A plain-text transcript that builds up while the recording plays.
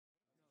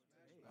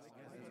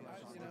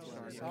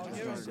This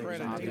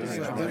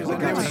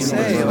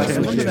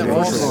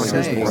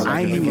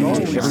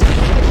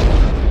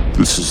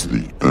is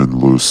the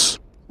Endless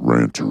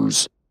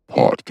Ranters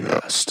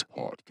Podcast.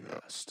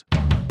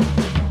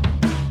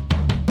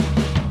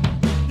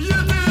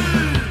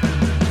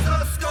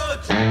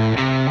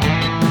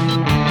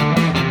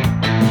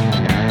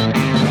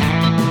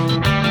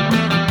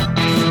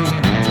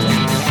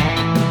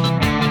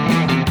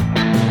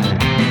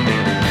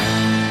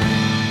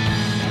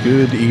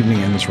 Good evening,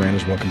 Endless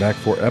Ranters. Welcome back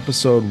for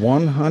episode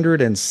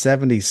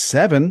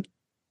 177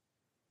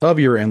 of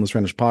your Endless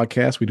Ranters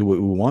podcast. We do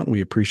what we want. We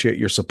appreciate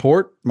your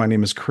support. My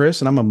name is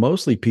Chris, and I'm a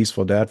mostly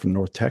peaceful dad from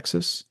North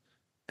Texas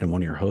and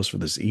one of your hosts for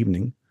this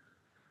evening.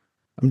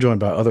 I'm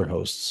joined by other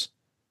hosts.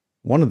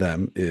 One of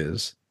them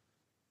is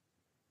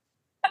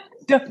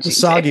the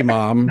soggy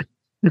mom,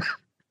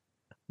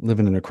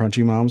 living in a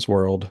crunchy mom's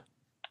world,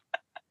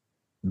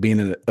 being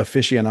an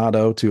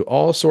aficionado to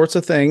all sorts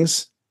of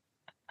things.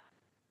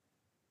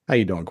 How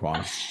you doing,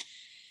 Quan?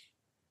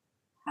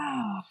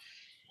 Oh,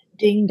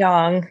 ding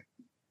dong.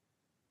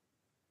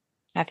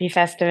 Happy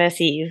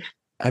Festivus Eve.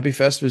 Happy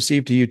Festivus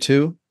Eve to you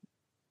too.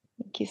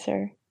 Thank you,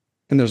 sir.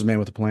 And there's a man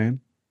with a plan.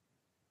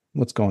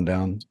 What's going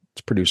down? It's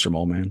producer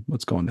Mole Man.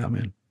 What's going down,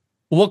 man?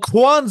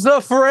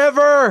 Wakwanza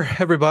forever,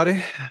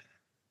 everybody.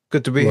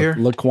 Good to be here.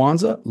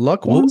 Wakwanza?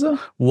 Wakwanza?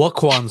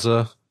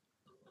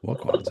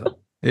 Wakwanza.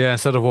 Yeah,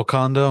 instead of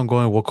Wakanda, I'm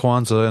going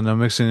Wakwanza, and I'm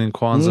mixing in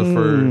Kwanzaa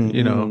for,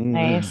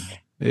 Nice.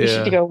 Yeah. You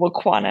should go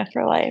Wakwana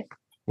for life.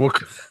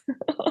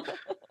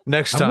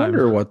 Next time. I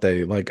wonder what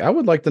they like. I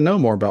would like to know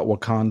more about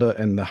Wakanda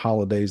and the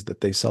holidays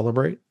that they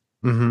celebrate.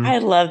 Mm-hmm. I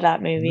love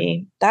that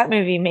movie. That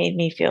movie made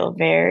me feel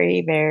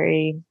very,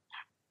 very...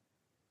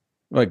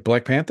 Like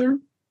Black Panther?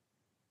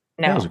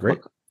 No. That was great.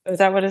 Is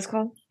that what it's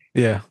called?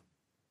 Yeah.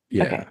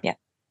 Okay, yeah.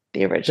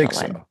 The original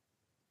one. So.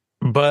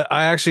 But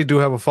I actually do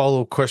have a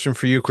follow-up question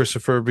for you,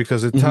 Christopher,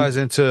 because it ties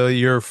into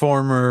your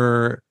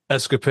former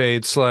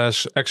escapade /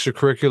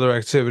 extracurricular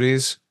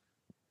activities.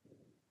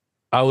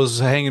 I was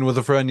hanging with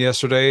a friend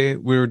yesterday.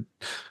 We were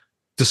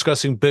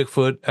discussing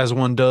Bigfoot, as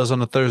one does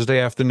on a Thursday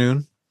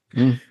afternoon.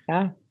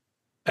 Yeah.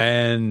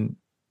 And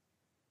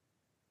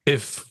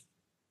if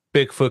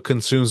Bigfoot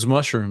consumes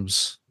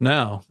mushrooms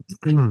now,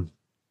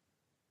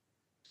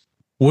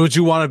 would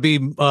you want to be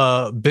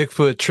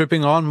Bigfoot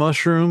tripping on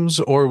mushrooms,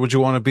 or would you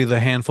want to be the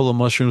handful of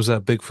mushrooms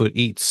that Bigfoot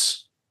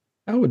eats?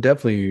 I would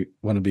definitely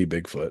want to be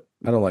Bigfoot.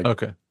 I don't like,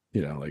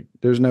 like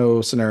there's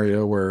no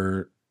scenario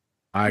where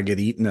I get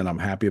eaten and I'm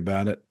happy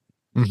about it.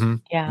 Mm-hmm.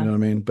 Yeah. You know what I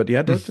mean? But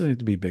yeah, definitely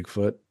to be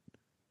Bigfoot.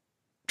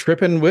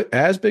 Tripping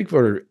as Bigfoot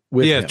or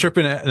with him?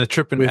 tripping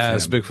With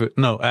as him. Bigfoot.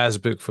 No, as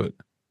Bigfoot.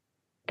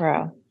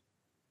 Bro.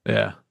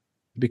 Yeah.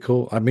 It'd be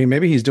cool. I mean,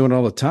 maybe he's doing it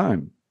all the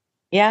time.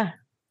 Yeah.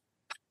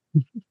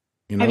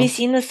 You know? Have you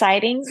seen the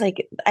sightings?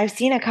 Like, I've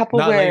seen a couple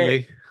Not where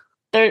lately.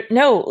 they're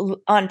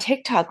on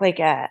TikTok, like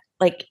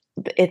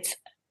it's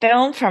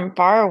filmed from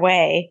far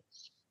away,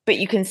 but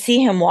you can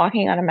see him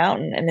walking on a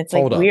mountain, and it's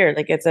like weird.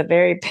 Like, it's a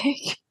very big.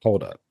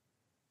 Hold up.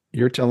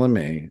 You're telling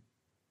me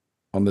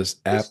on this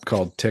app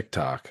called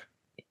TikTok,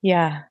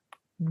 Yeah.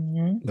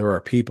 Mm-hmm. there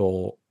are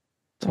people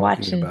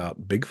talking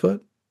about Bigfoot?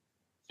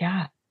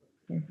 Yeah.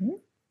 Mm-hmm.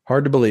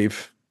 Hard to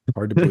believe.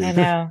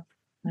 I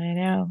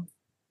know.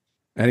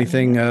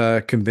 Anything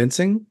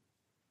convincing?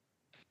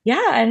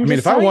 Yeah. I mean,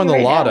 if I won the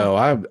lotto,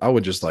 I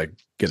would just like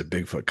get a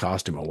Bigfoot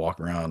costume and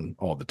walk around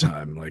all the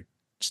time, like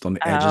just on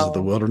the edges of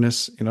the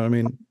wilderness. You know what I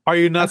mean? Are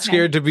you not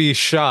scared to be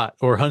shot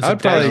or hunted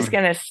down? I was just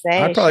gonna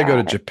say, I'd probably go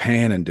to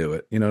Japan and do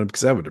it,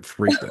 because that would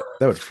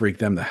freak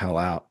them the hell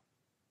out.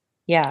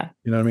 Yeah.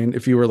 You know what I mean?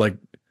 If you were like,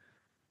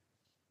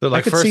 they're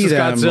like, I could first see is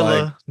them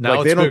Godzilla, now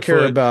like they it's don't care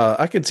Bigfoot. about.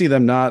 I could see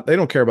them they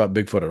don't care about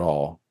Bigfoot at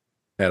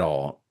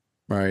all.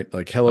 Right?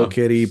 Like Hello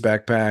Kitty,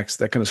 backpacks,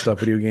 that kind of stuff,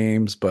 video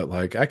games. But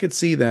like, I could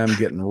see them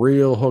getting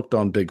real hooked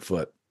on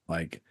Bigfoot.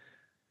 Like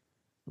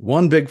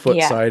one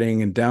Bigfoot sighting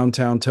in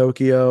downtown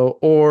Tokyo,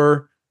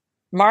 or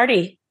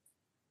Marty.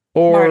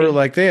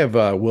 Like they have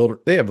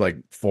they have like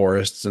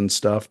forests and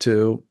stuff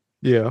too.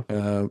 Yeah.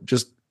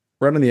 Just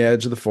right on the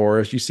edge of the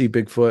forest. You see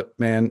Bigfoot,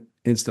 man,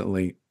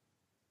 instantly.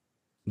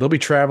 They'll be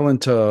traveling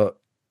to,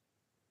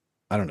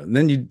 I don't know.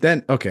 Then you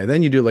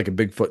do like a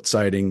Bigfoot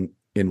sighting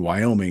in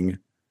Wyoming.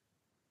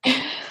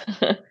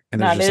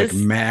 And there's just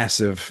like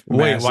massive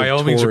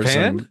Wyoming,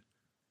 tourism. Japan?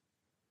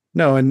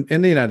 No, in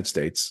the United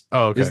States.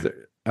 Oh, okay.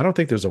 I don't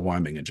think there's a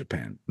Wyoming in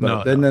Japan. But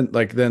No, then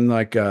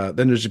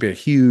there's just be a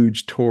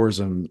huge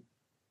tourism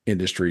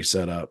industry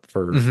set up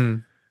for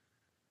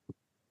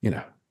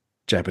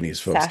Japanese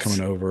folks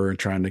coming over and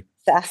trying to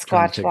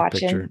Sasquatch take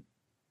watching. a picture.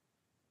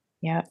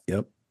 Yeah.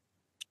 Yep.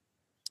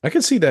 I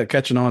could see that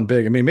catching on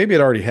big. I mean, maybe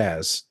it already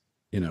has,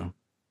 Yeah.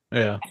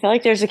 I feel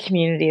like there's a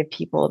community of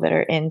people that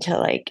are into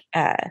like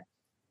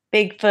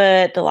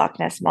Bigfoot, the Loch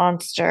Ness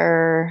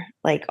Monster,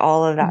 like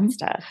all of that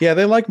stuff. Yeah,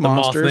 they like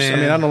monsters. Mothman. I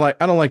mean,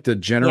 I don't like to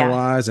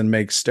generalize and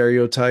make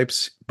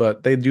stereotypes,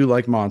 but they do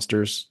like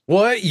monsters.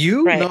 What?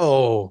 You Right.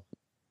 know?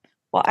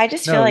 Well, I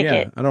just feel like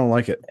it. I don't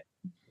like it.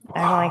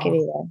 I don't like it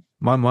either.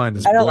 My mind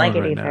is I don't blown like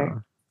it right either.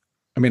 now.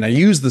 I mean, I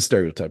use the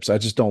stereotypes. I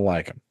just don't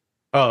like them.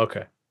 Oh,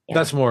 okay. Yeah.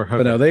 That's more. Okay.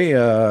 But no, they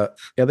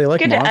like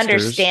Good monsters. to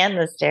understand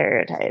the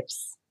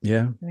stereotypes.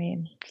 Yeah. I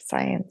mean,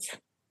 science.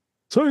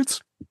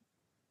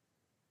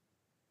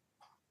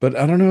 But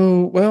I don't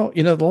know. Well,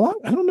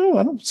 I don't know.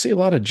 I don't see a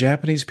lot of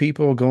Japanese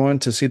people going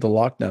to see the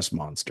Loch Ness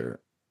monster.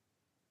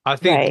 I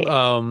think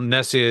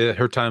Nessie,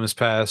 her time has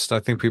passed.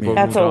 I think people.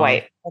 That's a on.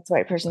 white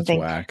person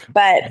thing. Whack.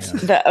 But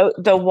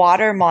the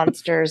water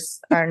monsters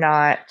are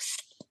not.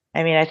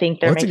 I mean, I think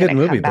they're making a good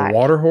movie. Comeback. The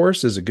Water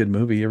Horse is a good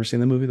movie. You ever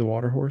seen the movie The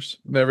Water Horse?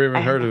 Never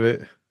even heard of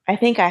it. I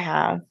think I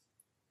have.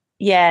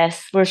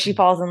 Yes, where she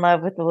falls in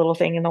love with the little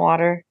thing in the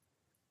water.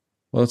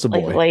 Well, it's a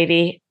boy. Like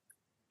lady.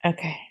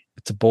 Okay.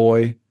 It's a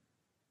boy.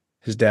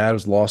 His dad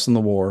was lost in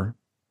the war,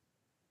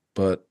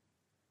 but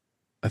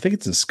I think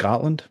it's in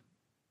Scotland.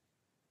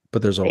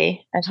 But there's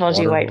I told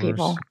you, white horse.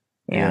 People.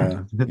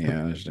 Yeah,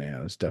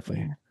 it's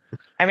definitely. Yeah.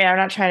 I mean, I'm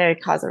not trying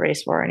to cause a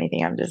race war or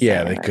anything. I'm just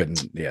saying, they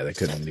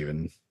couldn't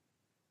even.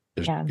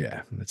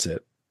 Yeah, that's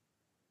it.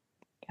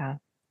 Yeah.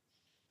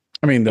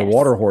 I mean, the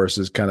water horse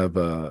is kind of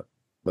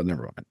but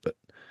never mind. But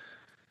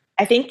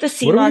I think the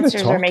sea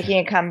monsters are making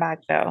a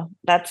comeback, though.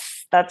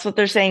 That's what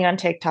they're saying on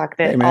TikTok.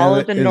 That all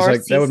of the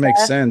North Sea that would make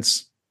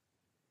sense.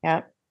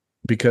 Yeah.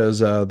 Because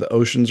the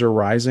oceans are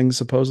rising,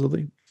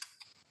 supposedly.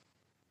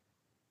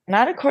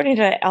 Not according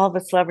to all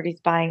the celebrities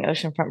buying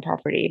oceanfront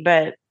property,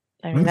 but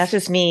I mean that's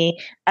just me.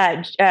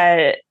 What's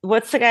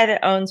the guy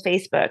that owns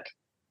Facebook?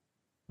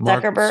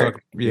 Zuckerberg.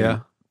 Yeah.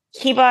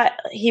 He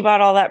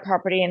bought all that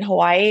property in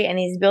Hawaii, and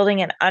he's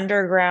building an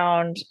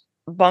underground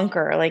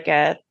bunker, like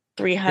a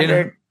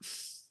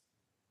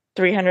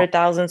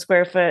 300,000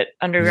 square foot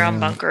underground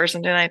bunker or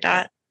something like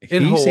that.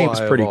 He seems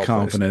pretty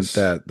confident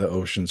that the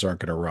oceans aren't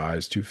going to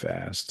rise too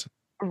fast.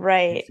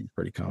 Right. He's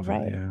pretty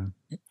confident, yeah.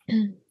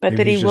 But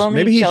that he will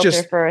need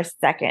shelter for a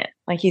second.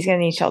 Like he's going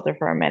to need shelter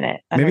for a minute.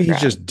 Maybe he's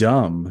just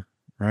dumb,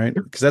 right?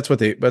 Because that's what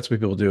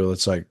people do.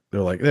 It's like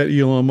they're like that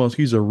Elon Musk.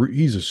 He's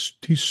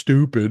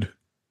stupid.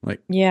 Like,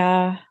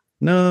 yeah.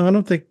 No, I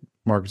don't think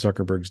Mark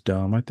Zuckerberg's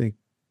dumb. I think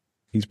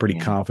he's pretty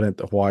confident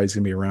that Hawaii's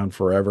going to be around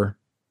forever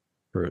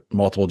for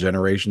multiple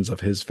generations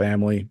of his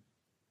family.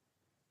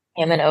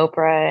 Him and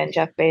Oprah and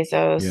Jeff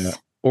Bezos. Yeah.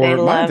 Or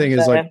my thing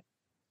is like,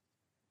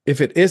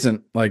 if it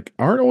isn't, like,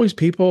 aren't always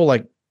people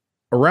like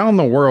around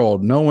the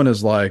world, no one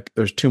is like,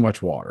 there's too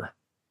much water.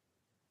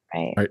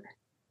 Right.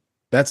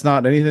 That's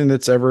not anything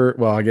that's ever,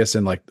 well, I guess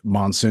in like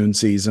monsoon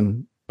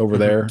season over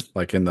there,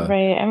 like in the.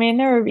 Right. I mean,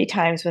 there would be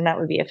times when that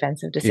would be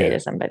offensive to say to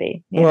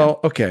somebody.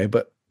 Well, okay,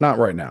 but not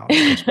right now.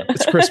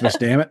 It's Christmas,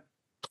 damn it.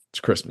 It's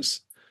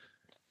Christmas.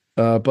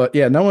 But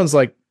yeah, no one's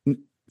like,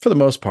 for the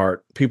most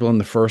part, people in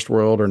the first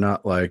world are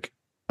not like,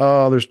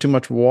 oh, there's too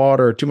much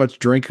water, too much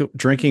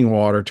drinking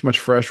water, too much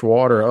fresh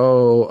water.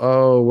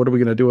 Oh, what are we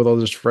going to do with all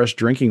this fresh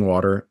drinking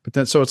water? But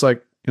then, so it's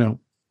like,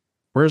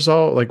 where's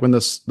all, like when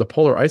the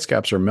polar ice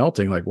caps are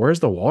melting, like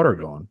where's the water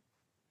going?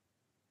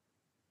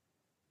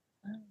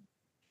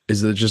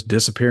 Is it just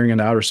disappearing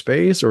in outer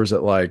space, or is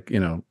it like,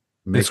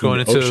 it's going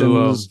into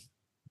oceans?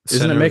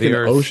 Isn't it making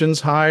the oceans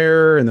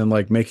higher and then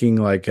like making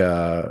like,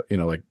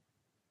 like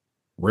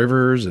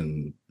rivers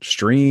and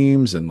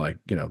streams and like,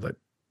 the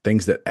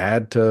things that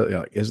add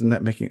to, isn't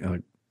that making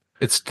like,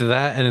 it's to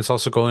that, and it's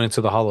also going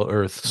into the hollow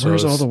earth. So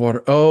where's all the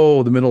water?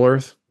 Oh, the Middle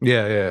Earth.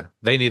 Yeah.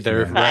 They need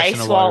their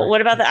ice wall. What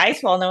about the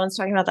ice wall? No one's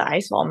talking about the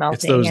ice wall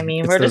melting.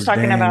 We're just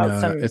talking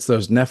about some. It's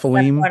those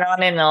Nephilim going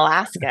on in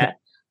Alaska.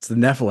 It's the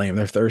Nephilim.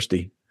 They're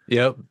thirsty.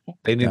 Yep,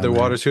 they need their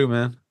water too,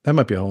 man. That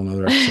might be a whole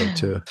nother episode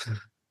too.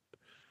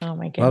 Oh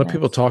my goodness. A lot of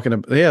people talking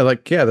about,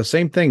 the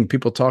same thing.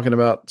 People talking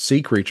about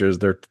sea creatures.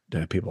 A lot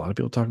of people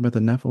talking about the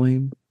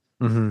Nephilim.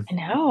 Mm-hmm. I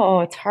know,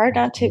 it's hard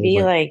not to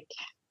be like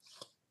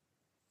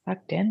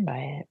sucked in by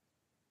it.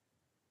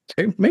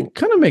 It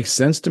kind of makes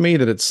sense to me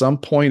that at some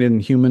point in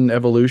human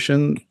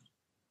evolution,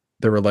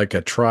 there were like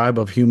a tribe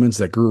of humans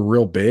that grew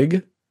real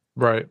big.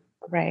 Right.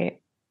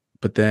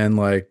 But then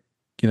like,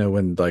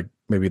 when like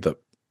maybe they're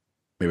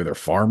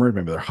farmers,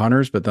 maybe they're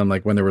hunters, but then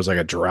like when there was like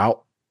a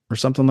drought or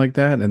something like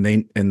that,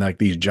 and like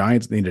these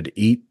giants needed to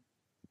eat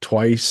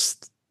twice,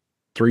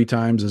 3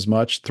 times as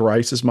much,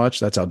 thrice as much.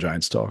 That's how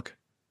giants talk.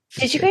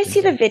 Did you guys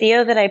see the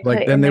video that I put?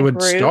 Like then they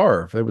would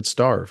starve. They would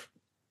starve,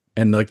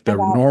 and like the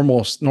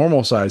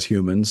normal size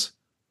humans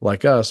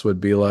like us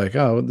would be like,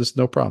 oh, this is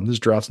no problem. This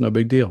drought's no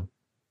big deal.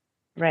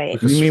 Right.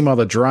 Because meanwhile,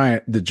 the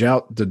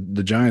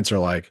giants are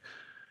like,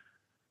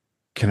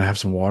 can I have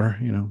some water?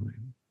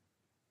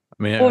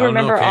 I mean, well,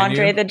 remember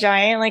Andre the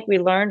Giant? Like we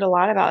learned a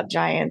lot about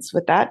giants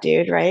with that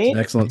dude, right? It's an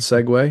excellent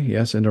segue,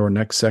 yes, into our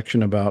next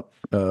section about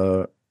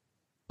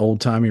old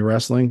timey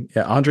wrestling.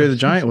 Yeah, Andre the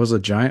Giant was a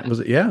giant.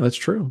 Was it? Yeah, that's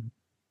true.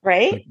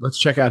 Right. Like, let's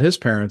check out his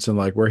parents and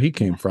like where he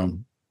came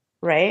from.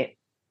 Right.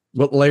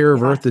 What layer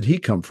of earth did he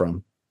come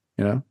from?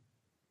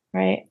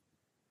 Right.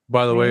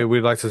 By the way,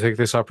 we'd like to take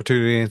this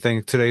opportunity and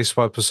thank today's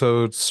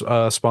episode's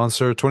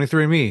sponsor,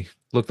 23andMe.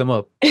 Look them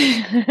up.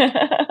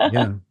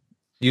 Yeah.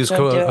 Use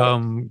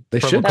code. They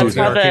should do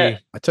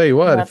that. I tell you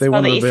what, if they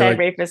want the to East be Side like,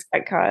 Rapist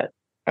got caught,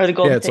 or the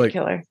Golden State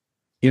Killer.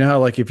 You know how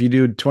like if you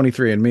do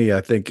 23andMe,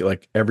 I think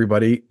like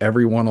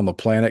everyone on the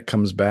planet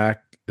comes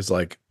back is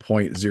like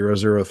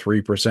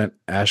 0.003%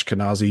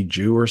 Ashkenazi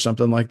Jew or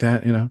something like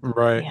that, you know?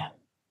 Right. Yeah.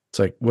 It's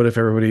like, what if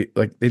everybody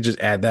like they just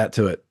add that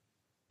to it?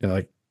 You know,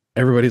 like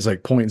everybody's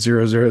like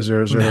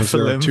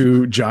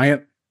 0.00002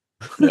 giant.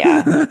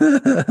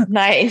 Yeah.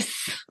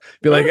 Nice.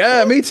 Be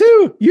like, me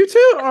too. You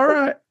too. All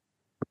right.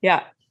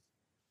 Yeah.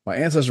 My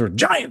ancestors were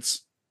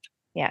giants.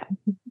 Yeah.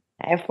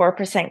 I have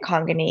 4%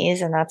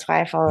 Congolese, and that's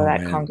why I follow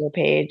that man. Congo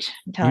page. I'm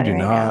You telling do you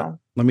right not. now.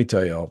 Let me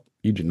tell y'all,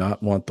 you do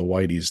not want the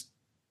whiteys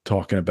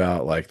talking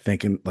about like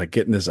thinking, like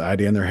getting this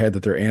idea in their head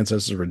that their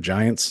ancestors were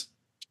giants.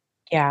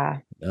 Yeah.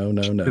 No.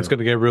 It's going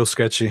to get real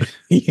sketchy.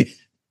 It's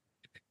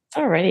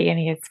already going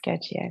to get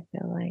sketchy, I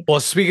feel like. Well,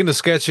 speaking of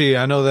sketchy,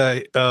 I know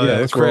that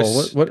let's roll.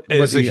 Chris What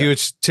is do a you got?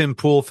 huge Tim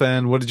Pool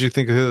fan. What did you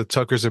think of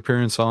Tucker's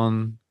appearance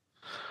on?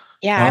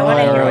 Yeah, I want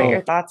to hear what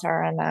your thoughts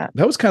are on that.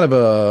 That was kind of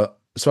a.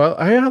 So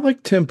I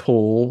like Tim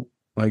Pool.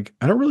 Like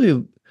I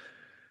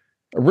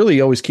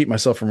really always keep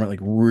myself from like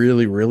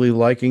really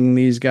liking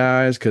these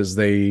guys because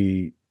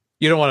they.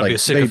 You don't want to like, be a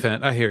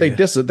sycophant. I hear they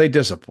you. They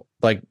disappoint.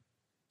 Like,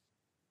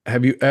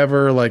 have you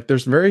ever like?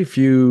 There's very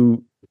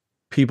few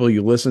people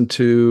you listen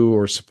to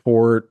or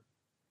support,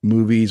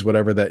 movies,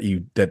 whatever that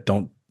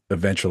don't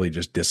eventually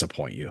just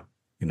disappoint you.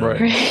 You know,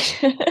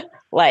 Right.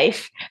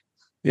 Life.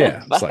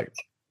 Yeah,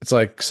 it's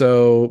like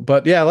so.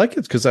 But yeah, I like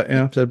it because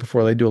I've said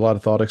before they do a lot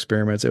of thought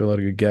experiments. They have a lot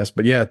of good guests.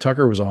 But yeah,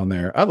 Tucker was on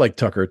there. I like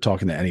Tucker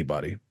talking to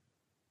anybody.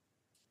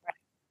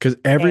 Because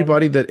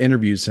everybody that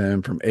interviews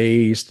him, from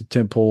Ace to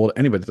Tim Pool,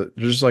 anybody, they're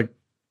just like,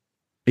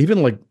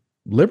 even like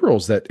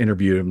liberals that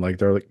interview him, like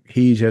they're like,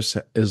 he just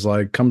is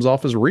like, comes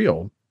off as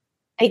real.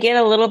 I get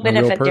a little bit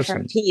of a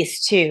different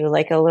piece too,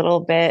 like a little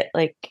bit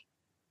like,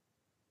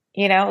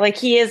 you know, like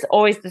he is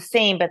always the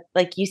same, but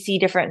like you see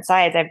different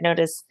sides. I've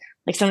noticed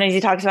like sometimes he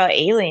talks about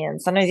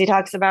aliens, sometimes he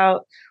talks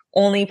about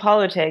only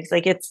politics.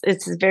 Like it's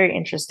very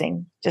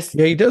interesting. Just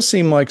he does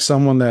seem like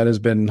someone that has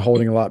been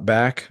holding a lot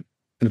back.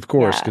 And of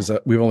course, because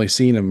we've only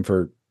seen him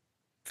for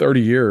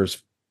 30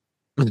 years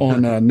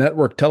on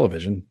network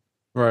television.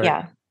 Right.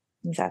 Yeah,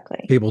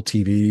 exactly. Cable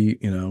TV,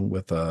 you know,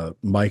 with a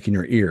mic in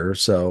your ear.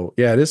 So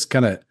yeah, it is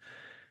kind of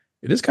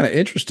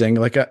interesting.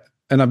 Like,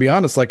 and I'll be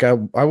honest, like I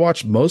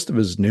watched most of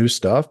his new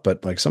stuff,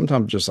 but like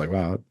sometimes just like,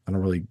 wow, I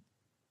don't really,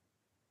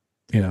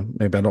 you know,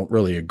 maybe I don't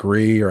really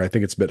agree, or I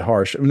think it's a bit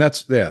harsh. I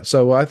mean,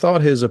 So I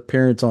thought his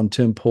appearance on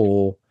Tim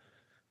Pool,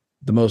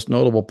 the most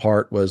notable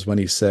part was when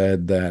he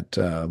said that,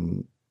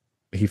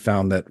 he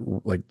found that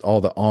like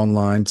all the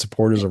online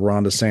supporters of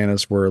Ron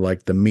DeSantis were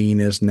like the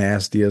meanest,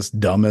 nastiest,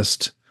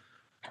 dumbest.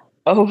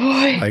 Oh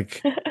boy.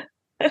 Like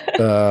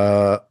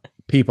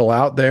people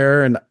out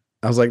there. And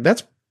I was like, I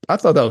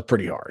thought that was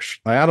pretty harsh.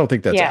 Like, I don't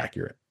think that's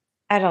accurate.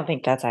 I don't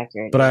think that's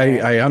accurate. But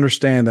I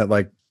understand that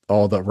like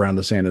all the Ron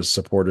DeSantis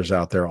supporters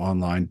out there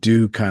online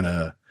do kind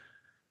of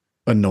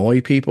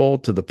annoy people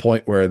to the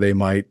point where they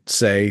might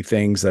say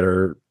things that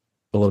are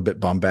a little bit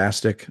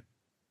bombastic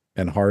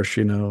and harsh,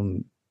 you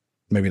know,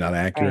 maybe not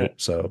accurate.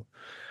 Right. So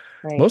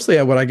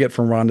mostly what I get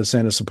from Ron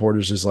DeSantis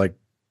supporters is like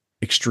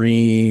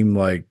extreme,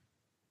 like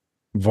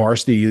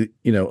varsity,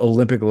 you know,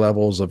 Olympic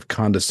levels of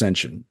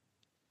condescension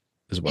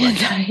is what I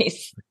get.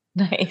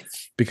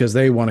 Nice. Because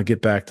they want to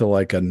get back to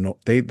like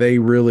they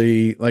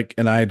really like,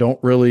 and I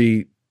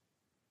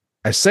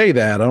say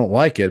that I don't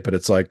like it, but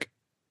it's like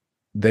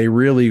they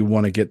really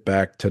want to get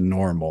back to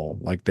normal.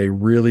 Like they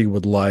really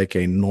would like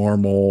a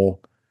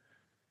normal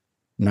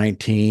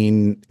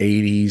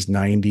 1980s,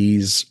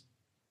 90s,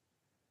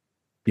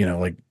 you know,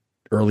 like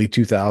early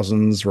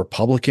 2000s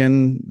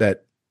Republican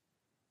that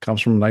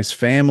comes from a nice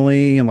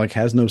family and like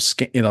has no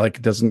skin, you know,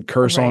 like doesn't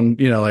curse on,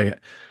 you know, like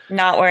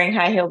not wearing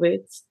high heel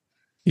boots.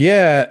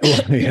 Yeah.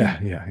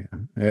 Yeah.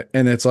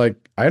 And it's like,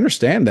 I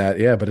understand that.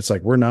 Yeah. But it's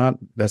like,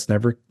 that's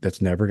never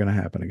going to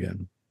happen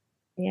again.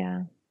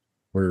 Yeah.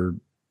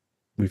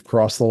 We've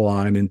crossed the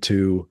line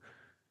into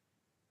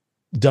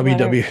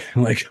WWE,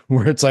 like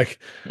where it's like,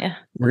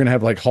 we're going to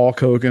have like Hulk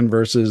Hogan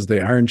versus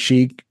the Iron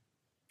Sheik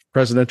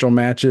presidential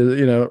matches,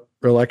 you know,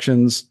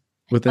 elections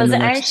within the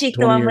next Iron Sheik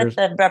 20 the one years. with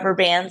the rubber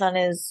bands on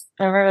his,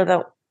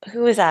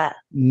 who was that?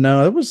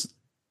 No,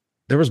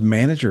 there was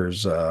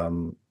managers,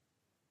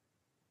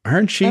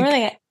 Iron Sheik.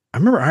 I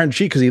remember Iron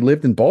Sheik because he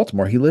lived in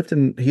Baltimore. He lived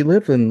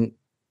in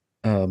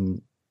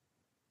on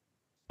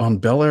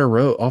Bel Air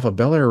Road, off of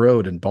Bel Air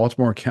Road in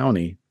Baltimore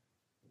County,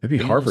 maybe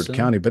Harford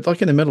County, but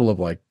like in the middle of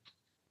like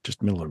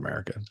just middle of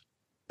America.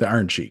 The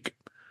Iron Sheik.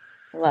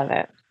 Love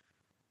it.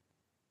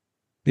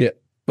 Yeah,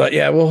 but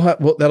yeah, well,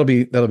 that'll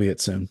be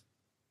it soon.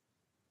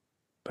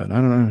 But I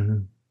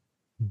don't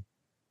know.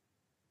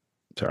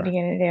 Sorry. What are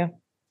you gonna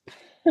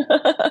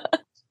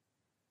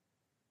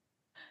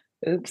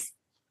do? Oops.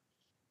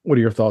 What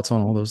are your thoughts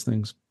on all those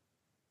things?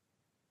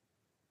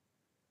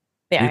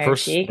 The Iron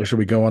Sheik? Or should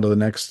we go on to the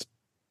next?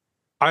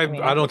 I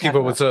don't keep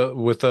up with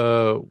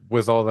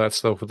all that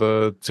stuff with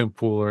the Tim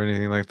Pool or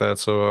anything like that.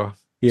 So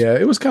yeah,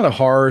 it was kind of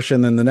harsh.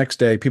 And then the next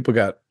day, people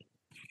got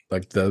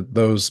like the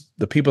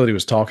people that he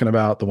was talking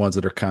about, the ones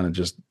that are kind of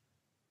just,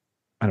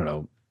 I don't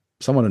know,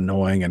 someone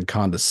annoying and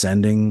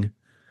condescending.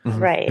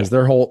 Right. Because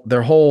their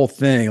whole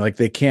thing, like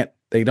they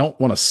don't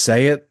want to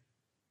say it,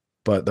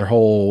 but their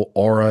whole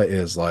aura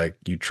is like,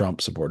 you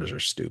Trump supporters are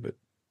stupid.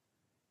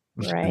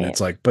 Right. And it's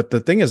like, but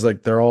the thing is,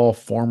 like, they're all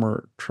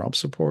former Trump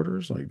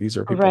supporters. Like, these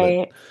are people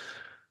that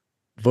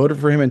voted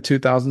for him in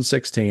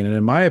 2016. And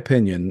in my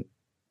opinion,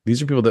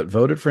 these are people that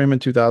voted for him in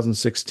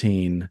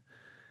 2016.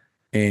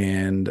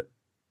 And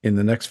in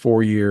the next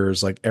 4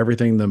 years, like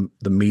everything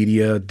the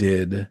media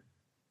did,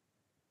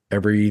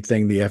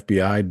 everything the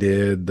FBI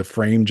did, the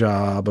frame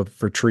job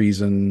for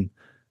treason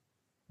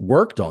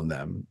worked on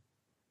them.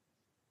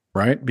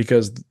 Right.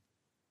 Because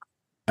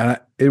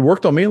it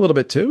worked on me a little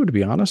bit too, to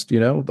be honest,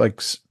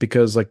 like,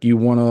 because like you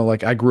want to,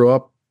 like, I grew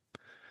up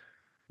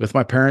with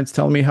my parents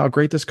telling me how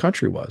great this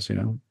country was,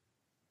 and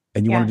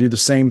you want to do the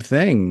same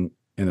thing.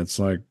 And it's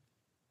like,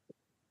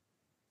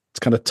 it's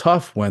kind of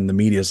tough when the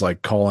media is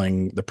like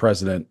calling the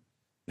president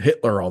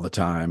Hitler all the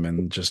time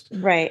and just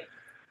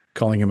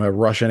calling him a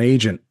Russian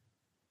agent.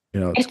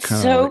 It's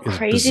so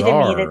crazy to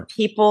me that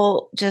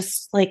people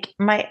just like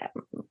my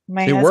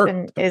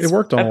husband is it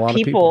worked on a lot of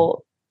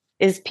people.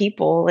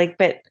 Like,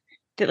 but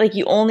that, like,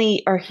 you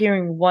only are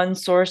hearing one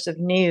source of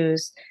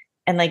news,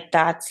 and like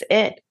that's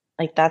it.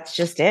 Like that's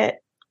just it.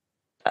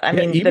 I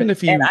mean,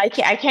 and I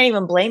can't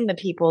even blame the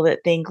people that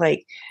think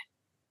like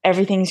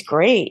everything's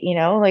great.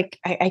 Like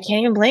I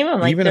can't even blame them.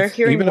 Like they're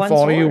hearing one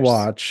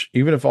source.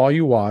 Even if all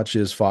you watch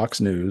is Fox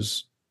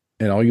News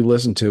and all you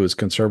listen to is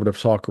conservative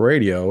talk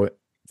radio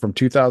from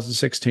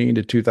 2016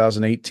 to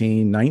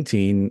 2018,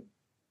 19,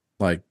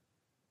 like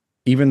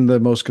even the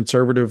most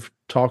conservative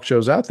talk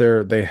shows out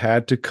there, they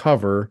had to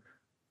cover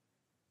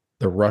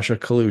the Russia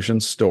collusion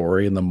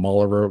story and the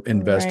Mueller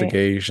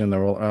investigation,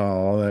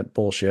 all that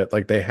bullshit.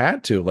 Like they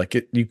had to, like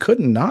you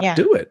couldn't not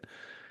do it.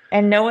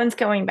 And no one's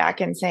going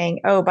back and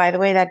saying, "Oh, by the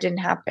way, that didn't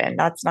happen.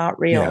 That's not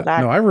real." No,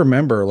 I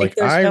remember, like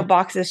there's no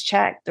boxes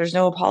checked. There's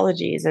no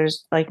apologies.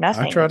 There's like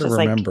nothing. I try to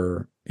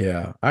remember.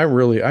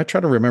 I try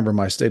to remember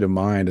my state of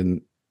mind,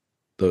 and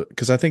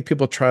because I think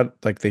people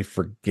they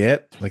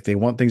forget, like they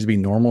want things to be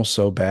normal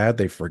so bad,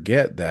 they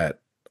forget that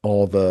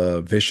all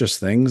the vicious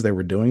things they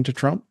were doing to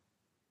Trump.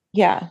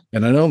 Yeah.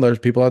 And I know there's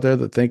people out there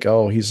that think,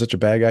 oh, he's such a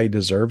bad guy, he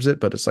deserves it.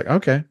 But it's like,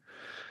 okay.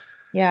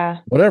 Yeah.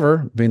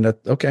 Whatever. I mean,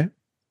 okay.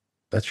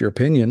 That's your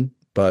opinion.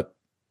 But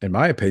in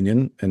my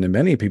opinion, and in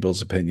many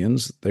people's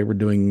opinions, they were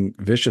doing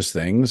vicious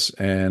things.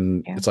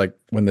 And it's like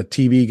when the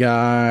TV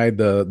guy,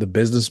 the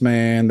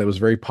businessman that was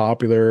very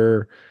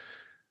popular,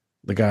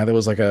 the guy that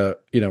was like a,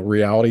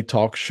 reality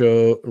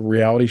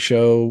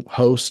show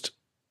host,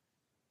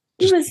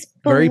 he was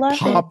very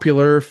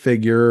popular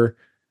figure.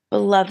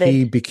 Beloved.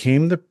 He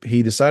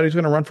decided he was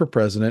going to run for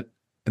president,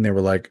 and they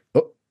were like,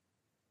 oh.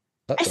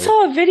 I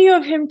saw a video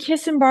of him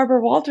kissing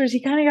Barbara Walters.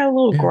 He kind of got a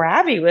little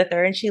grabby with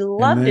her, and she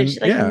loved it. She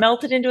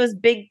melted into his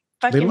big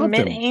fucking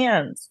mint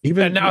hands.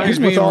 And now he's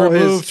being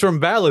removed from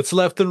ballots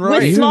left and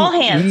right. With small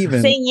hands,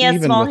 saying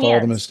yes, small hands. All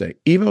the mistakes,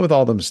 even with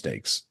all the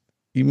mistakes,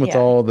 even with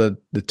all the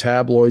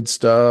tabloid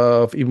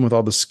stuff, even with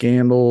all the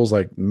scandals,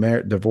 like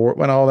divorce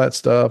and all that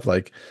stuff,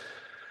 like.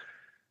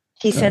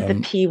 He said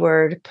the P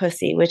word,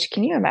 pussy, which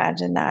can you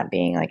imagine that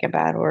being like a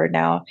bad word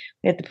now?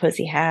 We had the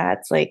pussy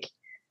hats, like.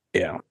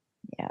 Yeah,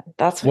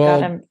 that's what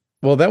got him.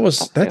 Well,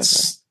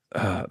 that's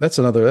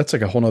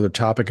like a whole nother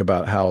topic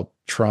about how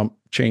Trump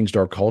changed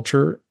our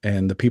culture,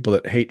 and the people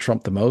that hate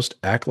Trump the most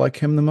act like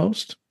him the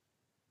most.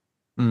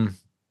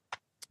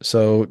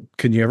 So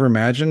can you ever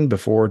imagine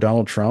before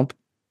Donald Trump,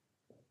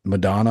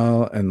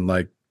 Madonna and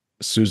like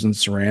Susan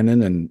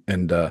Sarandon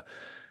and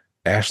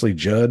Ashley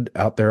Judd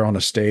out there on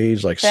a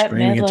stage, like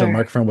screaming into a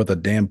microphone with a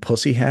damn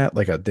pussy hat,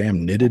 like a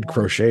damn knitted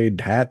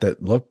crocheted hat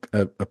that looked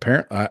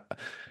apparent.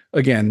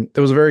 Again, it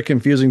was a very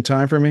confusing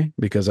time for me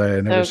because I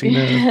had never seen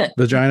a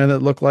vagina that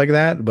looked like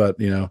that, but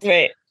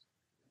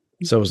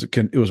so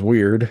it was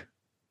weird.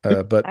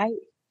 But I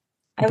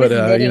was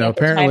knitting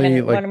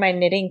apparently, like, one of my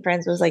knitting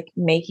friends was like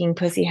making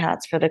pussy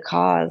hats for the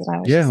cause, and I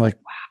was like,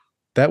 wow,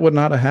 that would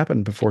not have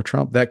happened before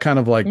Trump. That kind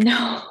of like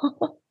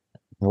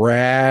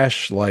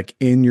brash, like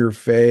in your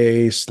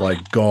face,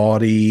 like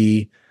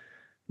gaudy,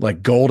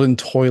 like golden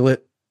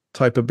toilet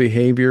type of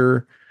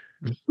behavior.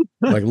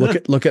 Like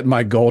look at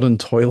my golden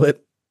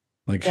toilet.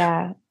 Like,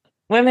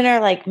 women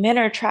are like, men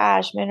are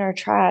trash, and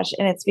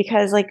it's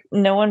because like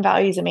no one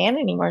values a man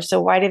anymore.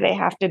 So why do they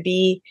have to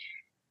be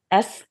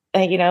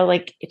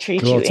like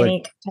treat you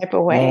any type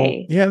of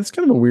way? Well, it's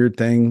kind of a weird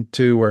thing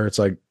too, where it's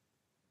like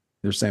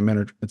they're saying men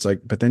are. It's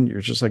like, but then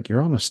you're just like,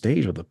 you're on a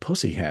stage with a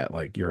pussy hat,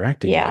 like you're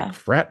acting like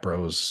frat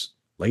bros,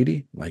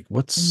 lady. Like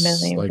what's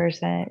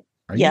 1,000,000%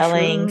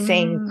 yelling,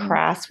 saying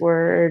crass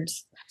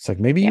words. It's like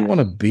maybe you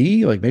want to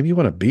be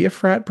a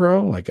frat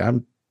bro. Like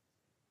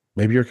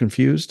maybe you're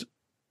confused.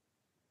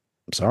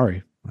 I'm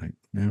sorry. Like,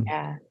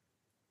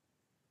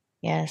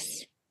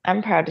 yes.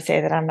 I'm proud to say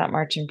that I'm not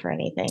marching for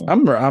anything.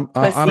 I'm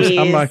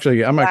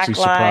actually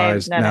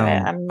surprised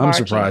now. I'm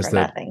surprised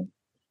that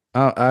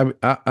I'm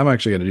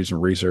actually going to do some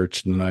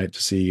research tonight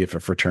to see if a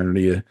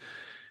fraternity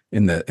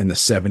in the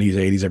 70s,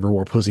 80s ever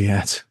wore pussy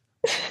hats.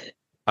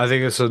 I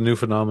think it's a new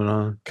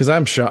phenomenon. Because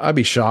I'd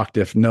be shocked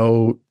if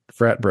no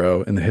frat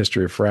bro in the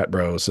history of frat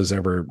bros has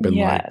ever been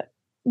like,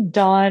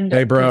 donned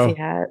hey, bro, pussy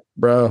hat.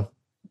 Bro,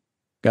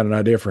 got an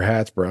idea for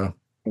hats, bro.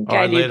 All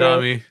right, lay it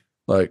on me.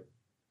 Like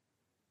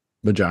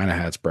vagina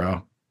hats,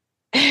 bro.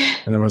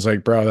 And then was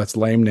like, bro, that's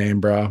lame name,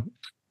 bro.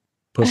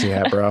 Pussy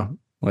hat, bro.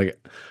 Like,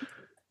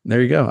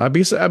 there you go. I'd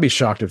be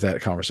shocked if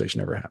that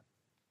conversation ever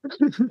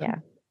happened. Yeah.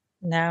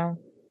 No.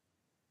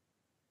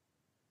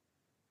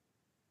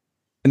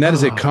 And that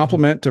is a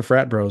compliment to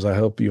frat bros. I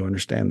hope you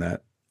understand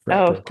that.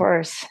 Of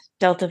course.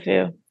 Delta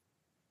Fu.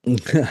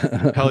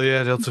 Hell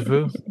yeah, Delta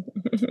Fu.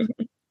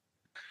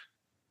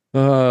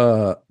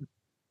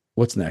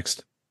 What's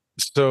next?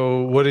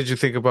 So what did you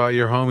think about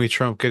your homie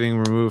Trump getting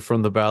removed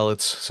from the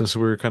ballots, since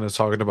we were kind of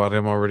talking about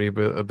him already a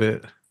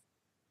bit?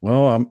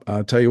 Well,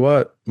 I'll tell you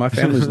what, my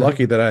family's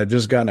lucky that I had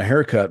just gotten a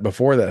haircut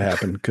before that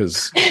happened,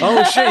 because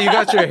oh shit, you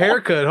got your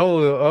haircut.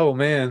 Oh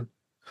man.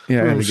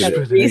 Yeah, I had to get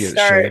it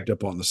shaved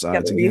up on the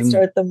sides again.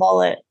 Restart the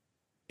mullet.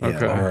 Yeah,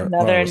 okay.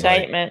 Another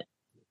indictment.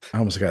 I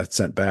almost got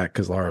sent back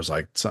because Laura was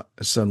like, it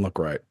doesn't look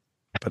right.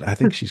 But I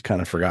think she's kind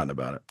of forgotten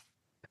about it.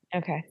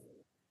 Okay.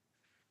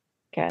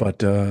 Good.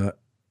 But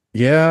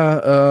yeah.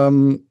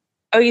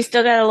 Oh, you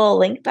still got a little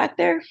link back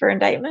there for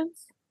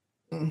indictments?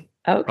 Okay.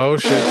 Oh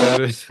shit,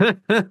 that is.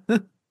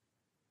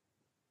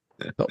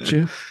 Helped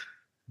you.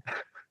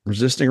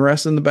 Resisting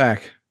arrest in the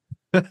back.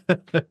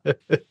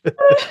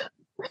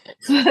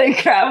 So they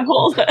grab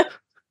hold of.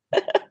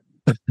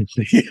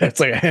 Yeah,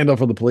 it's like a handle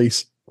for the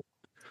police.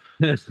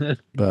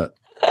 But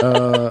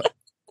it's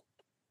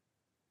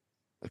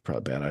probably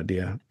a bad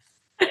idea.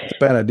 It's a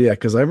bad idea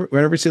because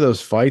whenever you see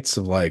those fights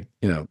of like,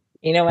 you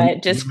know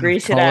what? Just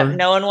grease it up.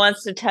 No one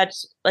wants to touch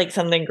like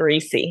something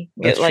greasy.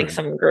 Get like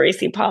some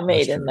greasy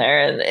pomade in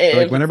there, and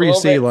like whenever you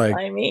see like,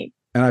 slimy.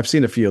 And I've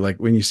seen a few, like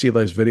when you see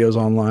those videos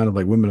online of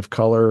like women of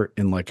color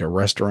in like a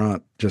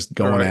restaurant just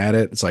going at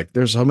it. It's like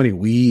there's so many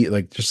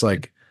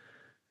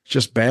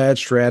just bad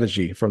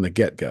strategy from the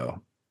get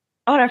go.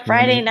 On a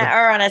Friday night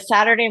or on a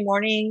Saturday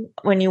morning,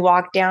 when you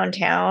walk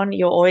downtown,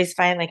 you'll always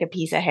find like a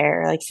piece of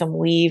hair, like some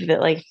weave that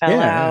like fell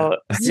out.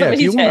 Yeah, if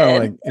you want to,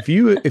 like, if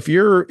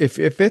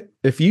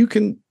you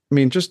can, I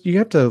mean, just you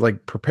have to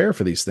like prepare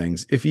for these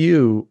things. If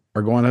you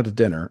are going out to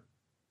dinner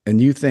and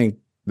you think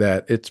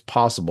that it's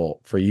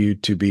possible for you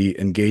to be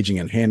engaging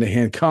in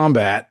hand-to-hand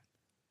combat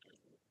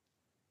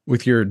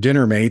with your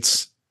dinner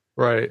mates,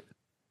 right?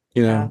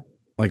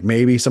 Like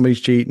maybe somebody's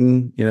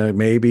cheating,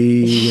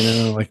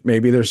 maybe, like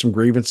maybe there's some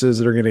grievances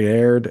that are going to get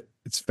aired.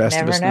 It's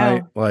Festivus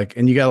night. Like,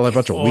 and you got a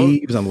bunch of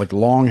weaves and like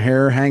long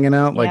hair hanging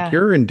out. Like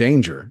you're in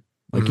danger.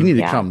 Like you need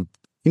to come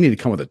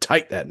with a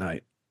tight that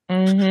night.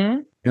 Mm-hmm.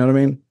 You know what I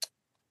mean?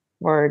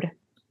 Word.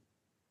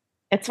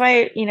 It's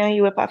why,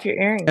 you whip off your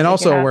earrings. And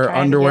also wear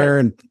underwear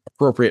and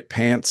appropriate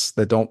pants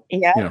that don't,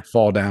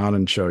 fall down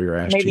and show your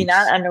ass. Maybe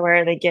not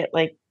underwear. They get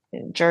like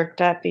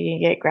jerked up. You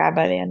get grabbed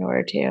by the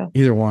underwear too.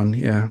 Either one.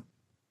 Yeah.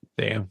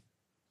 Damn.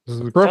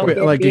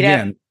 Appropriate. Like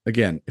again,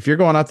 if you're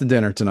going out to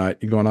dinner tonight,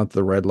 you're going out to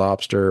the Red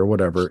Lobster or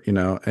whatever,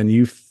 and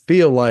you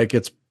feel like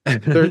if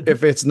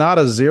it's not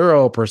a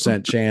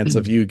 0% chance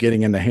of you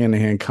getting into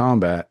hand-to-hand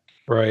combat,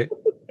 right?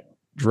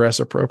 Dress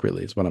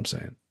appropriately is what I'm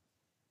saying.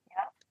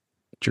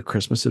 It's your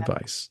Christmas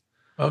advice.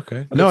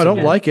 Okay. No, I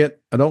don't like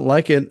it. I don't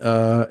like it.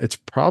 It's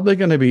probably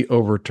going to be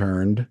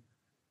overturned,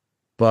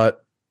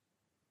 but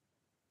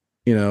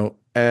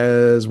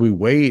as we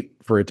wait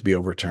for it to be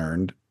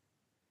overturned,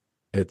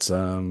 it's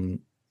you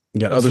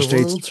got other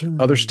states.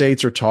 Other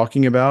states are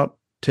talking about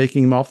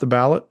taking him off the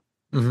ballot.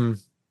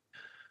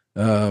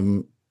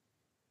 Mm-hmm.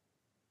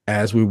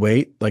 As we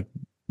wait, like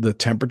the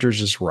temperature's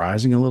just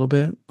rising a little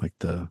bit, like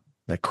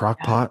that crock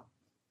pot.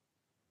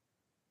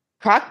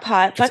 Crock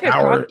pot, fuck a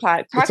crock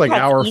pot. It's like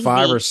hour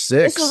 5 or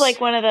 6. This is like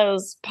one of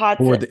those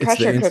pots,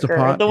 pressure cooker.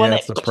 Pot. The one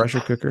that's the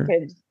pressure cooker.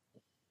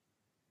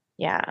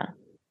 Yeah.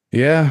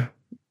 Yeah.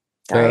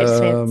 Sorry,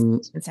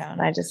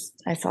 sound.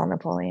 I saw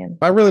Napoleon.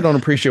 I really don't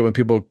appreciate when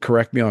people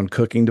correct me on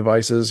cooking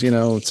devices.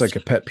 It's like a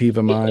pet peeve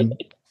of mine.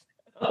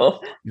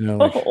 Well.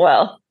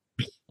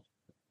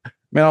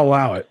 Man, I'll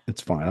allow it.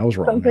 It's fine. I was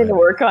wrong. Something to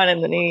work on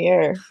in the new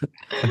year.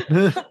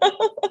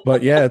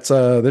 But yeah, it's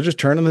they're just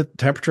turning the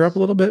temperature up a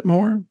little bit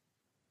more.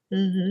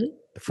 Mm-hmm.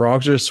 The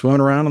frogs are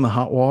swimming around in the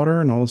hot water,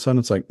 and all of a sudden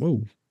it's like,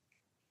 ooh.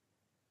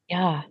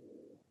 Yeah.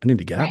 I need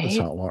to get out of this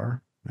hot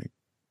water. Like,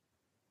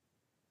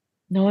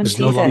 no one sees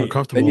no longer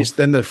comfortable.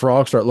 Then the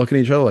frogs start looking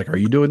at each other like, are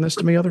you doing this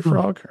to me, other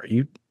frog? Are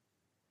you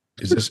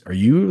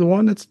the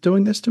one that's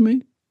doing this to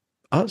me?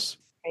 Us?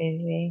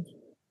 Crazy.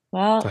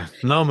 Well,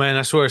 no, man,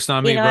 I swear it's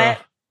not me, bro.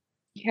 What?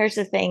 Here's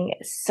the thing.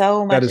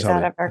 So much is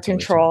out of our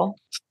control,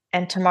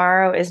 and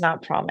tomorrow is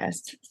not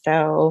promised.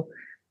 So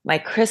my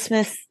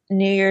Christmas,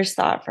 New Year's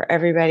thought for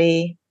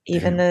everybody,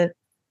 even the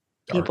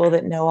people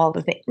that know all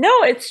the things.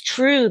 No, it's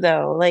true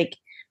though. Like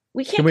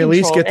we can't. Can we at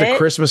least get the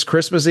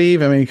Christmas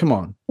Eve? I mean, come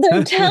on.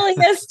 They're telling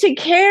us to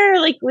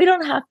care. Like we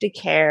don't have to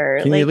care.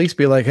 Can you at least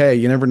be like, hey,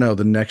 you never know,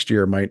 the next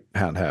year might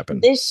not happen.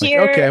 This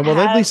year, okay. Well,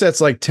 at least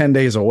that's like 10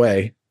 days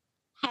away.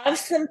 Have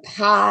some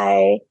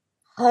pie.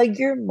 hug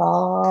your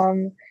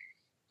mom,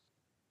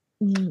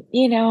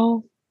 you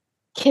know,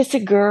 kiss a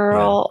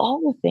girl, all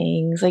the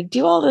things, like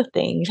do all the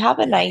things, have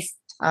a nice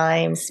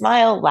time,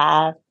 smile,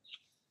 laugh.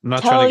 I'm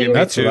not trying to get me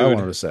That's too. what I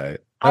wanted to say.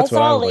 I That's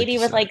what I saw a would like lady to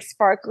with say. like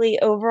sparkly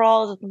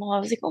overalls at the mall. I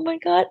was like, oh my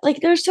God,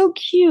 like they're so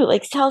cute.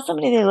 Like tell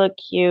somebody they look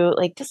cute.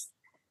 Like just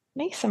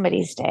make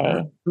somebody's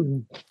day.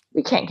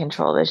 We can't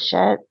control this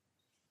shit.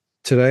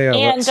 Today I let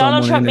And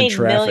Donald someone Trump in made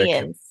traffic.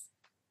 millions.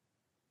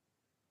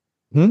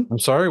 I'm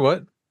sorry,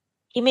 what?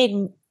 He made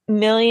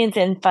millions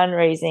in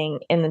fundraising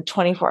in the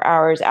 24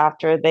 hours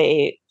after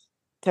they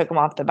took him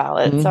off the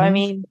ballot. So I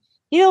mean,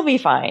 he'll be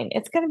fine.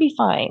 It's gonna be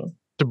fine.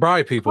 To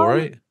bribe people,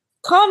 right?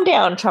 Calm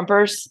down,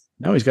 Trumpers.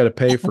 Now he's got to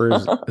pay for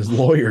his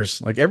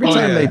lawyers. Like every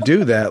time they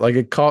do that,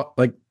 like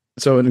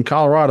so in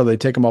Colorado, they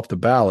take him off the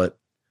ballot,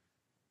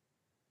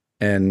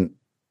 and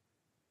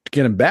to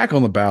get him back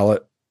on the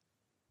ballot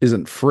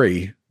isn't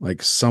free.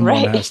 Like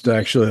someone has to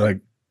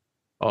actually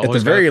at the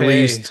very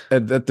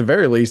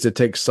least, it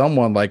takes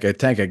someone like a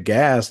tank of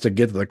gas to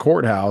get to the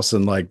courthouse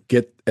and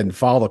get and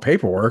file the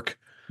paperwork.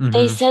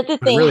 They said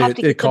that they really, have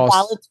to get the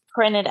ballots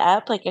printed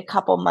up like a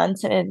couple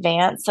months in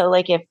advance. So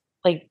like if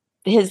like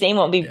his name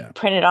won't be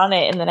printed on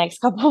it in the next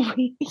couple of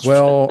weeks.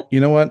 Well, you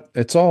know what?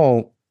 It's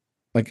all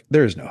like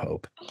there is no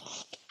hope.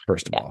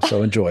 First of all,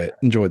 so enjoy it.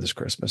 Enjoy this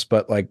Christmas.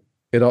 But like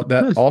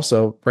that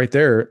also right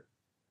there,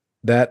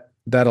 that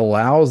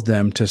allows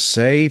them to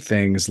say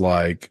things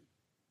like,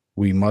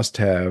 we must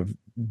have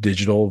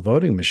digital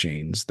voting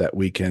machines that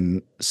we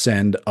can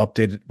send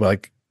updated,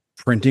 like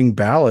printing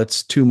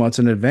ballots 2 months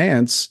in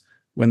advance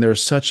when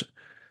there's such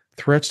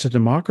threats to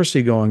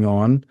democracy going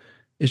on.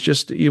 It's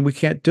just, we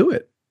can't do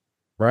it.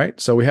 Right.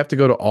 So we have to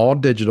go to all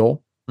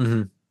digital.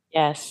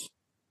 Yes.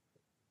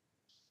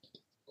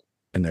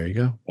 And there you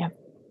go. Yeah.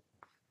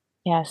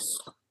 Yes.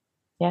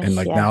 Yes. And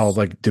now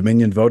like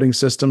Dominion Voting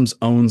Systems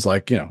owns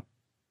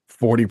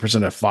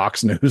 40% of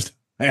Fox News.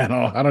 I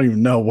don't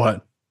even know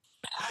what.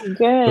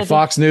 Good. The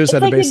Fox News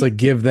had to basically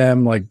give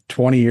them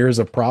 20 years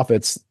of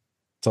profits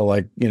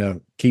to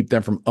keep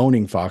them from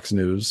owning Fox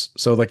News.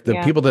 So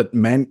the people that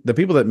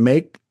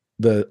make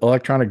the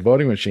electronic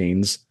voting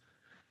machines.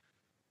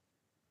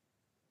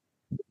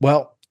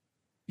 Well,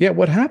 yeah,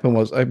 what happened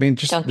was,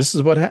 this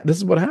is what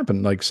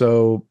happened.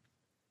 So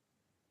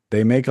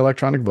they make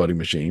electronic voting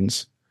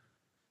machines.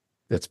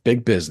 That's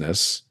big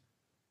business.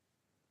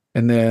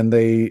 And then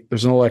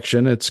there's an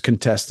election, it's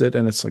contested,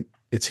 and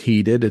it's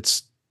heated,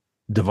 it's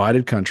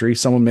divided country.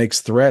 Someone makes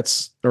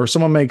threats or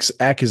someone makes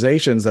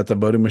accusations that the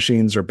voting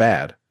machines are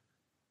bad.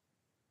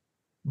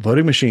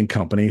 Voting machine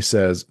company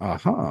says,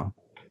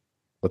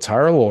 let's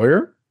hire a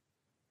lawyer.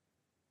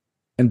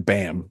 And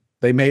bam,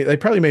 they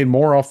probably made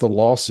more off the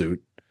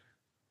lawsuit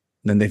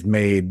than they've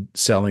made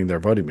selling their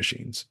voting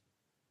machines.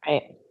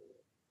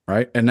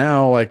 Right. And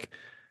now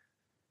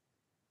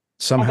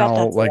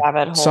somehow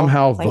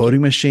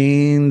voting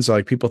machines,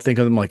 people think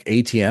of them like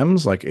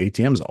ATMs.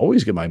 ATMs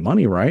always get my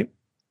money, right?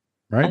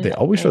 They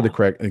always show the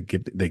correct.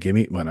 They give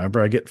me,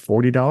 whenever I get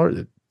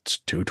 $40, it's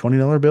two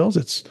 $20 bills.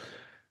 It's,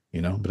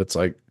 but it's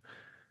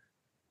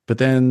but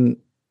then,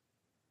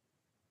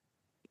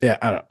 I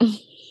don't know.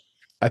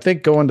 I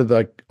think going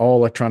to all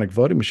electronic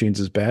voting machines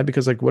is bad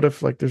because what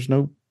if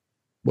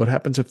what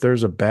happens if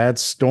there's a bad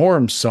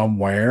storm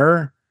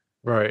somewhere?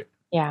 Right.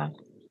 Yeah.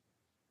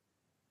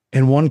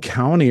 In one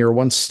county or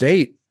one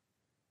state,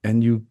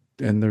 and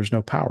there's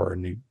no power,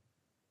 and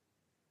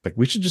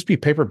we should just be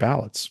paper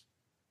ballots.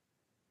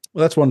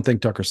 Well, that's one thing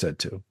Tucker said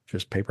too.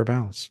 Just paper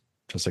ballots.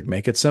 Just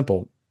make it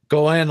simple.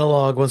 Go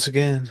analog once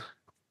again.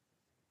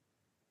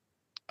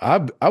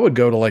 I would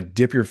go to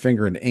dip your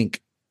finger in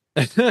ink.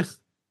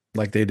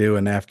 Like they do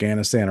in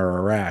Afghanistan or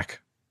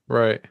Iraq.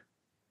 Right.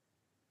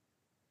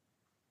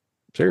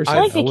 Seriously. I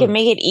feel like they could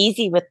make it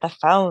easy with the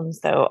phones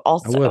though.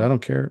 Also. I would. I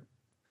don't care.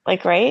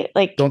 Right?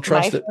 Don't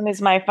trust my phone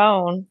is my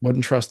phone.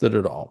 Wouldn't trust it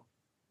at all.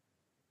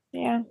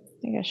 Yeah,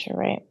 I guess you're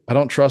right. I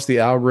don't trust the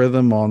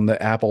algorithm on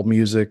the Apple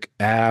Music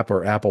app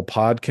or Apple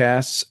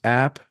Podcasts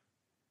app.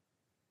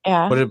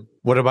 Yeah.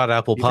 What about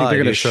Apple Pie?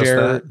 They're going to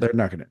share. They're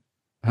not going to.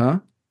 Huh?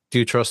 Do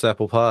you trust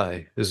Apple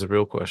Pie? Is the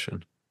real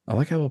question. I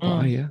like Apple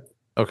Pie. Yeah.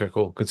 Okay,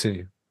 cool.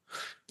 Continue.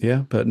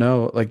 Yeah, but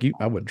no,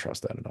 I wouldn't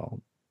trust that at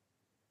all.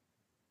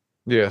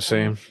 Yeah,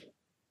 same.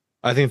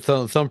 I think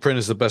thumbprint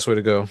is the best way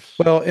to go.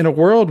 Well, in a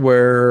world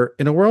where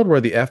the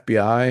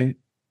FBI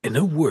and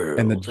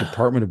the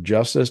Department of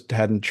Justice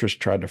hadn't just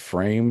tried to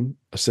frame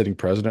a sitting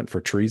president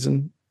for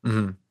treason,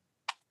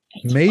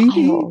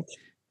 maybe, wild.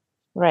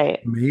 Right?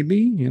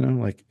 Maybe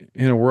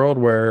in a world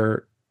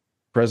where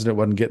president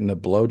wasn't getting a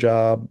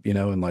blowjob,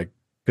 and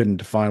couldn't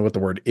define what the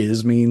word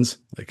 "is" means,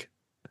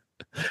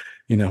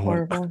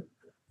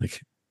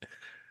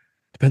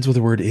 depends what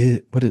the word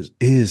is. What is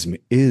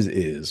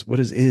what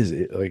is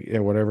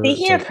whatever.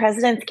 Speaking of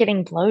presidents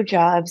getting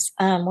blowjobs,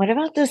 what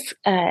about this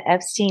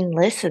Epstein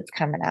list that's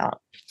coming out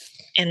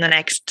in the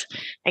next?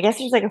 I guess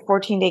there's a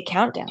 14-day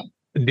countdown.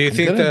 Do you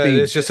think that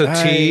it's just a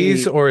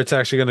tease, or it's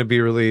actually going to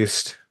be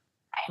released?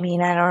 I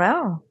mean, I don't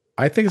know.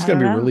 I think it's going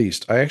to be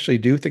released. I actually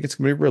do think it's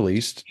going to be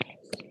released.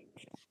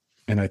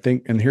 And I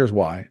think, and here's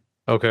why.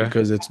 Okay.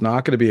 Because it's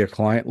not going to be a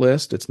client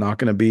list. It's not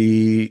going to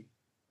be,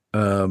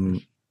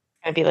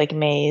 It'd be like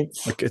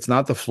maids. like it's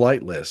not the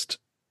flight list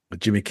with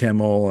Jimmy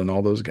Kimmel and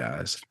all those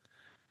guys.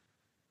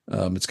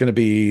 It's going to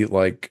be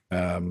like,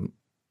 and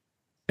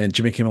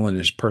Jimmy Kimmel and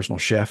his personal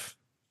chef,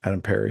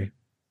 Adam Perry,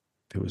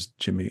 who was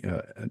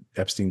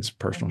Epstein's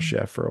personal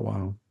chef for a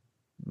while,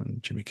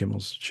 and Jimmy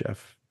Kimmel's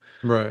chef.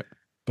 Right.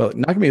 But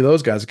not going to be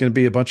those guys. It's going to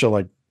be a bunch of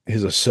like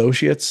his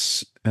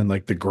associates and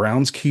like the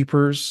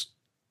groundskeepers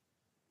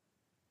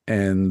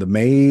and the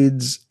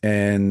maids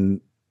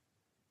and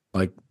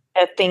like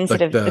things like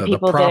that have the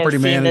people property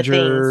that have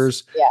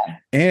managers. Yeah.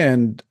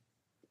 And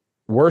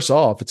worse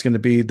off, it's going to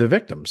be the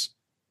victims,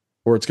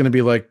 or it's going to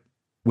be like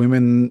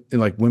women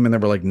that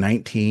were like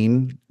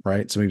 19,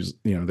 right? So he was,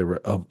 they were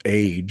of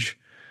age,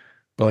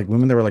 but like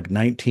women that were like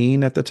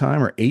 19 at the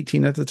time or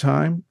 18 at the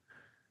time,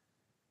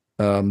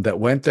 that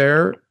went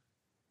there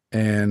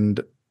and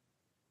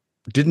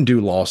didn't do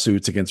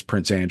lawsuits against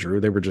Prince Andrew.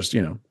 They were just,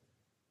 or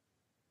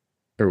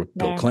with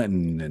Bill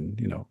Clinton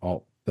and,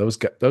 all those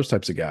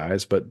types of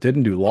guys, but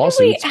didn't do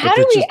lawsuits. How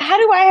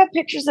do I have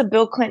pictures of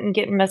Bill Clinton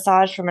getting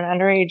massaged from an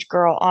underage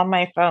girl on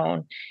my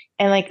phone?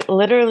 And like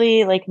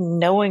literally like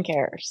no one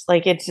cares.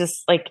 Like it's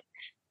just like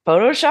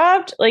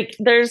photoshopped. Like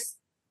there's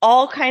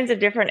all kinds of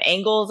different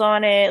angles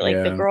on it.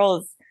 Like the girl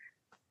is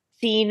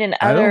seen in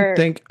other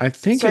I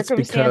think circumstances.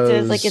 It's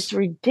because like it's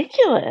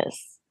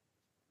ridiculous.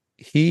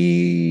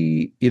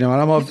 He, and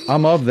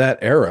I'm of that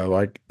era,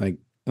 like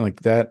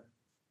that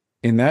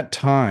in that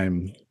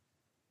time.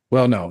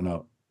 Well,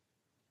 no.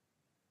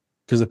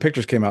 Because the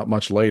pictures came out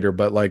much later,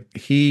 but like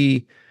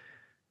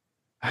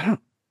I'm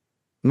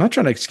not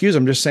trying to excuse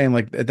him. I'm just saying,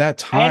 like at that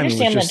time,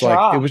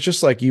 it was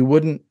just like you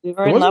wouldn't. We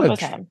were in love with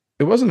him.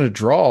 It wasn't a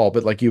draw,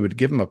 but like you would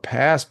give him a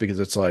pass because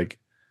it's like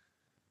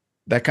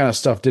that kind of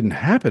stuff didn't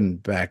happen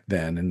back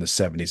then in the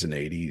 70s and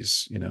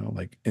 80s.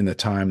 Like in the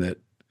time that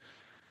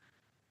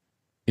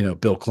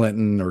Bill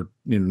Clinton or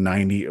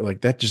 90,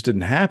 like that just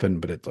didn't happen.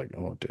 But it's like,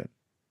 oh, it did.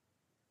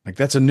 Like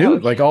that's a new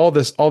like all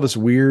this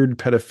weird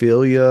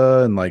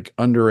pedophilia and like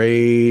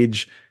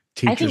underage.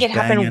 I think it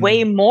happened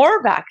way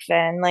more back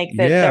then. Like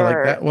that. Yeah,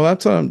 like that. Well,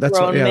 that's what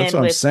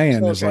I'm saying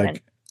children. Is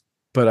like,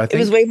 but I think it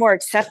was way more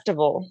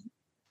acceptable.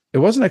 It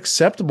wasn't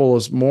acceptable.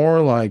 It's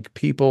more like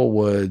people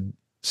would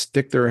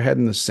stick their head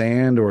in the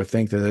sand or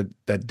think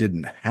that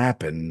didn't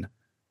happen.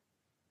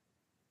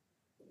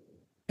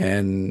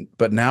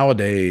 But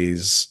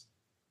nowadays,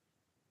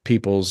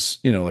 people's,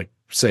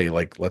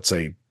 let's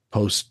say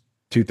post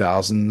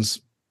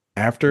 2000s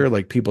after,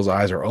 like people's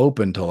eyes are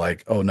open to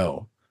like, oh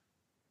no.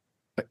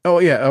 Oh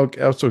yeah.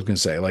 Okay, I was going to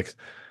say like,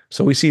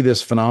 so we see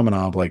this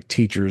phenomenon of like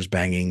teachers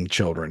banging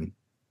children.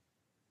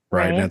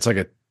 Right. And it's like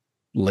a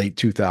late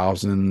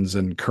 2000s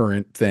and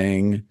current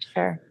thing.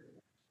 Sure.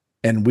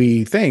 And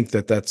we think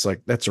that's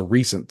a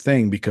recent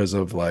thing because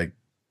of like,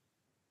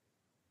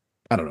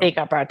 I don't know. They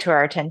got brought to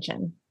our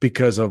attention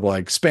because of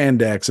like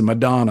spandex and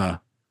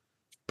Madonna.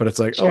 But it's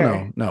like, sure.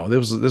 Oh no,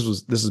 this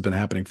has been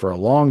happening for a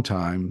long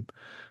time.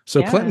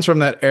 So Clinton's from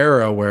that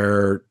era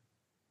where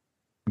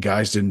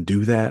guys didn't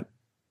do that.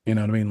 You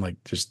know what I mean?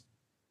 Like just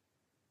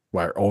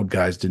why old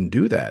guys didn't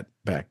do that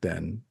back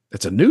then.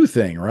 It's a new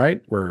thing,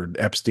 right? Where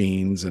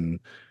Epstein's and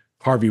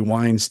Harvey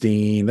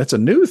Weinstein, that's a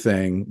new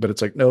thing, but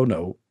it's like,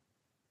 no.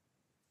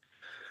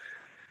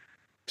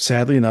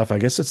 Sadly enough, I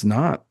guess it's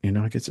not,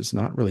 I guess it's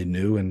not really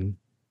new. And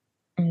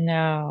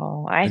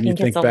no, I think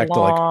you think back to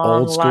like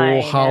old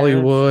school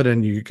Hollywood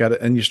and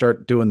you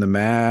start doing the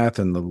math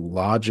and the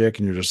logic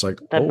and you're just like,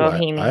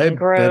 Bohemian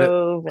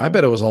Grove. I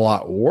bet it was a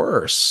lot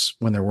worse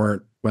when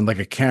like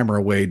a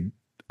camera weighed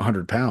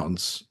 100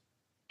 pounds.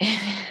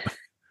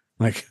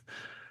 Like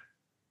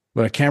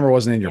when a camera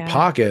wasn't in your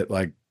pocket,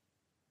 like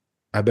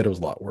I bet it was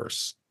a lot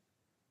worse.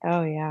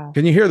 Oh yeah.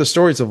 Can you hear the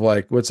stories of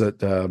like, what's it?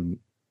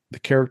 The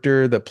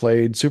character that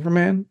played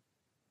Superman?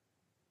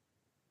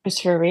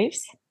 Christopher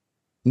Reeves?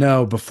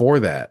 No, before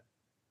that.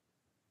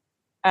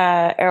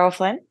 Errol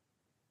Flynn?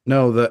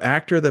 No, the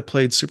actor that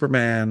played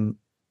Superman.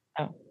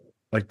 Oh.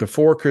 Like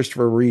before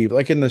Christopher Reeve,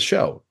 like in the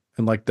show,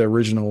 in like the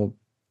original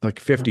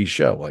like 50s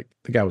show, like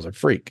the guy was a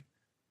freak.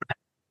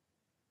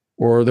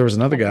 Or there was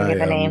another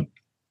guy.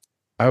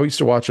 I used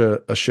to watch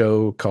a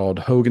show called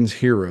Hogan's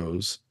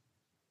Heroes,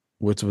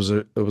 which was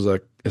a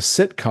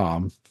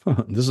sitcom.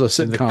 This is a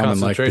sitcom in the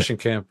concentration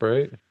camp,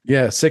 right?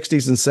 Yeah,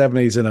 60s and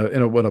 70s in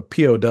a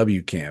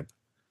POW camp.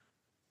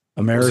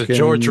 American. Was it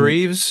George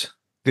Reeves,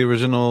 the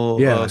original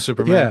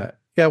Superman?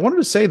 Yeah. I wanted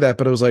to say that,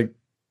 but it was like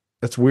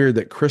that's weird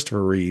that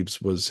Christopher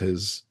Reeves was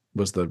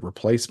the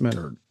replacement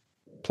or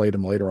played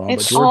him later on.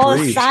 It's but George all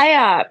Reeves,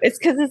 psyop. It's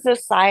because it's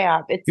a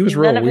psyop. He was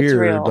real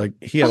weird. Like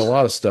he had a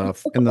lot of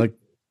stuff, and like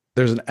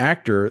there's an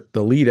actor,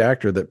 the lead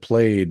actor that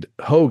played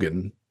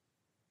Hogan,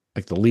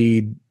 like the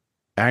lead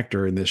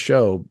actor in this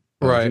show.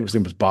 Right. His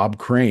name was Bob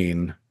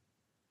Crane.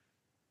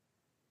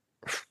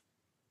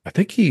 I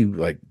think he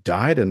like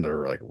died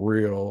under like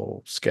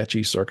real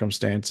sketchy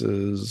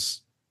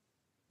circumstances.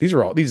 These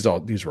were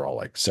all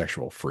like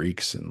sexual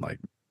freaks and like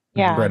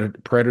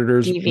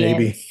predators,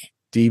 maybe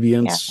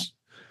deviants.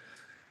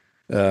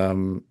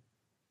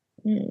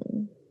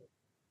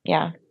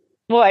 Yeah.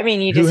 Well, I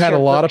mean, you who just had hear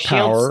a lot Brooke of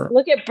Shields. power.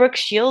 Look at Brooke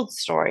Shields'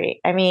 story.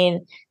 I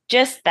mean,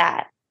 just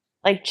that.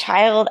 Like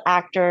child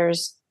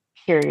actors,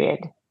 period.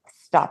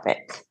 Stop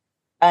it.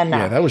 Enough.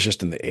 Yeah, that was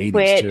just in the 80s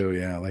Quit. too.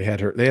 Yeah, they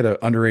had an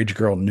underage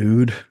girl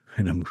nude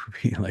in a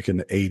movie like in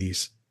the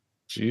 80s.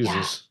 Jesus.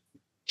 Yeah.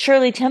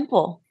 Shirley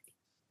Temple.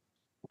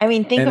 I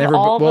mean, think of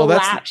all the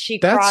laps she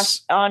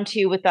crossed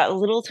onto with that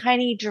little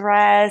tiny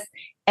dress.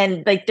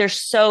 And like they're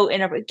so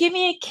inappropriate. Give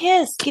me a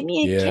kiss. Give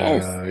me a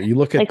kiss. You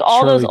look at like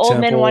all Shirley those old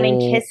Temple, men wanting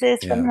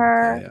kisses from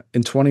her. Yeah.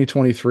 In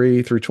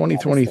 2023 through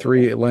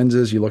 2023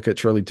 lenses, you look at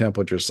Shirley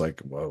Temple, just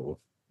like, whoa,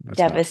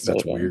 that's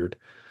weird.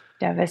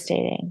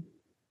 Devastating.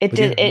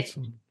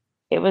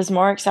 It was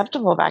more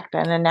acceptable back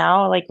then, and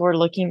now like we're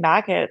looking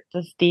back at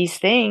these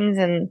things,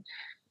 and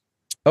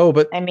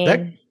but I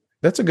mean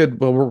that's a good.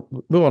 Well,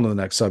 we'll move on to the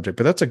next subject,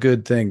 but that's a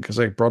good thing because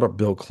I brought up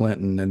Bill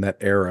Clinton in that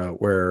era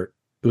where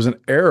it was an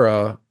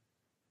era.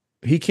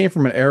 He came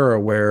from an era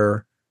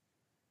where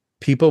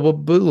people will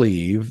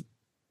believe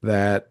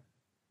that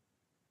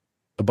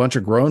a bunch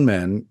of grown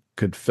men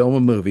could film a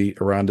movie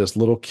around this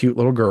little cute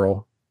little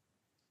girl,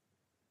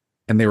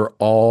 and they were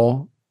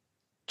all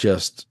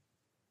just,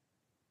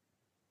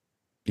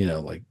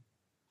 like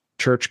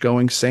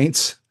church-going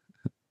saints.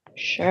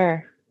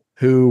 Sure.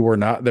 Who were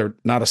they're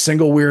not a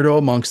single weirdo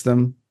amongst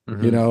them,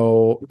 and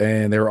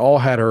they were all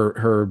had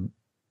her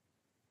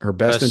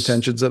best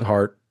intentions at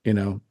heart,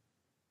 and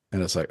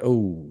it's like,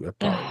 oh, that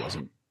probably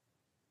wasn't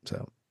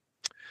so.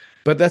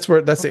 But that's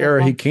the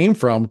era he came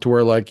from, to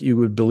where like you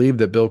would believe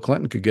that Bill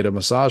Clinton could get a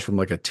massage from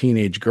like a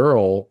teenage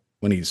girl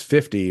when he's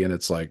 50, and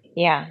it's like,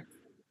 yeah,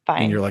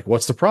 fine. And you're like,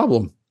 what's the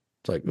problem?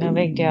 It's like, no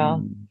big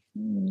deal.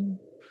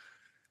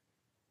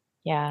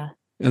 Yeah.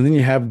 And then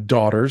you have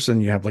daughters,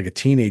 and you have like a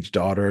teenage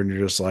daughter, and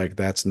you're just like,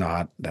 that's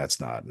not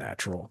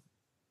natural.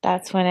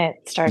 That's when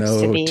it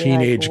starts to be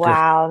teenage like,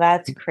 wow,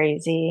 that's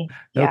crazy.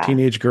 No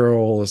teenage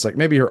girl is like,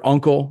 maybe her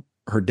uncle,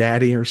 her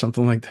daddy, or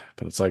something like that.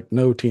 But it's like,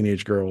 no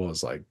teenage girl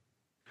is like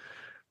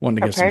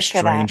wanting to give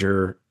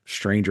some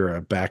stranger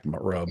a back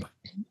rub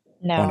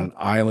on an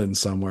island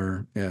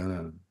somewhere.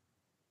 Yeah.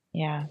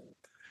 Yeah.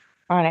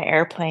 On an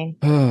airplane.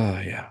 Oh,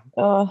 yeah.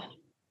 Oh.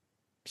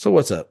 So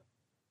what's up?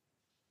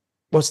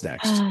 What's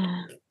next?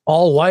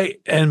 All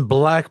white and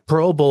black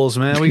Pro Bowls,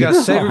 man. We got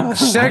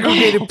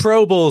segregated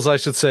Pro Bowls, I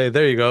should say.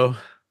 There you go.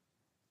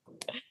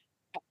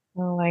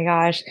 Oh my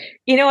gosh.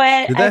 You know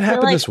what? Did that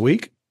happen this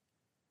week?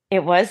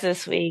 It was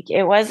this week.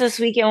 And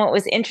what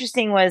was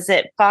interesting was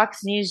that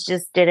Fox News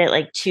just did it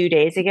like 2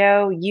 days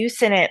ago. You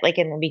sent it like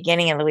in the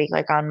beginning of the week,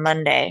 like on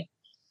Monday.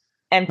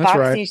 And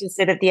Fox News just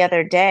did it the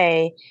other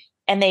day.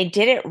 And they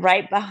did it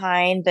right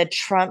behind the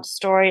Trump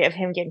story of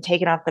him getting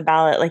taken off the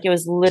ballot. Like it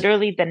was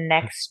literally the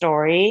next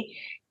story.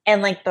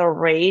 And like the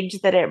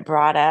rage that it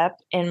brought up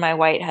in my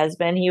white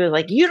husband, he was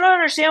like, you don't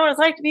understand what it's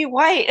like to be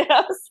white. And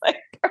I was like,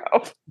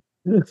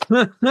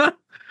 bro.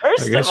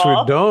 I guess we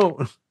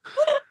don't.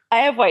 I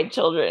have white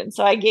children,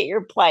 so I get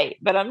your plight.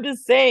 But I'm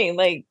just saying,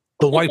 like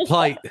the white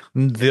plight.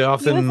 They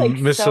often he was, like,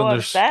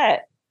 misunderstood. So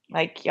upset.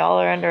 Like y'all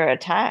are under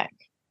attack.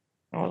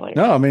 I was like,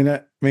 no, I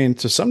mean,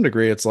 to some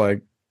degree, it's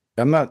like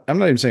I'm not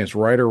even saying it's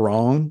right or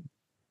wrong.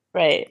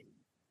 Right.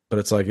 But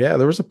it's like, yeah,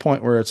 there was a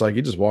point where it's like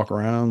you just walk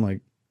around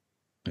like,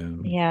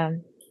 yeah.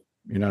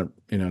 You're not,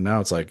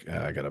 now it's like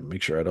I got to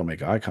make sure I don't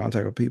make eye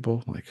contact with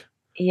people. Like,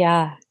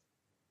 yeah.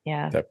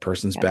 Yeah. That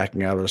person's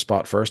backing out of the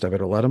spot first. I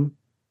better let them.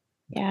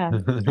 Yeah.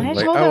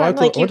 I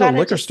went to the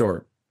liquor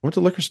store. Went to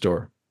the liquor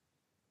store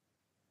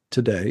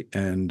today,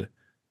 and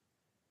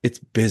it's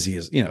busy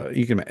as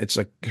it's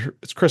like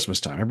it's Christmas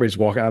time. Everybody's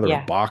walking out of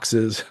their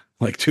boxes,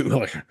 like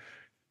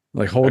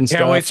holding stuff.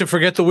 Can't wait to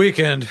forget the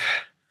weekend.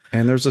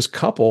 And there's this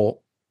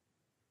couple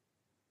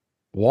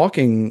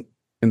walking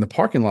in the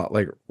parking lot,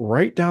 like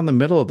right down the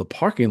middle of the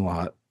parking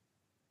lot,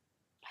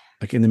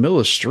 like in the middle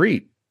of the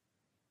street.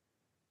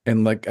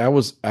 And like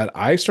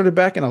I started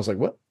back, and I was like,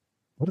 what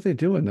are they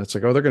doing? That's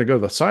like, oh, they're going to go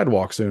to the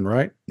sidewalk soon,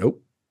 right?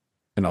 Nope.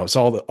 And I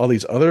saw all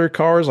these other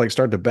cars like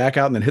start to back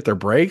out and then hit their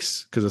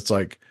brakes. Cause it's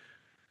like,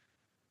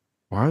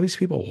 why are these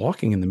people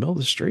walking in the middle of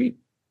the street?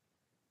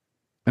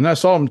 And I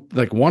saw them,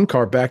 like one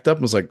car backed up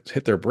and was like,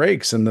 hit their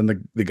brakes. And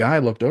then the guy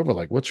looked over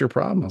like, what's your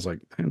problem? I was like,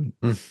 man,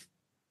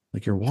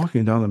 like you're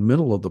walking down the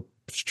middle of the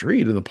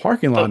street in the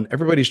parking lot and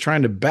everybody's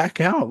trying to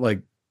back out.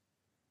 Like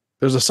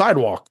there's a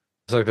sidewalk.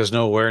 It's like, there's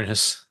no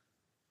awareness.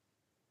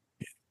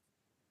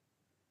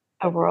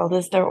 A world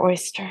is their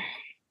oyster.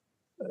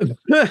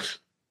 Yeah,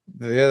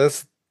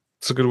 that's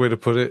a good way to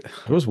put it.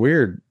 It was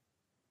weird.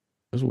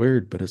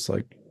 But it's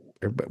like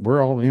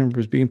we're all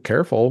being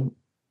careful.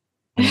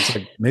 And it's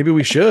like maybe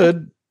we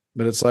should,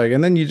 but it's like,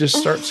 and then you just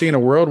start seeing a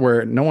world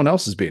where no one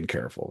else is being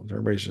careful.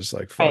 Everybody's just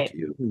like, fuck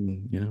you,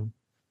 and,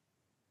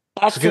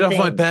 That's so get off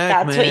my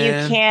back. That's man. what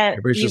you can't.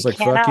 Everybody's just like,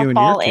 cannot fuck you and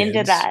fall your into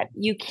kids. that.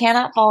 You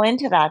cannot fall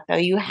into that though.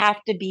 You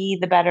have to be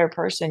the better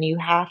person. You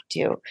have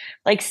to.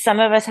 Like some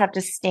of us have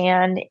to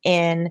stand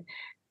in.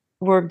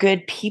 We're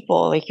good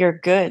people. Like you're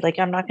good. Like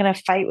I'm not going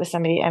to fight with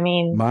somebody. I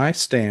mean, my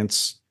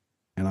stance,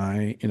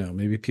 and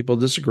maybe people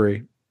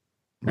disagree,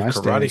 My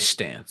karate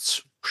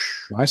stance.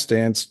 My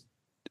stance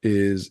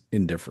is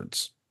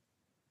indifference.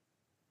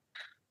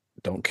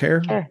 Don't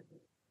care. Sure.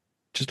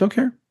 Just don't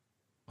care.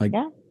 Like,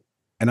 yeah.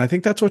 And I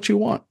think that's what you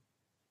want.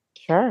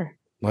 Sure.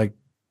 Like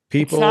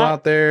people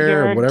out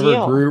there,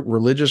 whatever group,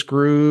 religious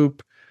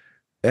group,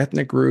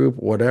 ethnic group,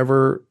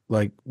 whatever,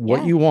 like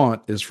what you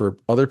want is for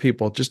other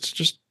people just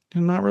to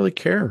not really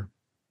care.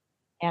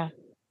 Yeah.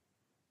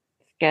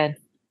 Good.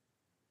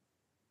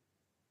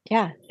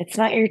 Yeah, it's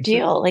not your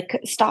deal. Like,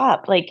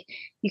 stop. Like,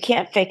 you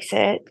can't fix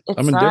it.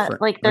 It's not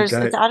like it's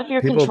out of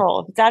your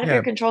control. If it's out of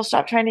your control,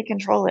 stop trying to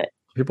control it.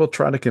 People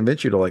try to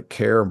convince you to like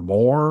care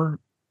more.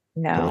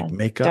 No, to like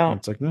make up. And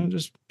it's like, no,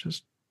 just.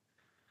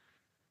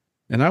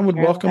 And I would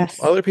welcome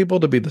other people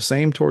to be the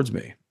same towards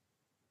me.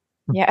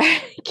 Yeah,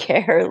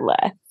 care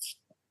less.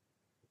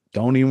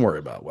 Don't even worry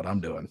about what I'm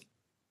doing.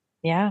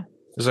 Yeah.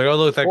 It's like, oh,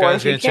 look, that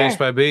guy's getting chased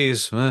by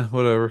bees.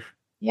 Whatever.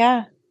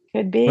 Yeah,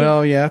 could be.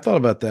 Well, yeah, I thought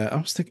about that.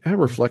 I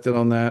reflected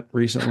on that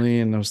recently,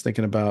 and I was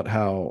thinking about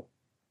how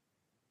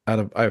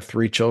I have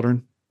 3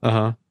 children.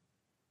 Uh-huh.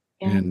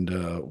 Yeah. And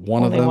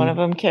one of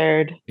them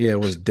cared. Yeah,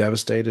 was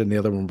devastated, and the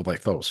other one was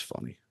like, thought it was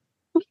funny.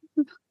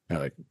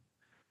 Like,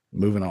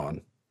 moving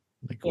on.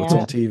 Like, what's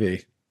on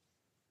TV?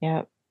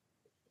 Yep.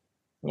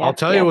 I'll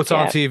tell you what's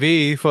on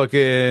TV.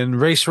 Fucking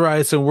race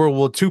riots and World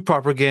War II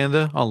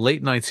propaganda on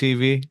late night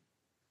TV.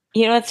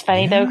 You know what's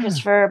funny though,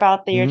 Christopher,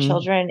 about your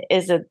children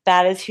is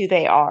that is who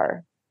they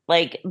are.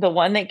 Like the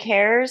one that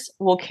cares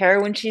will care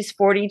when she's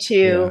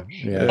 42,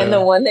 and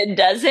the one that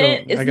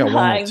doesn't is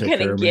not going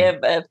to give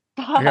a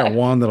fuck. I got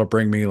one that'll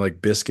bring me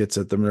like biscuits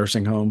at the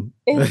nursing home.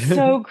 It's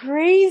so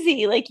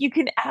crazy. Like you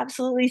can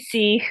absolutely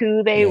see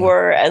who they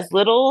were as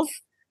littles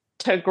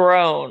to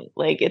grown.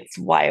 Like it's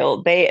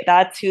wild.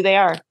 That's who they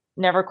are.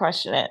 Never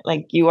question it.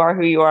 Like you are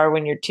who you are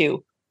when you're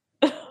 2.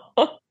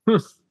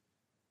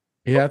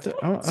 Yeah,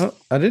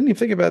 I didn't even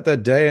think about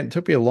that day. It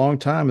took me a long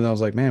time, and I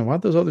was like, man,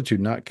 why'd those other 2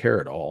 not care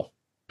at all?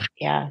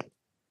 Yeah.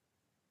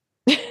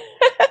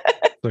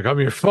 Like, I'm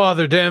your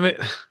father, damn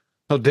it.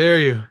 How dare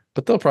you?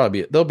 But they'll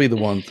be the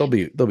ones. They'll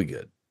be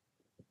good.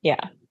 Yeah.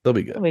 They'll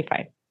be good. They'll be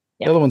fine.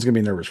 Yeah. The other one's gonna be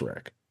a nervous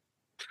wreck.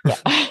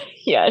 Yeah.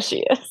 Yeah,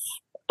 she is.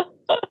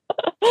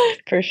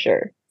 For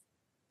sure.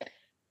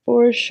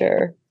 For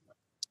sure.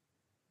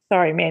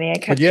 Sorry, Manny, I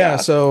cut you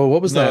off. So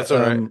what was that? That's all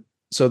right.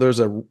 So there's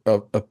a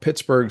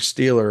Pittsburgh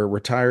Steeler,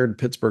 retired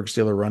Pittsburgh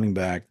Steeler running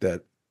back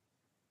that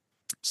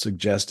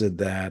suggested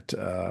that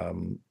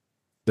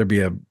there'd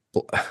be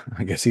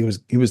I guess he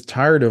was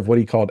tired of what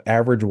he called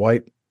average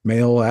white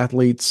male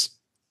athletes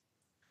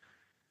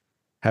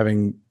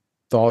having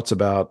thoughts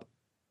about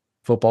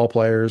football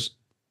players,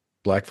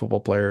 black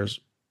football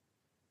players.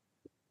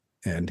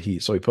 And he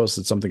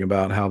posted something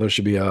about how there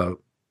should be a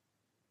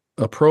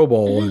Pro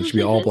Bowl and it should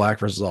be all black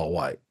versus all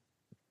white.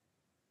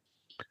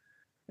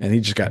 And he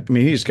just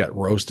got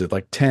roasted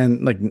like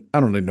 10, like,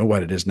 I don't even know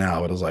what it is now,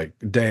 but it was like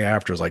day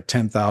after, it was like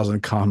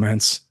 10,000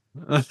 comments.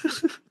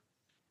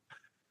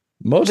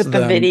 Most with of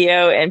them,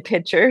 video and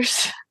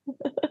pictures.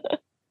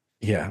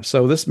 Yeah.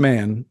 So this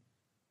man,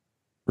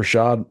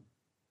 Rashad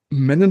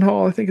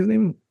Mendenhall, I think his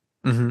name.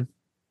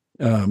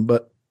 Mm-hmm.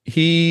 But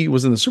he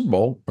was in the Super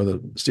Bowl where the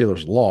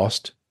Steelers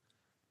lost,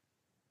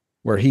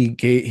 where he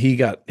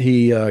got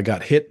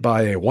hit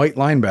by a white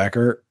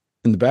linebacker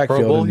in the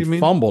backfield and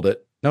fumbled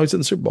it. No, he's in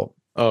the Super Bowl.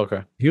 Oh,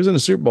 okay. He was in the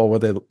Super Bowl where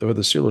the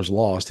Steelers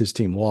lost. His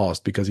team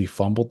lost because he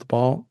fumbled the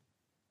ball.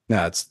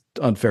 Now, it's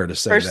unfair to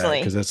say that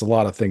because there's a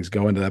lot of things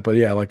go into that. But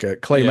yeah, like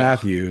Clay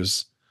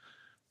Matthews,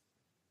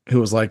 who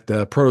was like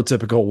the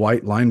prototypical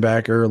white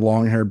linebacker,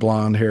 long hair,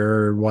 blonde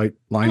hair, white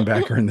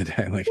linebacker in the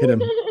day, like hit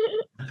him.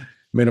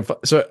 Made him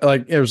so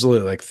like it was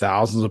literally like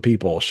thousands of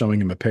people showing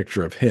him a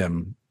picture of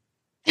him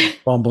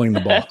fumbling the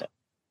ball,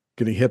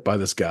 getting hit by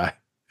this guy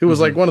who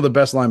was like one of the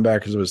best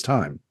linebackers of his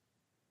time.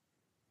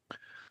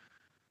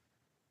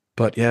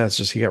 But yeah, it's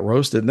just he got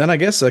roasted. And then I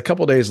guess a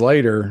couple days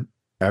later,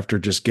 after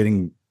just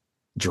getting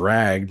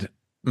dragged,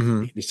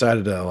 he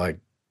decided to like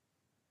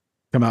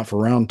come out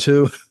for round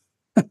 2.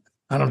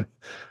 I don't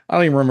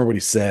even remember what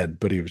he said,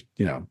 but he was,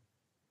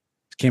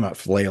 came out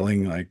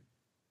flailing like,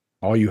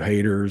 all you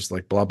haters,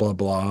 like blah blah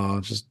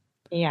blah. Just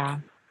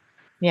can't.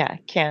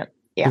 The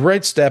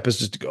right step is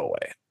just to go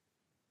away.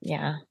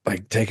 Yeah,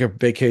 like take a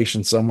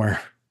vacation somewhere.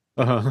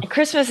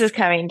 Christmas is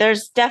coming.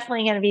 There's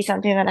definitely going to be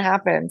something that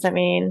happens. I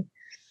mean,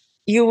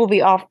 you will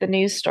be off the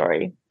news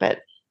story, but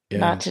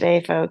not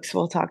today, folks.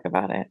 We'll talk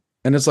about it.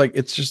 And it's like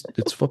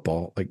it's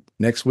football. Like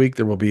next week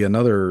there will be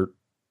another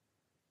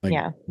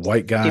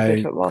white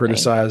guy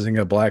criticizing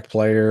a black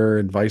player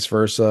and vice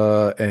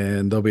versa,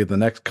 and there'll be the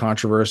next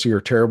controversy or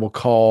terrible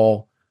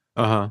call.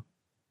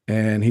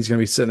 And he's gonna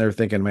be sitting there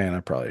thinking, man,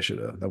 I probably should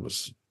have. That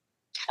was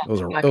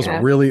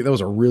a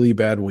really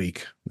bad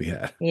week we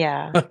had.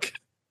 Yeah.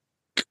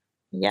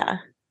 Yeah.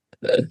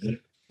 That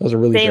was a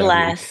really say bad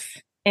less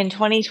week. In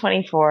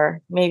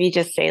 2024. Maybe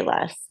just say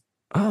less.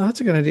 Oh,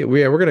 that's a good idea.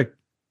 Yeah, we're gonna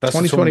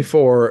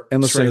 2024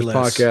 Endless Rangers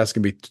podcast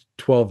can be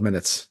 12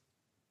 minutes.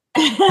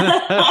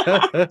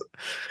 12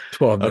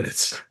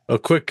 minutes. A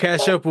quick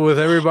catch up with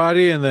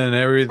everybody, and then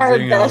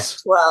everything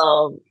else.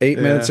 12. 8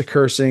 minutes of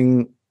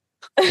cursing,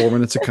 4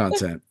 minutes of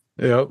content.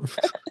 Yep.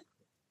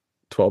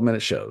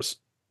 12-minute shows.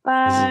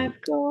 5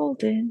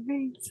 golden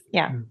rings.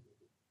 Yeah.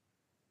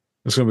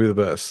 It's going to be the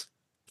best.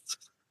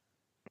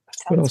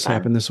 What else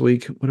happened this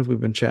week? What have we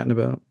been chatting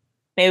about?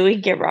 Maybe we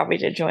could get Robbie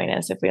to join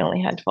us if we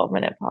only had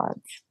 12-minute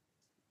pods.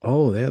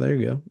 Oh, yeah, there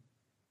you go.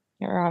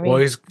 Yeah, Robbie.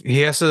 Well,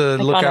 he has to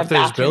look after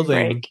his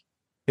building. Break.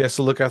 He has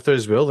to look after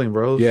his building,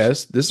 bro.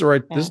 Yes, this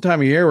is this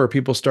time of year where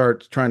people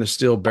start trying to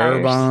steal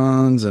bearer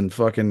bonds and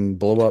fucking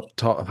blow up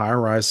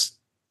high-rise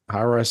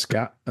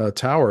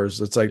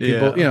towers. It's like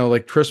people,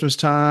 like Christmas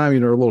time, a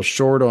little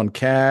short on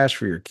cash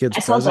for your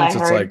kids' presents.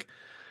 It's like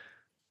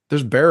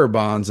there's bearer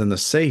bonds in the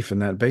safe in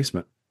that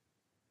basement.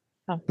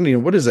 Oh.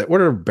 What is that?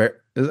 What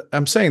are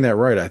I'm saying that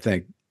right, I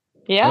think.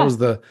 Yeah.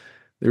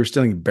 They were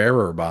stealing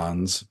bearer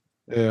bonds.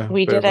 Yeah.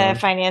 We did a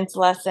finance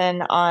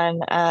lesson on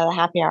the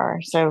happy hour.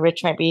 So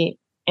Rich might be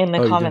in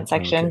the comment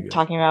section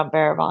talking about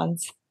bearer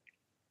bonds.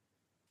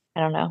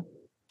 I don't know.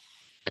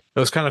 It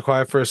was kind of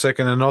quiet for a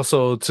second. And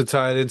also to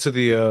tie it into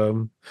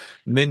the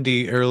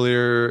Mindy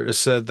earlier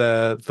said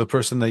that the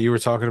person that you were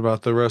talking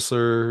about, the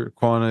wrestler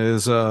Quana,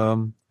 is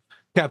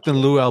Captain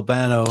Lou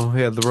Albano.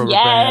 He had the rubber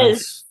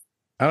bands.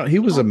 He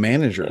was a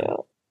manager.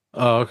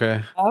 Oh,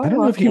 okay. I don't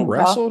know if he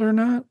wrestled or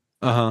not.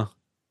 Uh-huh.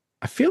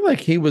 I feel like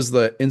he was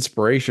the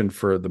inspiration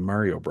for the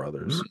Mario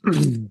Brothers.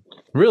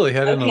 Really?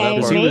 I didn't know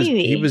that part.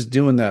 He was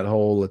doing that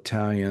whole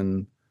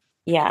Italian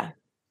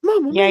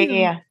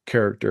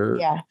character.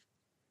 Yeah.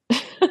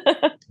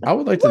 I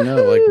would like to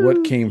know,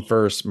 what came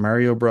first,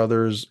 Mario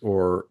Brothers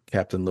or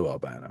Captain Lou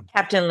Albano?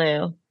 Captain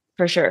Lou,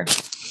 for sure.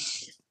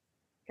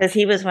 Because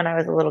he was when I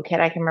was a little kid.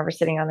 I can remember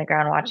sitting on the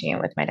ground watching it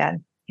with my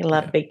dad. He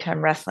loved big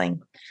time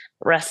wrestling.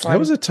 That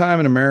was a time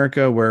in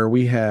America where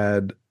we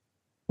had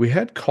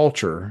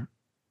culture.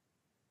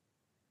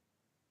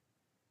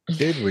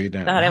 Did we?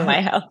 Not in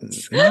my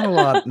house. Not a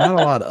lot of it. Not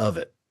a lot of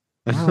it.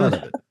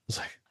 It's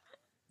like,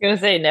 I'm gonna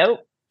say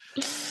nope.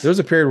 There was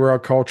a period where our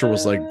culture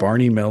was like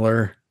Barney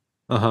Miller,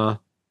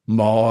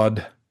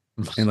 Maude,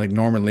 and like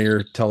Norman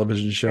Lear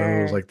television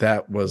shows. Like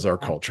that was our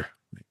culture.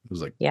 It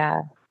was like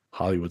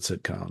Hollywood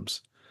sitcoms.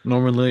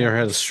 Norman Lear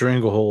had a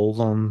stranglehold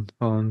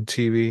on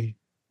TV.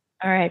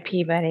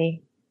 R.I.P.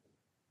 buddy.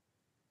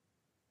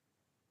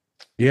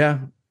 Yeah,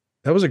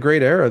 that was a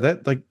great era.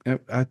 That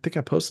I think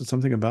I posted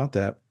something about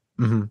that.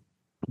 Mm-hmm.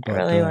 It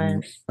really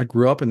was. I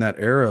grew up in that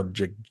era of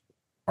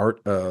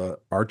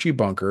Archie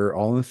Bunker,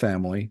 All in the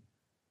Family.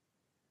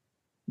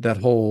 That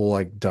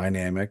whole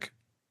dynamic.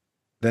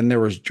 Then there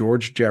was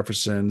George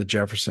Jefferson, the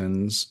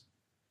Jeffersons.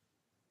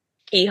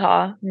 Hee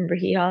Haw. Remember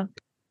Hee Haw?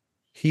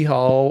 Hee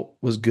Haw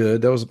was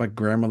good. That was my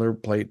grandmother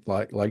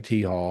liked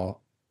Hee Haw.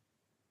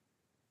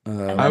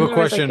 I have a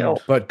question,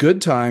 but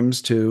Good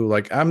Times too.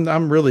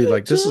 I'm really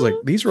this is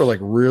these were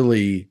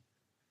really.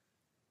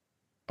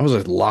 I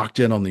was locked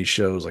in on these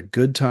shows,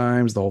 Good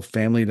Times, the whole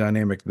family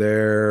dynamic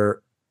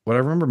there. What I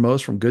remember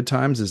most from Good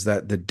Times is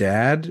that the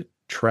dad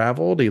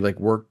traveled. He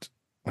worked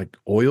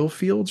oil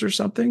fields or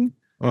something.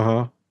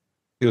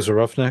 He was a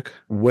roughneck.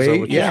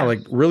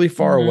 Really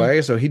far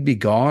away. So he'd be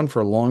gone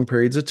for long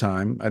periods of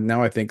time. And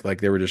now I think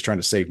they were just trying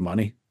to save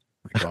money.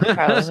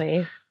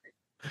 Probably.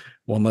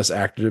 One less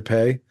actor to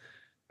pay.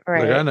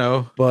 Right. I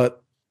know.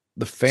 But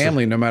the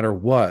family, no matter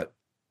what,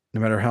 no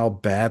matter how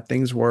bad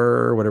things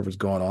were, whatever was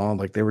going on,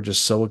 they were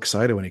just so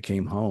excited when he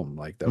came home.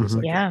 That was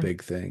a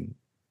big thing.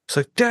 It's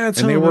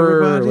Dad's and home, they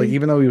were everybody.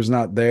 even though he was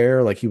not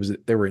there,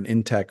 they were an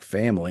intact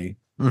family.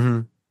 Mm-hmm.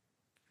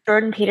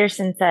 Jordan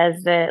Peterson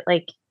says that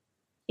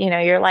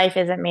your life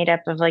isn't made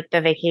up of the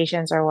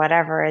vacations or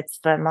whatever. It's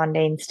the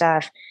mundane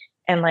stuff.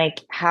 And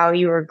how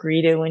you are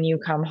greeted when you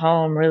come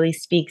home really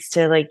speaks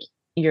to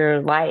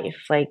your life.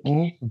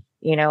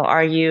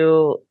 Are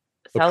you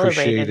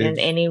celebrated in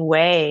any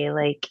way?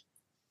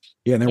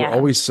 Yeah, and they were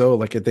always so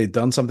if they'd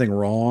done something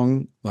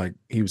wrong,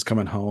 he was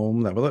coming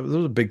home. That was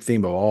a big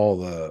theme of all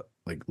the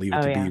Leave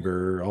It to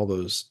Beaver, all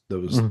those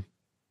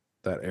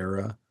that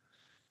era.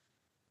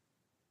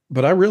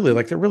 But I really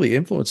that really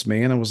influenced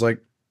me, and I was if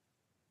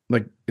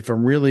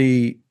I'm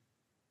really,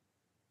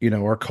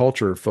 our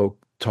culture,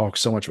 folk talk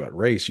so much about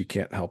race, you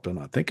can't help but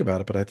not think about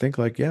it. But I think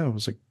I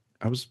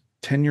was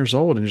 10 years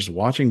old and just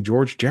watching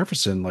George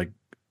Jefferson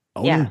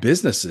owning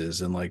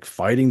businesses and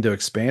fighting to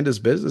expand his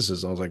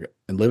businesses. I was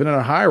and living in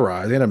a high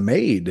rise. They had a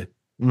maid.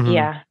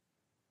 Mm-hmm.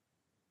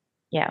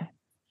 Yeah.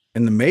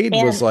 And the maid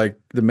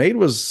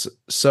was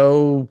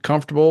so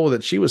comfortable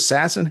that she was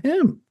sassing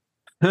him.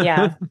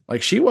 Yeah.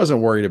 She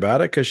wasn't worried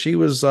about it because she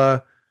was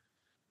I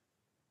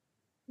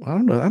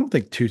don't know. I don't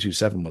think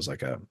 227 was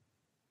a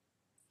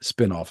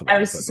spin-off of that. I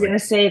was going to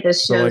say the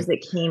shows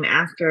that came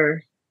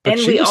after.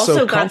 And we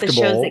also got the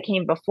shows that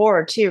came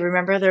before too.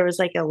 Remember there was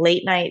a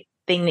late night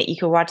thing that you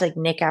could watch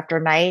Nick After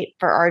Night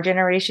for our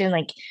generation,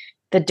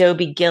 the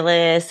Dobie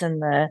Gillis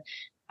and the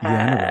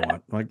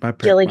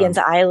Gilligan's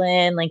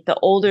Island, the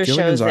older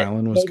shows that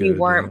maybe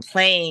weren't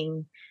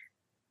playing,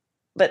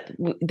 but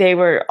they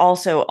were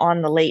also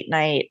on the late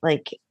night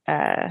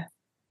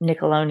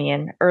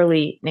Nickelodeon,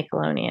 early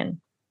Nickelodeon.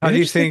 How do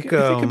you think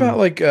about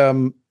like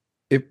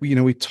if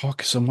we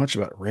talk so much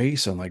about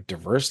race and like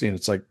diversity, and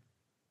it's like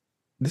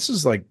this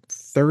is like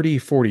 30,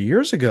 40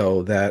 years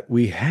ago that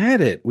we had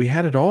it. We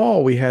had it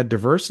all. We had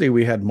diversity,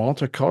 we had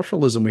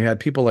multiculturalism, we had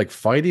people like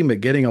fighting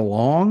but getting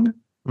along.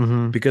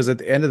 Because at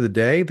the end of the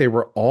day, they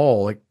were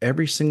all like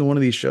every single one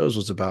of these shows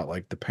was about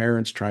like the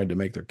parents trying to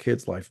make their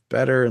kids' life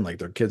better and like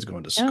their kids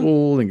going to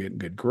school and getting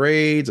good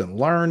grades and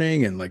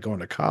learning and like going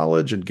to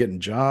college and getting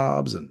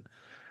jobs and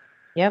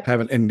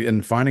having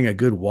and finding a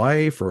good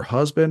wife or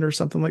husband or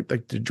something like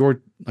the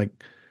George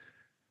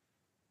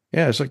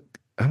it's like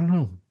I don't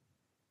know.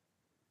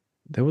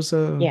 There was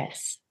a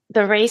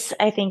the race,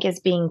 I think,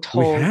 is being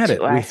told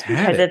to us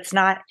because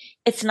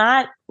it's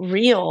not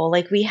real.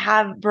 Like we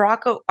have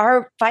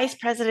our vice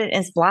president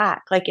is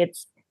black. Like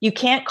you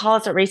can't call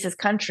us a racist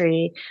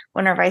country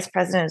when our vice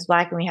president is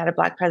black and we had a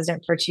black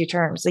president for 2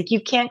 terms. Like you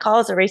can't call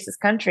us a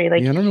racist country.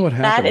 Like I don't know what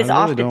happened. That is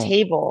off the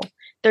table.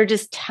 They're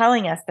just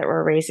telling us that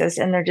we're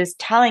racist, and they're just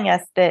telling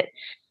us that,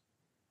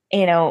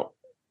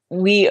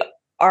 we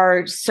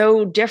are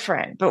so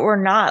different, but we're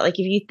not. Like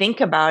if you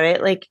think about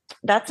it, like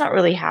that's not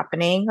really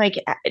happening.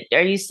 Like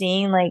are you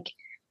seeing like,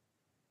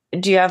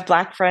 do you have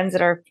black friends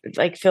that are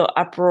like feel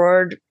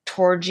uproared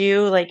towards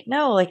you? Like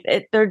no, like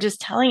they're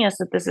just telling us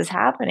that this is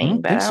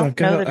happening. I've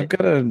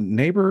got a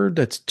neighbor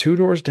that's 2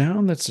 doors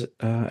down that's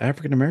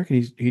African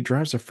American. He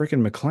drives a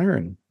freaking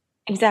McLaren.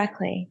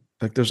 Exactly.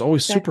 Like there's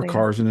always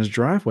supercars in his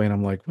driveway, and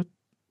I'm like, what?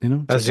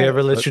 Has he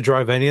ever let you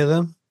drive any of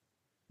them?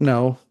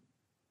 No.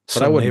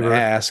 But I wouldn't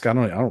ask. I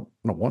don't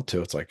want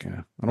to. It's like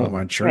I don't want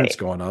my insurance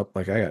going up.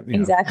 Like I got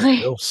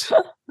bills.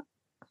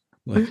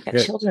 Like, got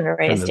children to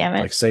raise, damn it.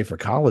 Like save for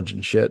college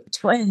and shit.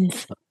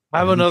 Twins. I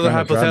have another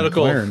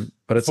hypothetical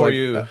but it's like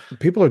you.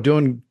 People are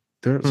doing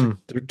they're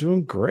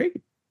doing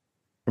great.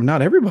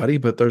 Not everybody,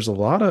 but there's a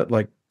lot of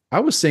like I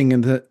was seeing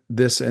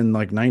this in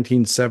like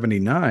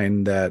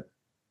 1979 that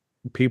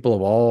people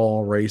of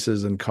all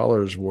races and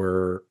colors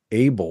were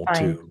able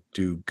to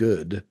do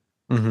good.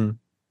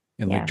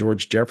 And like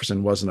George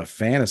Jefferson wasn't a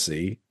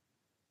fantasy,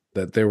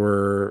 that there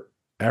were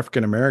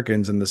African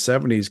Americans in the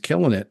 70s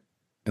killing it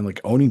and like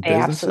owning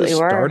businesses,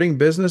 starting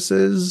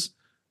businesses.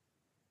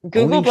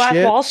 Google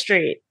Black Wall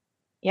Street.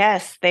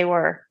 Yes, they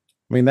were.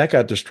 I mean, that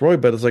got destroyed,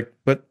 but it's like,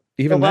 but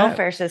even the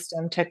welfare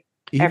system took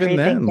everything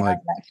down in that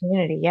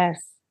community. Yes,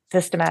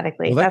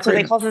 systematically. Well, that's what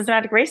they call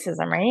systematic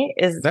racism, right?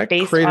 Is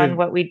based on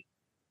what we.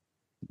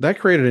 That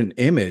created an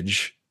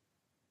image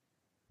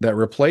that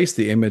replaced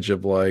the image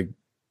of like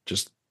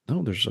just.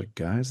 No, there's like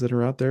guys that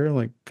are out there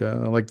like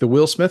the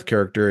Will Smith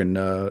character in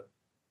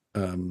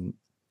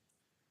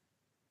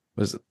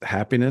was it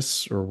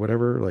Happiness or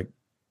whatever, like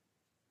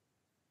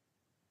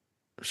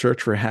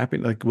Search for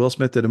Happiness. Like Will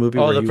Smith did a movie.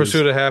 The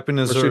Pursuit of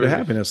Happiness. Pursuit of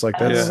Happiness. Like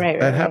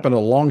that happened a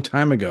long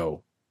time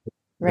ago.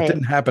 Right. It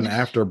didn't happen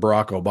after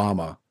Barack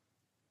Obama.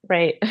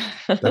 Right.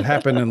 That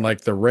happened in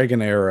like the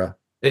Reagan era.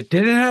 It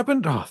didn't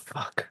happen? Oh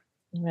fuck.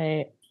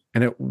 Right.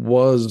 And it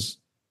was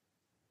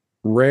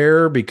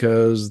rare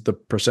because the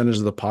percentage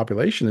of the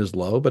population is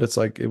low, but it's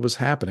like it was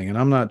happening. And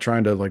I'm not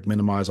trying to like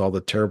minimize all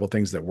the terrible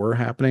things that were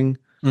happening.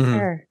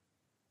 Sure.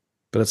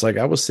 But it's like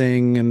I was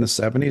saying in the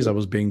 70s, I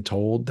was being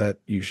told that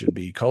you should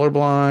be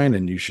colorblind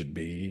and you should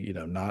be,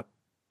 not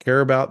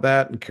care about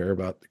that and care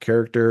about the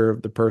character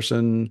of the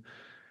person.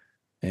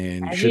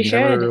 And you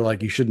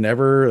should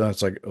never. And I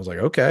was like,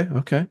 okay.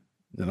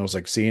 And I was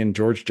like seeing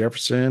George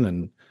Jefferson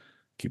and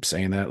keep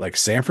saying that, like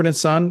Sanford and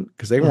Son,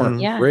 because they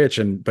weren't rich,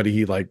 but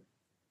he like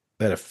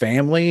they had a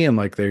family and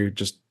like they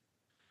just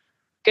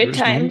good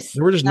times.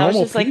 They were just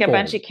normal people. Like a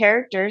bunch of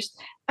characters.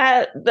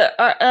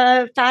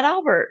 The Fat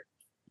Albert,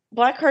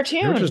 black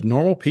cartoon. They were just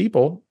normal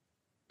people.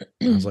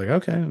 I was like,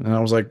 okay, and I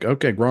was like,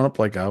 okay, growing up,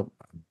 like I'm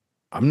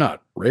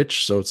not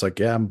rich, so it's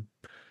like,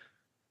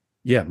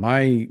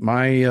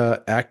 my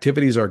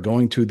activities are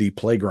going to the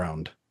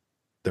playground,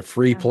 the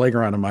free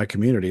playground in my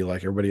community,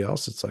 like everybody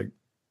else. It's like,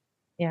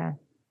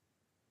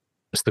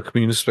 it's the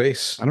community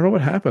space. I don't know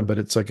what happened, but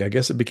it's like I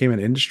guess it became an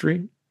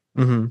industry.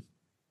 Bill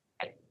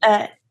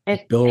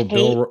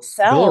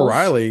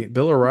O'Reilly.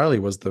 Bill O'Reilly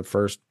was the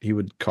first. He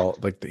would call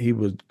it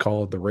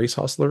the race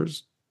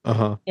hustlers.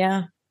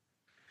 Yeah.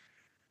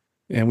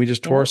 And we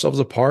just tore ourselves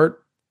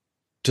apart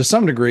to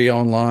some degree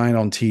online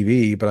on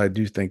TV, but I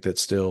do think that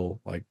still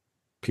like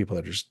people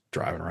that are just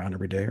driving around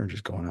every day or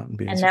just going out and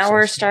being. And now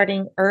we're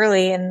starting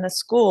early in the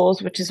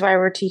schools, which is why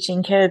we're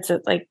teaching kids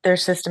that like they're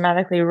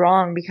systematically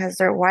wrong because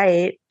they're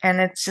white, and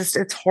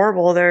it's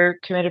horrible. They're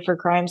committed for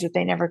crimes that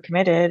they never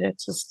committed.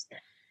 It's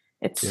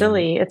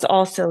silly. It's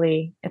all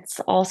silly. It's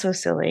all so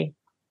silly.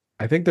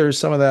 I think there's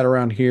some of that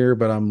around here,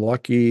 but I'm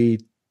lucky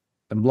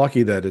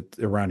that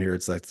around here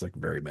that's like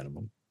very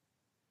minimum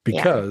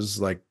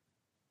because like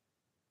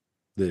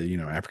the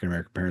African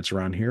American parents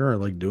around here are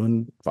like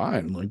doing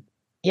fine. Like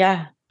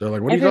they're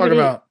like, what are you talking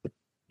about?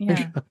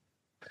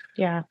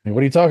 Yeah.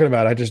 What are you talking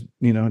about? I just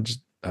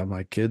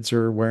my kids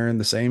are wearing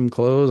the same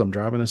clothes. I'm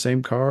driving the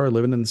same car,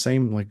 living in the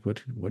same, like,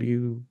 what do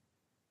you?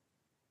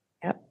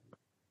 Yep.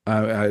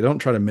 I don't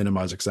try to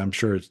minimize it because I'm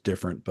sure it's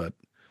different, but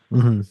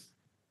Mm-hmm.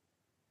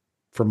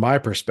 from my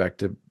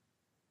perspective,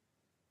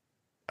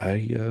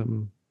 I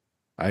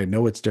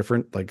know it's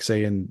different, like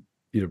say in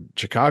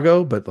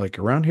Chicago, but like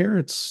around here,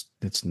 it's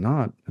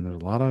not. And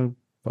there's a lot of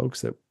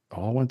folks that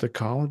all went to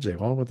college. They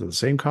all went to the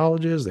same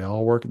colleges. They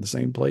all work at the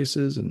same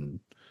places, and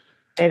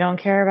They don't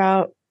care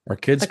about our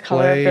kids the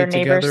color of their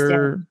play neighbor's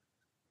together. skin.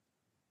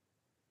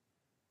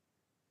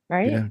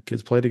 Right? Yeah,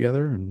 kids play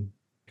together and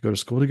go to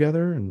school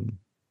together and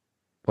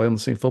play on the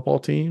same football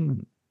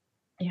team.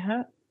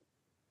 Yeah.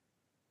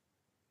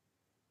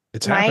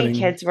 It's My happening.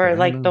 kids were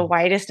like the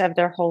whitest of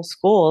their whole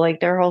school.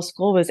 Like their whole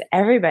school was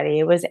everybody.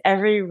 It was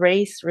every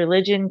race,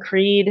 religion,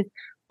 creed,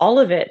 all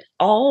of it,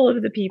 all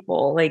of the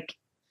people. Like,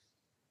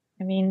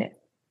 I mean,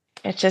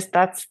 it's just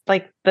that's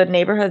like the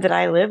neighborhood that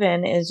I live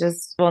in is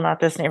just, well,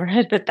 not this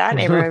neighborhood, but that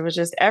neighborhood was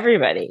just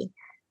everybody.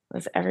 It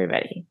was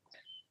everybody.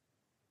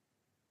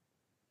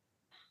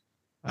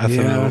 I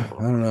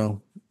don't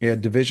know. Yeah,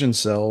 division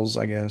cells,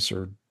 I guess,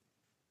 or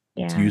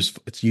it's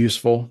useful. It's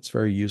useful. It's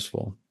very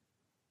useful.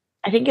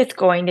 I think it's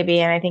going to be,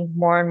 and I think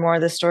more and more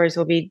the stories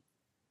will be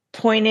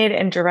pointed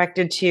and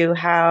directed to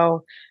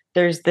how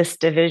there's this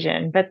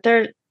division, but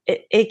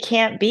it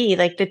can't be.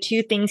 Like the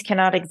two things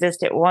cannot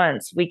exist at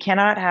once. We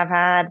cannot have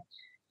had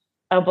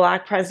a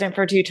Black president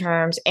for 2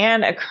 terms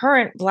and a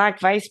current Black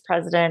vice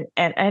president.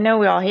 And I know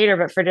we all hate her,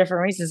 but for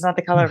different reasons, not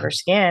the color of her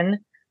skin.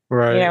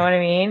 Right. You know what I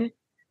mean?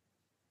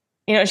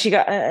 She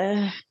got,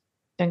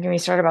 don't get me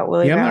started about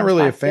Willie Brown. I'm not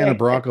really a fan of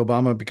Barack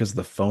Obama because of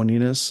the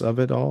phoniness of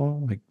it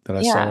all. Like that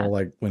I saw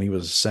like when he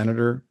was a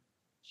senator.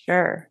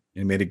 Sure.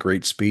 He made a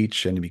great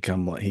speech and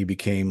he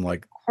became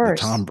like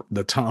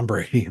the Tom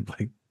Brady.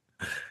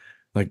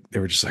 Like they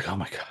were just like, oh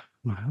my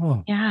God.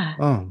 Oh, yeah.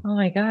 Oh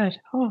my God.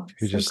 Oh,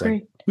 he's so just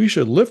great. like, we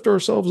should lift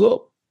ourselves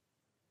up.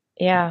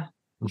 Yeah.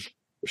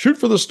 Shoot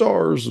for the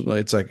stars.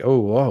 It's like, oh,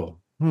 whoa.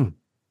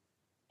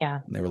 Yeah.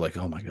 And they were like,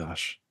 oh my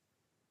gosh.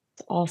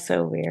 It's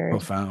also weird.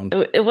 Profound.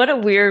 What a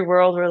weird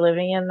world we're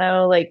living in,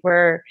 though. Like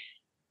where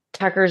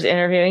Tucker's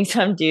interviewing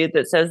some dude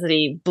that says that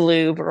he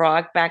blew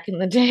Barack back in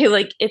the day.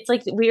 Like it's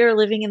like we are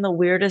living in the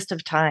weirdest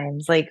of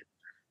times. Like,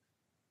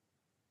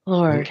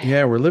 Lord.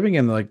 Yeah, we're living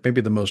in like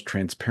maybe the most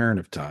transparent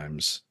of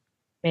times.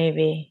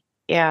 Maybe.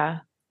 Yeah.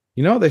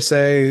 They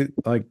say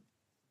like,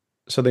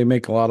 so they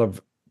make a lot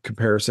of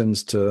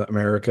comparisons to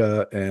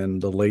America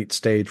and the late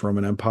stage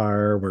Roman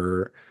Empire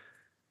where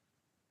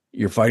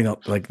you're fighting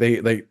like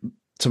they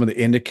some of the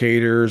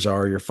indicators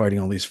are you're fighting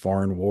all these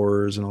foreign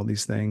wars and all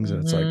these things.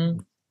 And it's like,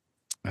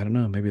 I don't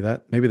know, maybe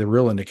the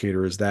real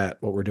indicator is that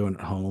what we're doing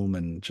at home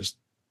and just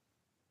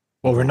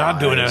what we're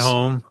not doing at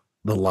home,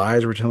 the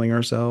lies we're telling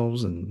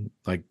ourselves and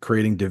like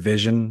creating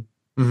division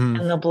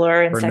and the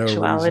blur in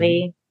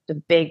sexuality, the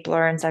big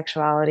blur in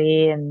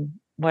sexuality and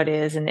what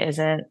is and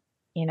isn't,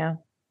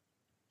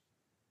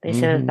 they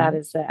say that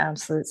is the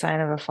absolute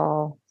sign of a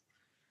fall.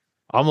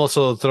 I'm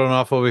also thrown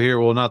off over here.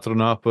 Well, not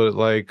thrown off, but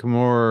like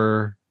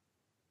more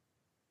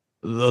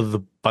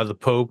by the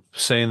Pope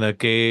saying that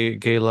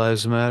gay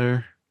lives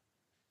matter.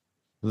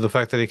 The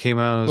fact that he came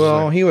out.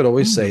 Well, he would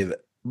always say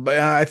that, but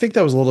I think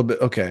that was a little bit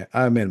okay.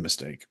 I made a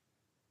mistake.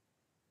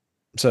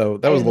 So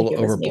that was a little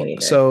overblown.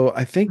 So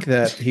I think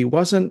that he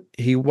wasn't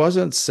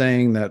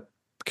saying that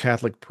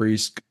Catholic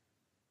priests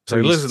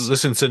like,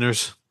 listen,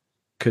 sinners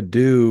could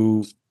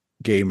do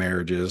gay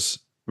marriages.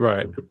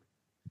 Right.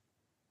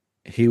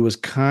 He was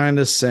kind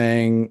of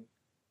saying,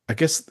 I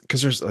guess,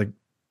 because there's like,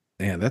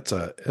 man,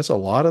 there's a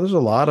lot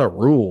of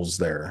rules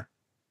there.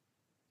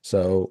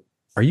 So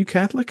are you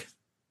Catholic?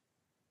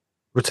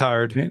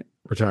 Retired.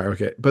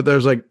 Okay. But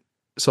there's like,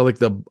 so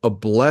like a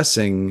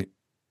blessing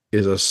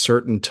is a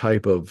certain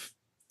type of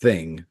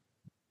thing,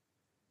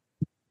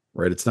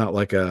 right? It's not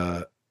like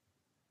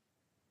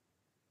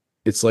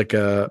it's like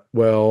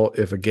well,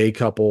 if a gay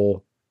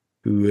couple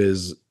who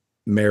is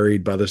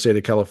married by the state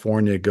of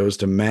California goes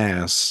to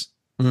mass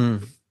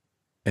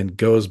and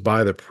goes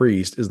by the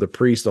priest, is the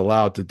priest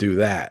allowed to do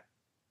that?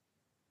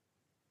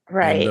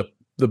 Right.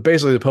 And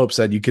basically the Pope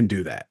said you can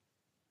do that.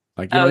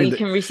 Like you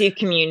can receive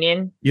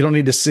communion. You don't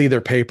need to see their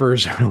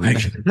papers or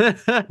like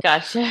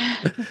gotcha.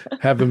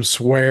 Have them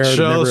swear.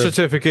 Show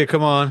certificate.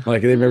 Come on.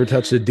 Like they've never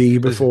touched a D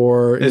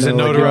before. Is it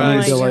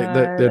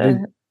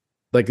notarized?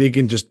 Like they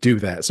can just do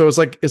that. So it's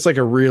like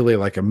a really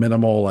like a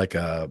minimal like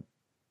a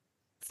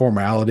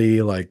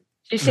formality. Like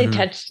did you say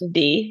touch the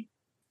D?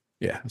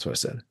 Yeah, that's what I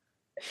said.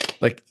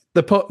 Like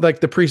the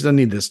priest doesn't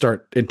need to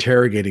start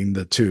interrogating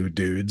the two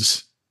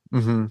dudes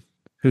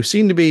who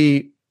seem to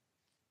be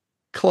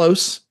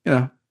close,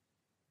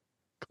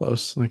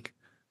 close, like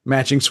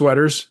matching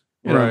sweaters,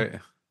 right?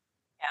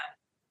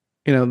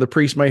 Yeah. The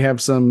priest may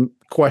have some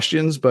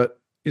questions, but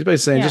he's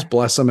basically saying just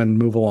bless them and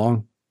move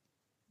along.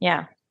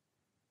 Yeah.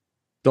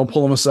 Don't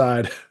pull them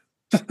aside.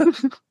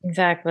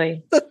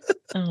 Exactly.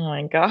 Oh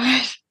my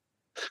gosh.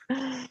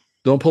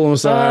 Don't pull them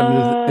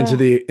aside into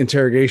the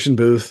interrogation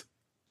booth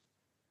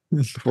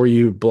before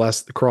you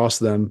cross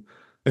them.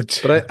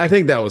 But I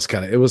think that was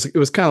it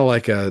was kind of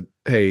like a,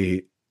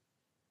 hey,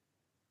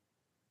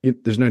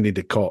 there's no need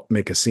to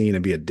make a scene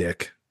and be a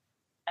dick.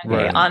 Okay,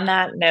 Right. on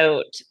that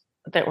note,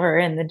 that we're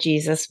in the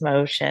Jesus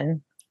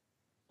motion,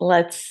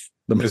 let's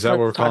Is that what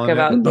we're talk calling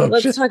about it?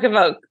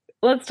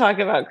 let's talk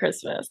about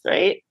Christmas,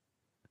 right?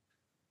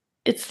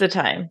 It's the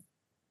time.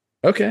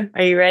 Okay.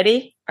 Are you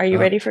ready? Are you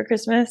ready for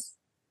Christmas?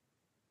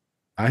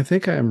 I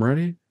think I am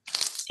ready.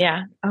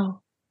 Yeah. Oh.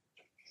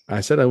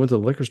 I said I went to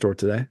the liquor store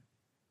today.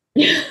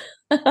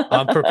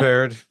 I'm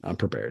prepared. I'm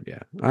prepared.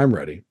 Yeah, I'm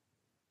ready.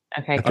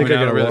 Okay. I Good. think I I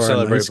got don't really Laura a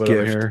celebrate, nice but I'm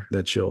gift here.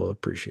 that she'll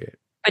appreciate.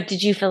 But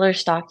did you fill her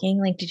stocking?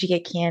 Like, did you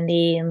get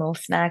candy and little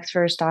snacks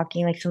for her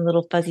stocking, like some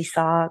little fuzzy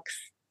socks?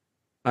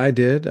 I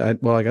did. I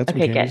got some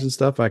Okay, candies good. and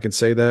stuff. I can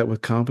say that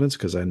with confidence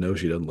because I know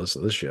she doesn't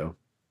listen to this show.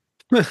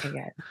 Okay,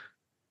 good.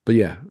 But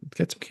yeah,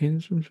 got some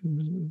candies.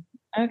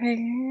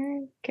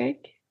 Okay,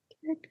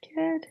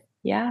 good.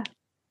 Yeah.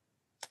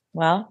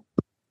 Well,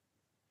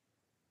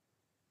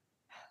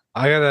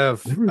 I gotta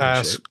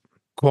ask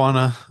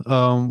Quana,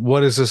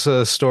 what is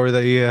this story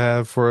that you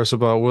have for us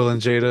about Will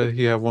and Jada?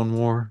 You have one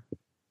more.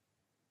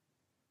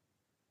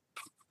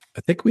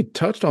 I think we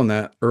touched on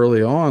that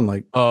early on.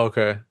 Like, oh,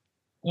 okay.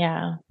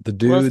 Yeah. The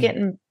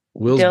dude,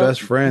 Will's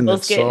best friend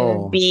that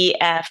saw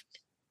BF.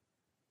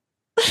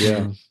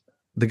 Yeah.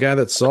 The guy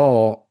that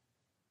saw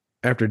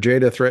after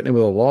Jada threatened him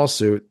with a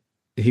lawsuit,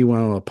 he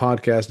went on a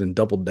podcast and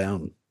doubled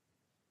down.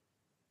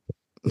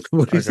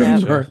 What he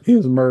said, he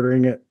was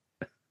murdering it.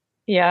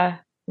 Yeah,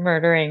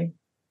 murdering.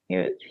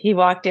 He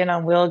walked in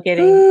on Will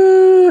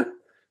getting.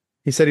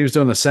 He said he was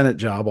doing a Senate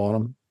job on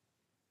him.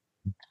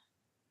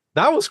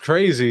 That was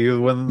crazy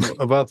but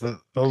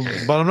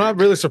I'm not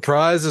really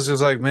surprised. It's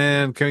just like,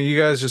 man, can you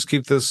guys just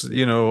keep this,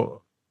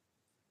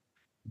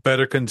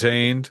 better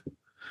contained?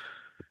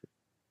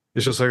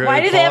 It's just like,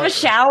 why do they have a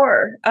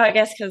shower? Oh, I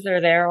guess because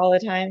they're there all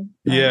the time.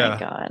 Yeah. Oh my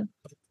God.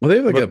 Well, they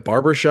have like a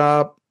barber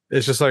shop.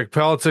 It's just like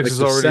politics like is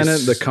the already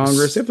Senate, the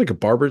Congress. They have like a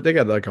barber. They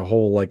got like a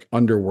whole like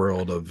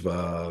underworld of.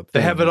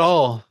 They have it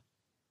all.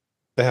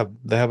 They have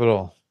it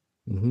all.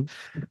 Mm-hmm.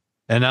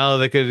 And now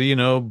they could,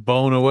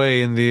 bone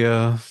away in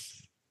the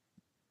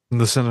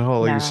Senate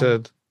hall, like you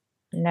said.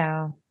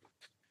 No.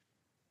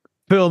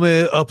 Film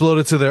it, upload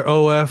it to their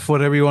OF,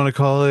 whatever you want to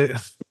call it.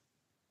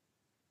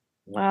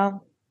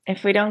 Well,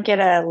 if we don't get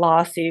a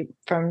lawsuit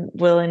from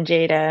Will and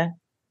Jada,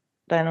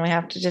 then we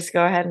have to just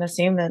go ahead and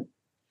assume that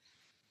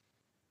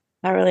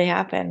really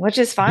happened, which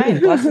is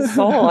fine. Bless his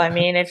soul. I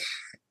mean, if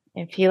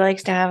he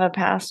likes to have a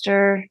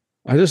pastor,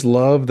 I just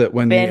love that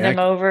when bend him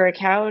over a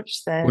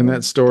couch, then when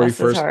that story bless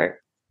his heart.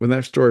 When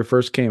that story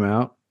first came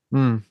out,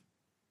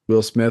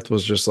 Will Smith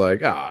was just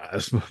like,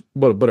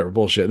 whatever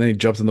bullshit. And then he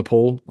jumped in the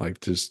pool, like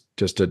just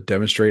to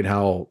demonstrate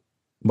how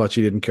much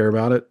he didn't care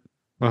about it.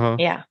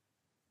 Yeah.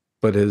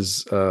 But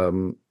his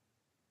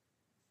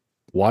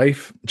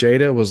wife,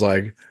 Jada, was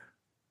like,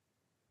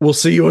 we'll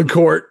see you in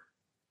court.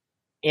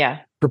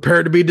 Yeah.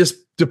 Prepare to be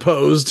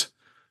deposed.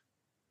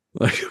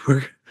 Like,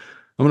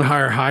 I'm going to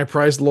hire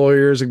high-priced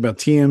lawyers about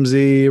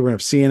TMZ. We're going to have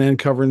CNN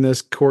covering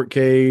this court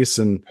case.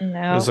 And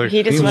no,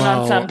 he just went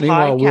on some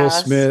meanwhile,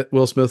 podcast.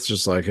 Will Smith's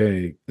just like,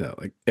 hey,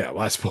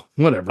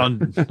 whatever.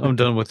 I'm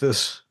done with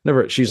this.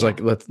 Never. She's like,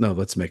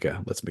 let's make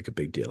a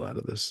big deal out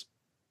of this.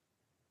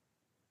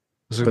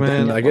 Like, but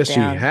then I guess she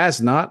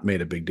has not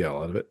made a big deal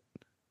out of it.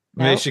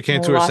 Maybe she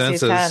came to her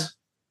senses.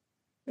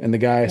 And the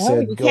guy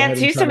said, you can't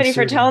sue somebody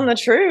for telling the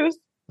truth.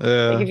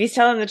 Like if he's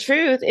telling the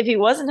truth, if he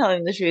wasn't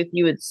telling the truth,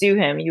 you would sue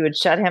him. You would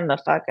shut him the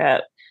fuck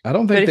up. I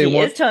don't but think if he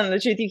is telling the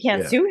truth, you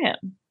can't sue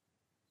him.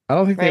 I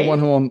don't think they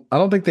want him on. I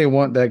don't think they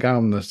want that guy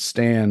on the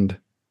stand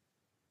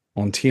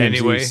on TMZ.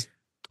 Anyway,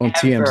 on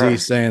TMZ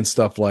saying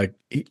stuff like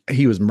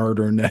he was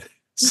murdering that.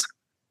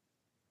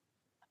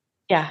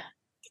 Yeah,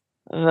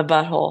 the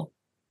butthole.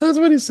 That's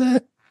what he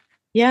said.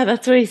 Yeah,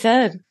 that's what he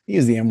said. He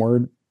used the M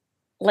word.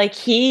 Like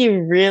he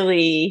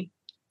really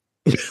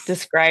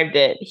described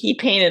it. He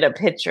painted a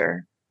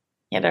picture.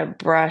 He had a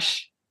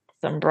brush,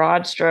 some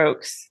broad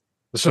strokes.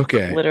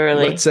 Okay.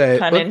 Literally, let's say,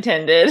 pun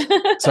intended.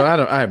 So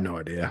I have no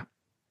idea.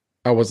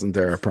 I wasn't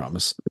there, I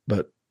promise.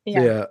 But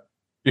yeah.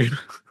 I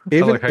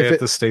like how you have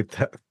to state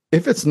that.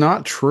 If it's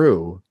not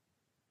true,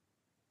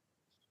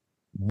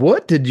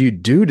 what did you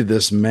do to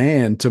this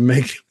man to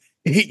make him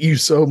hate you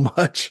so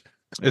much?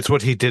 It's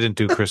what he didn't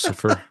do,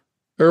 Christopher.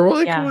 Or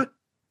like what?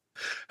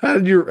 How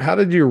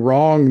did you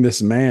wrong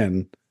this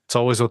man? It's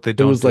always what they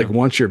do. It was like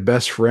once your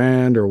best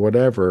friend or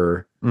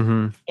whatever.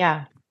 Mm-hmm.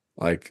 Yeah.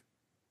 Like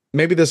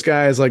maybe this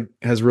guy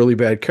has really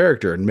bad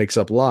character and makes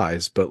up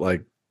lies, but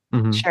like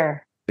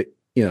sure. But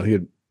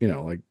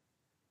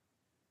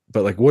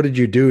like, what did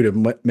you do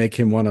to make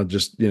him want to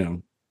just,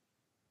 I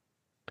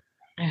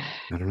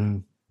don't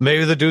know.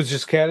 Maybe the dude's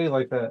just catty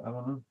like that. I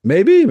don't know.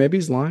 Maybe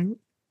he's lying.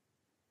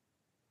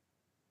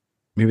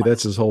 Maybe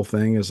that's his whole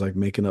thing is like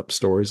making up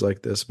stories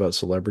like this about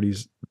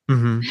celebrities.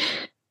 Mm-hmm.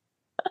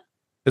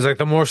 It's like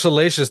the more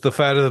salacious, the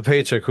fatter the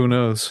paycheck. Who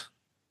knows?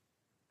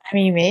 I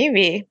mean,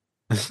 maybe,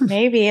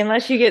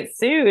 unless you get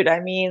sued. I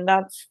mean,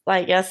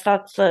 I guess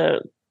that's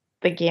the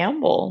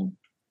gamble.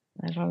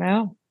 I don't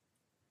know.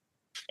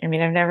 I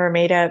mean, I've never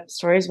made up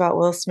stories about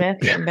Will Smith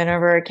getting bent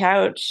over a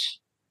couch,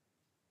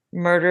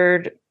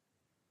 murdered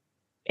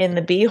in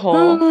the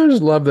beehole. I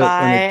just love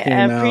that when it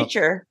came out.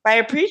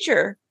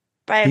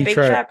 By a big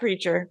fat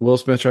preacher. Will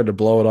Smith tried to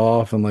blow it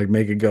off and like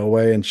make it go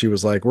away, and she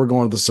was like, "We're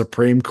going to the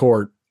Supreme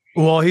Court."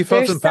 Well, he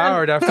felt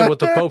empowered after what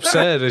the Pope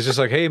said. It's just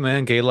like, "Hey,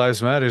 man, gay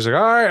lives matter." He's like,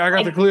 "All right, I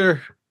got the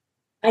clear."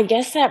 I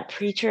guess that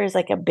preacher is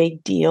like a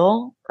big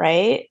deal,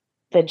 right?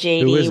 The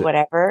JD,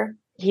 whatever.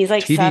 He's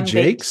like TD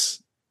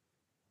Jakes.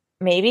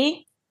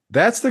 Maybe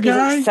that's the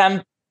guy.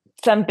 Like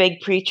some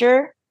big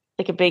preacher,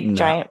 like a big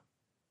giant.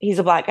 He's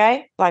a black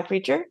guy, black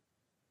preacher.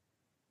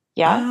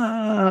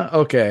 Yeah.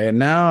 Okay. And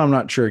now I'm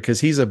not sure because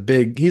he's like a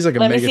mega.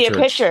 Let me see a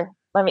picture.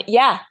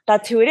 Yeah,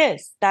 that's who it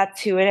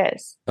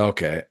is.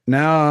 Okay.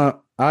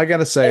 Now I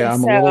gotta say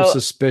I'm a little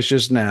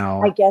suspicious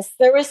now. I guess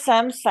there was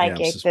some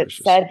psychic that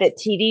said that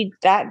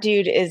that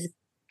dude is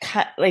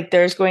like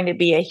there's going to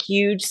be a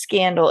huge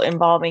scandal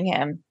involving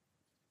him.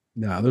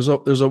 No,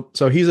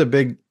 so he's a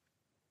big.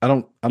 I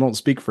don't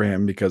speak for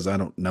him because I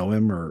don't know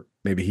him, or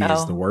maybe he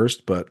is the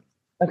worst, but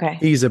okay,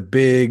 he's a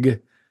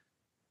big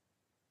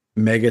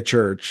mega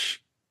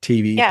church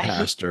TV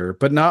pastor,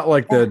 but not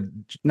like the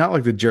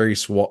Jerry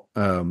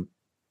Swalwell.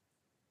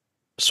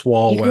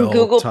 You can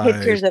Google type.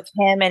 Pictures of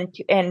him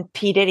and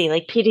P Diddy.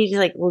 Like P Diddy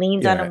like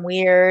leans on him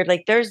weird.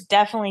 Like there's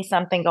definitely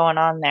something going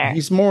on there.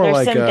 He's more there's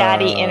like some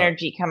daddy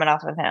energy coming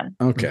off of him.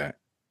 Okay,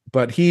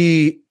 but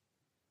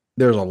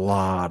there's a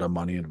lot of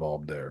money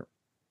involved there.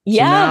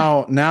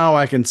 Yeah. So now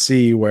I can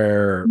see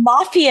where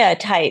mafia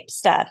type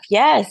stuff.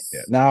 Yes.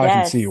 Yeah, now I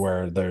can see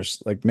where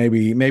there's like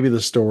maybe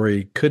the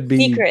story could be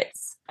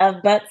secrets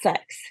of butt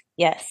sex.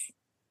 Yes.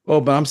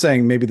 Well, but I'm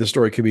saying maybe the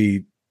story could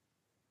be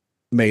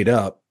made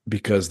up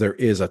because there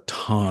is a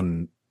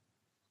ton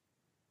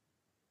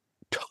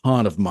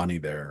of money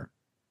there.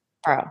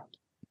 Bro.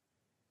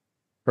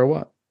 For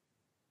what?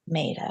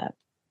 Made up.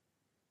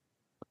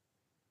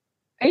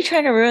 Are you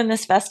trying to ruin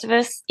this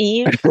Festivus,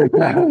 Eve? What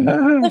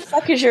the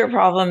fuck is your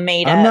problem,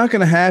 made up? I'm not going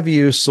to have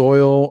you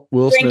soil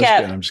Will Smith.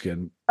 I'm just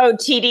kidding. Oh,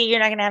 TD, you're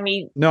not going to have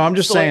me. No, I'm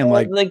just saying,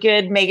 like the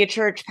good mega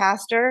church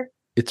pastor.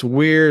 It's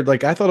weird.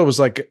 Like I thought it was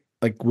like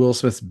Will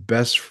Smith's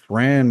best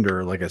friend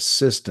or like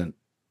assistant.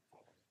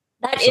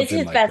 That is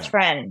his best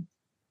friend.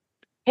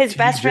 His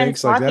best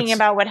friend's talking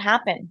about what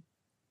happened.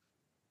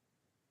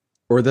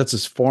 Or that's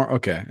his form.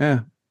 Okay, yeah,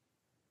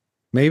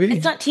 maybe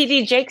it's not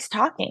TD Jakes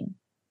talking.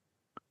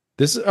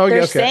 This is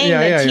They're saying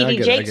that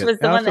TD Jakes was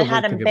the one that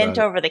had him bent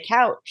over the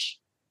couch.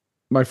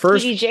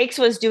 TD Jakes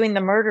was doing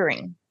the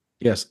murdering.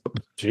 Yes.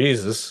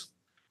 Jesus.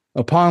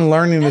 Upon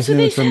learning this new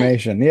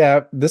information,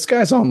 this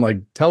guy's on like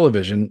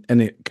television,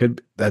 and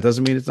that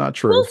doesn't mean it's not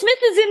true. Will Smith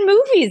is in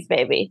movies,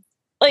 baby.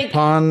 Like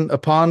upon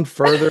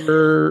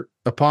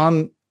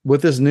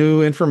with this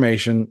new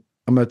information,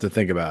 I'm going to have to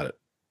think about it.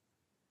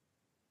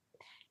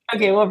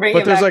 Okay, we'll bring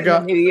it back in the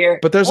new year.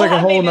 But there's like a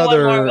whole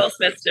nother Will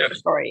Smith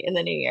story in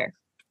the new year.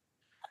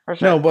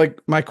 Sure. No, like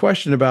my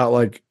question about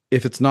like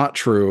if it's not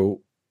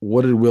true,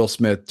 what did Will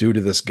Smith do to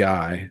this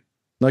guy?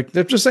 Like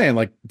they're just saying,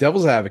 like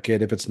devil's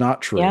advocate, if it's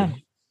not true,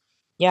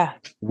 yeah.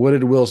 What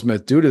did Will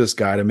Smith do to this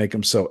guy to make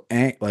him so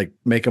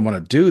make him want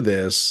to do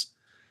this?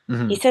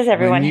 Mm-hmm. He says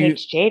everyone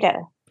hates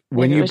Jada.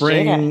 When you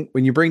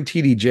bring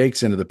TD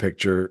Jakes into the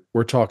picture,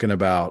 we're talking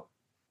about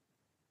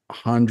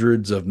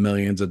hundreds of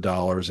millions of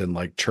dollars in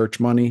like church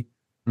money,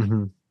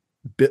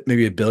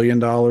 maybe $1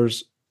 billion,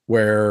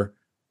 where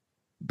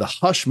the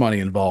hush money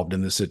involved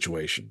in this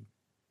situation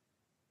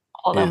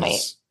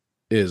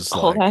is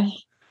hold on.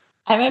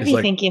 I might be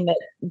thinking that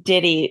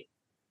Diddy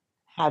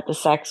had the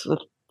sex with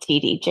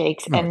TD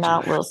Jakes and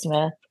not Will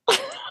Smith.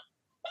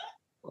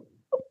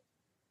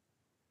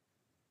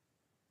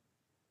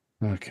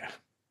 Okay.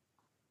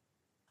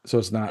 So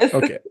it's not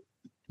okay.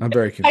 I'm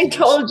very confused. I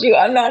told you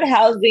I'm not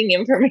housing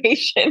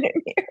information in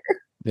here.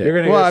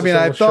 Yeah. Well, I mean,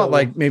 I thought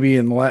like maybe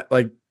I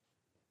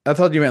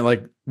thought you meant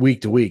like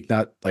week to week,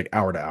 not like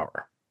hour to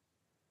hour.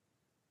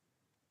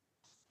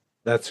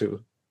 That's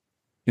who.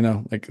 You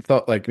know, like I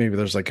thought like maybe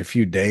there's like a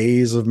few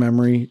days of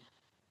memory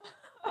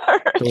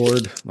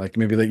stored. Like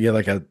maybe like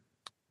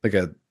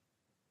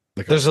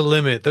there's a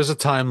limit. There's a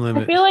time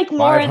limit. I feel like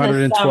more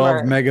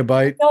 512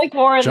 megabyte. I feel like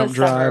more in the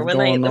summer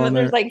when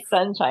there's like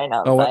sunshine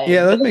outside. Oh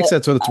yeah, that makes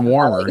sense when it's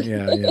warmer.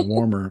 Yeah,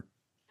 warmer.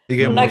 You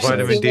get more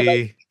vitamin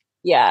D.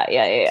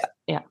 Yeah.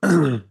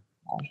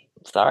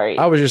 Sorry.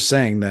 I was just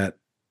saying that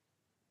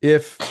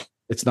if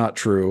it's not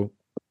true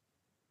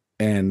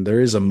and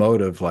there is a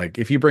motive, like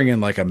if you bring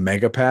in like a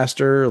mega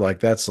pastor, like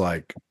that's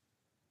like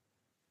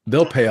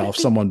they'll pay off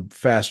someone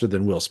faster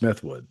than Will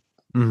Smith would.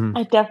 Mm-hmm.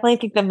 I definitely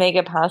think the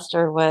mega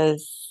pastor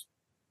was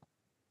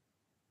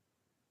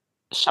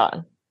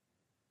Sean.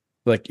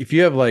 Like if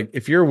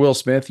you're Will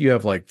Smith, you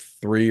have like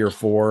 3 or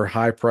 4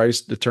 high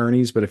priced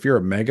attorneys, but if you're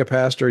a mega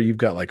pastor, you've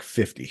got like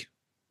 50.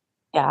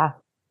 Yeah.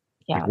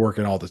 Like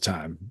working all the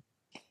time.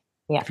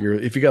 Yeah.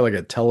 If you got like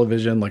a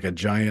television, like a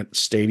giant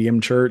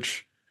stadium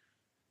church,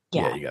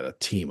 you got a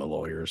team of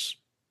lawyers.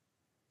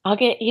 I'll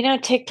get,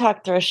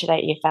 TikTok throws shit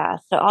at you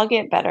fast. So I'll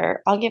get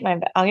better. I'll get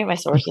my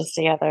sources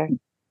together.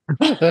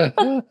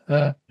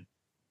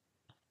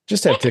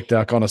 Just have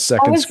TikTok on a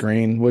second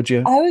screen, would you?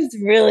 I was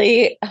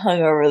really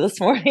hungover this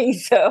morning,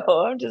 so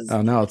I'm just.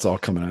 Oh, now it's all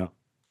coming out.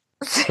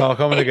 It's all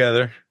coming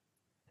together.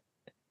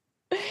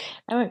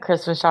 I went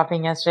Christmas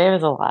shopping yesterday. It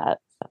was a lot.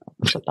 So I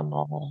was at the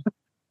mall.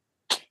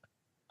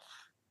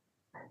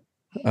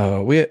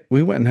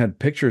 We went and had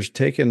pictures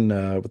taken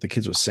with the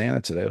kids with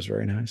Santa today. It was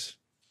very nice.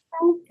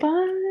 Oh,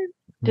 fun!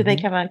 Did they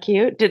come out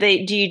cute? Do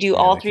you do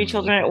all three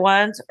children at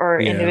once or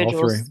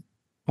individuals?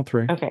 All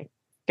three. Okay,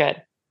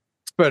 good.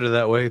 It's better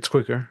that way. It's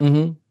quicker.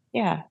 Mm-hmm.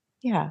 Yeah.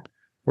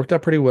 Worked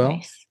out pretty well.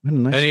 Nice.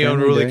 Any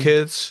unruly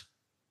kids?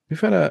 We've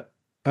had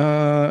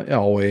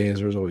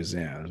there's always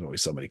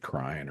somebody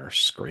crying or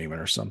screaming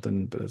or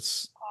something, but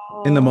it's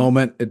in the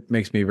moment it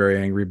makes me very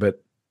angry.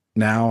 But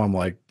now I'm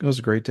like, it was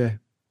a great day.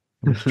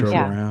 We just drove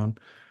around.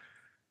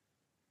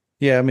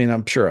 Yeah, I mean,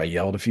 I'm sure I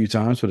yelled a few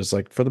times, but it's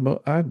like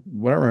what I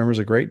remember is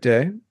a great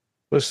day.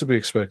 What's to be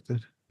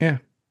expected? Yeah,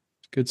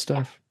 good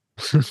stuff.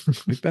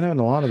 We've been having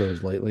a lot of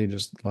those lately.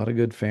 Just a lot of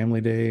good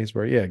family days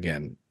where,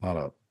 again, a lot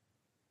of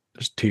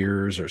just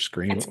tears or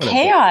screaming. It's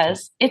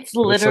chaos. It's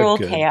literal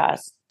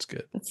chaos. It's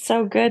good. It's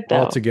so good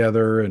though. All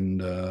together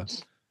and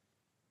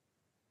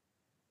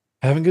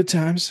having good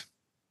times.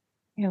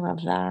 I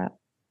love that.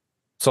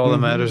 It's all that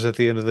matters at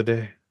the end of the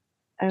day.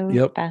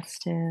 Oh,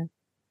 festive.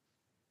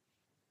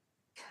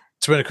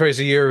 It's been a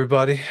crazy year,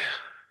 everybody.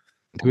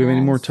 Do we have any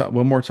more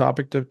one more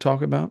topic to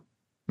talk about?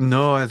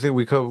 No, I think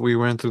we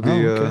ran through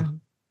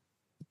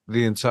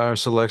the entire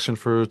selection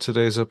for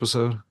today's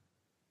episode.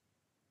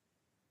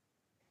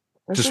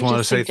 Just want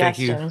to say thank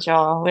you,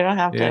 y'all. We don't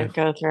have to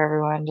go through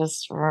everyone.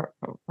 Just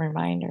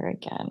reminder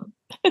again.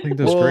 I think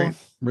that's great.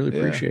 Really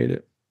appreciate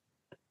it.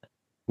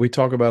 We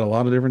talk about a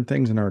lot of different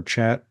things in our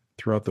chat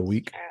throughout the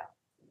week.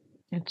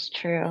 It's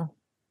true.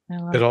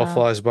 It all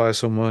flies by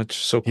so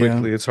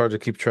quickly. It's hard to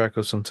keep track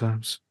of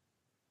sometimes.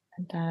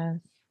 It does.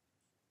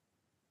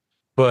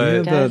 But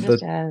it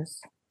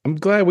does. I'm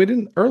glad we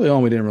didn't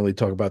really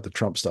talk about the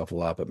Trump stuff a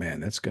lot, but man,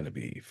 that's going to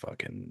be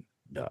fucking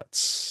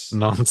nuts.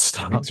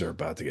 Nonstop. Things are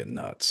about to get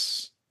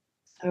nuts.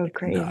 So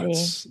crazy.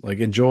 Nuts. Like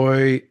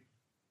enjoy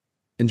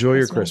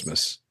your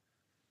Christmas.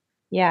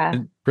 Yeah.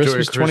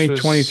 Christmas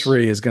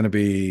 2023 is going to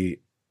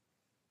be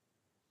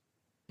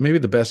maybe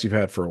the best you've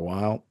had for a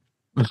while.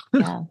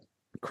 Yeah.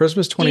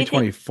 Christmas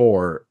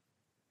 2024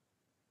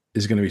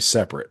 is going to be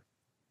separate.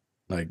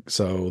 Like,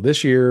 so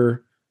this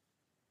year,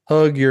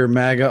 hug your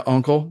MAGA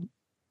uncle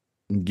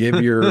and give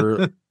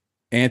your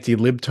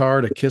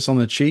anti-libtard a kiss on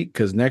the cheek,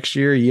 because next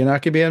year you're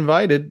not going to be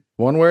invited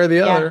one way or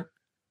the other.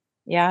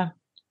 Yeah.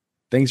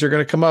 Things are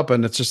going to come up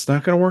and it's just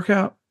not going to work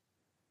out.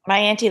 My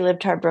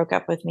anti-libtard broke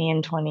up with me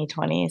in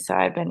 2020, so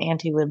I've been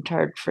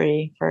anti-libtard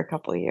free for a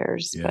couple of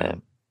years, but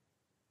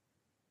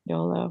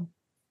YOLO.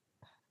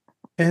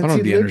 I don't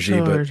have the energy,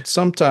 but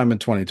sometime in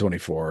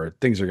 2024,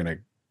 things are going to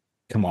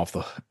come off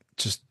the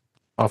rails.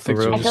 I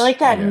feel like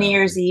that New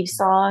Year's Eve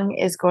song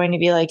is going to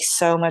be like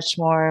so much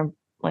more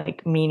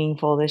like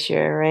meaningful this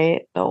year,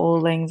 right? The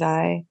Old Lang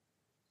Syne,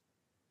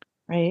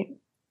 right?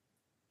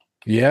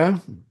 Yeah.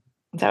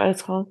 Is that what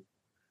it's called?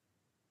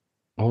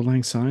 Old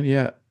Lang Syne,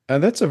 yeah.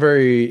 That's a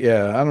very,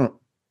 I'll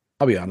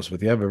be honest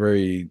with you. I have a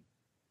very,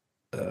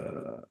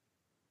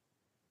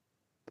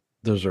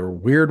 those are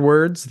weird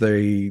words.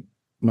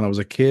 When I was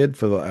a kid,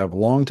 for a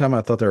long time,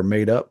 I thought they were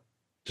made up,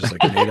 just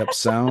like made up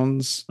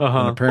sounds.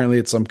 And apparently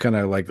it's some kind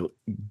of like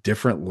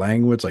different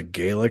language, like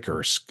Gaelic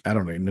or I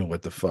don't even know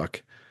what the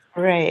fuck.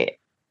 Right.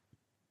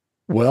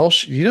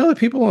 Welsh. You know, the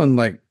people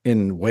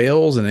in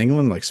Wales and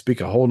England like speak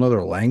a whole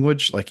nother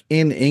language. Like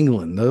in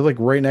England, they're like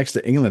right next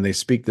to England. They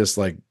speak this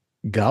like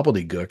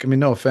gobbledygook. I mean,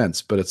 no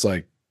offense, but it's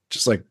like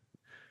just like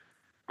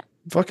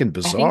fucking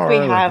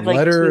bizarre. Like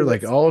letter,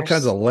 like all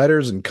kinds of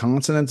letters and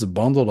consonants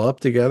bundled up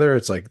together.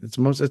 It's like it's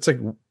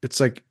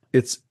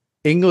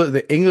English,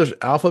 the English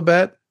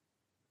alphabet,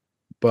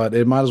 but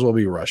it might as well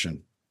be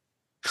Russian.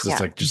 It's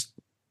like just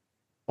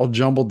all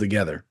jumbled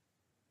together.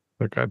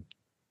 Okay.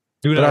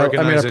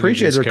 I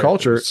appreciate their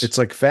culture. It's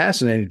like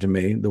fascinating to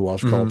me, the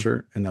Welsh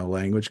culture and the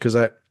language, because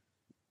there's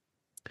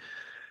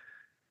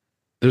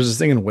this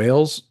thing in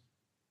Wales,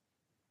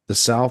 the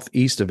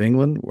southeast of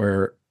England,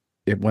 where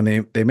when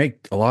they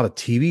make a lot of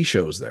TV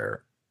shows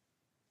there,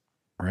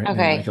 right? Okay,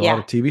 they make a lot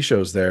of TV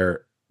shows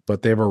there,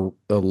 but they have a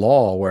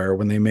law where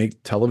when they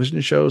make television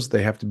shows,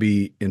 they have to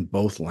be in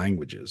both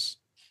languages.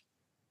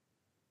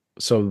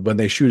 So when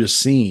they shoot a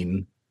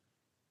scene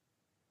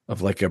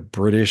of like a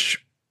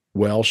British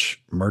Welsh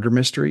murder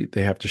mystery,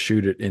 they have to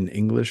shoot it in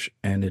English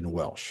and in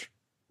Welsh.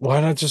 Why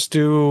not just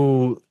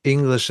do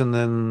English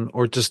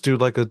or just do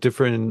like a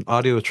different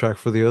audio track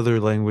for the other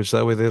language?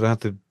 That way they don't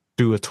have to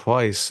do it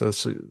twice. It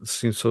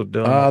seems so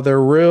dumb.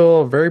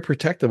 They're very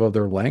protective of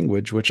their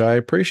language, which I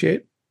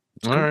appreciate.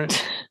 All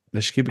right. They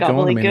should keep it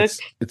going. I mean,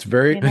 it's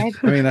very, I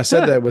mean, I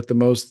said that with the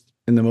most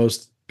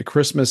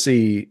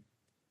Christmassy.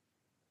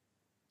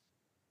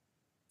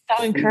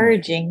 So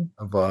encouraging.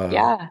 But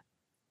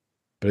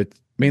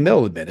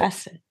they'll admit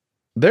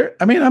it.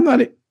 I'm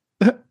not,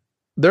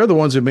 they're the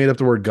ones who made up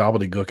the word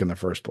gobbledygook in the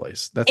first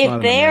place. That's if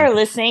not they are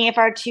listening, if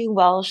our 2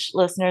 Welsh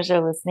listeners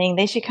are listening,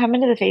 they should come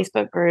into the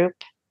Facebook group,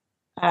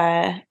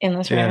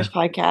 Endless Ranters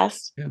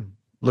Podcast. Yeah.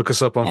 Look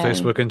us up on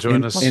Facebook and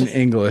join us in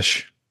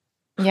English.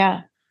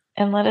 Yeah.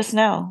 And let us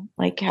know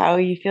like how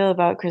you feel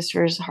about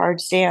Christopher's hard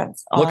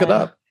stance. Look it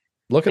up.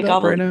 Look it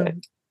up right now.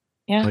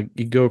 Yeah. Like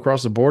you go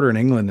across the border in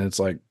England and it's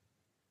like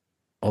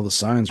all the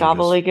signs are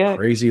just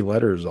crazy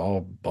letters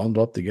all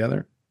bundled up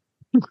together.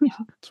 Yeah.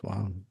 It's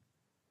wild.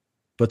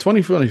 But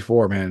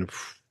 2024, man,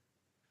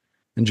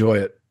 enjoy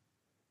it.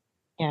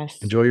 Yes.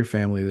 Enjoy your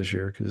family this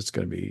year because it's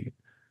going to be.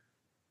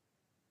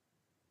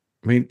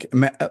 I mean,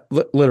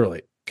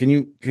 literally, can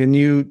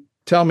you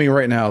tell me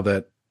right now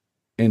that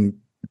in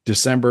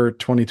December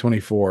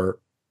 2024,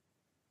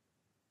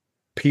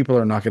 people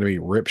are not going to be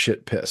rip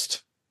shit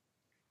pissed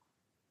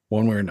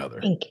one way or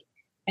another?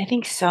 I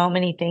think so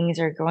many things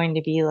are going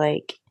to be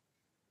like.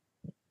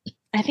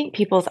 I think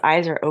people's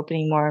eyes are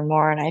opening more and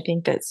more. And I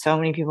think that so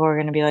many people are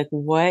going to be like,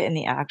 what in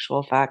the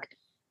actual fuck?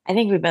 I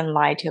think we've been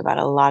lied to about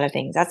a lot of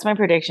things. That's my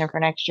prediction for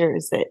next year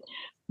is that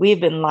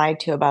we've been lied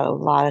to about a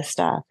lot of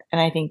stuff.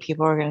 And I think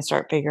people are going to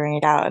start figuring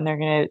it out and they're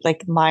going to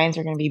like minds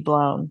are going to be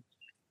blown.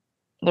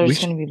 They're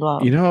just going to be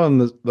blown. You know,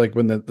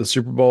 when the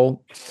Super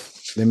Bowl,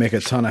 they make a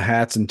ton of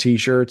hats and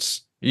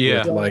t-shirts.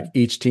 Yeah. With, like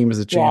each team is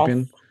a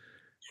champion.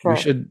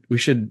 Yes. Sure.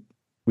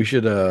 We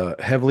should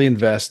heavily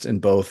invest in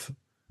both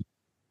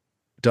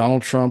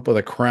Donald Trump with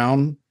a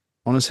crown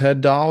on his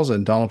head dolls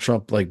and Donald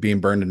Trump like being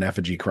burned in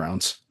effigy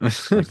crowns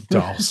like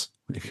dolls.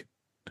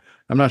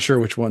 I'm not sure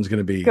which one's going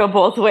to be. Go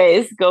both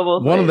ways.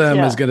 One of them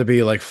is going to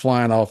be like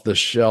flying off the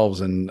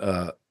shelves in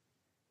Walmart.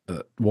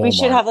 We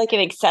should have like an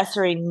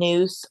accessory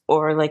noose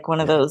or like one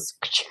of those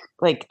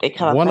like they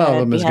cut off. One of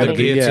them is going to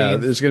be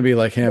there's going to be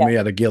like him. He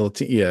had a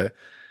guillotine. Yeah.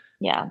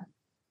 Yeah.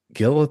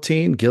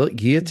 Guillotine.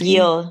 Guillotine.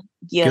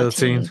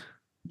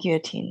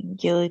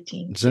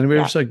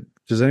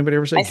 Does anybody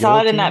ever say I saw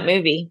it in that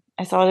movie.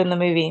 I saw it in the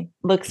movie.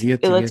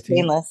 It looks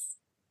painless.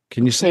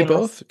 Can you say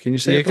both? Can you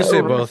say you can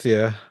say both,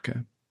 yeah. Okay.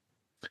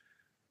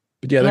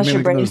 But yeah, they're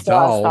making those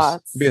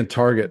dolls be in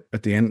Target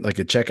at the end, like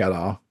a checkout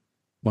aisle.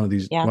 One of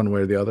these, one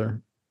way or the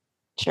other.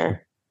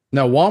 Sure.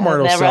 Now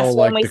Walmart will sell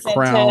like the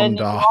crown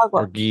doll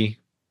or ghee.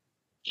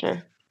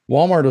 Sure.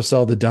 Walmart will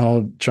sell the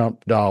Donald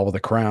Trump doll with a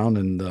crown,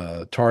 and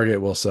the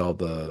Target will sell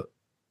the,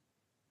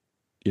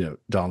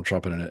 Donald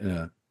Trump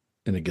in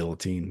a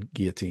guillotine.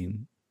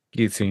 Guillotine.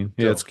 Yeah,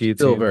 it's guillotine.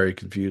 Still very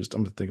confused.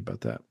 I'm going to think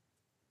about that.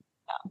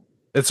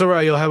 It's all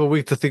right. You'll have a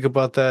week to think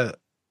about that.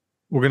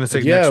 We're going to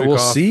take next week we'll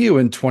off. see you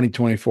in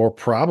 2024,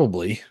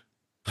 probably.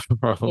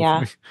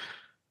 Yeah.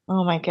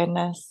 Oh, my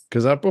goodness.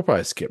 Because we'll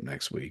probably skip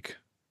next week.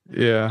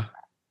 Yeah.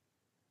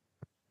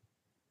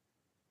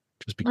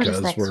 Just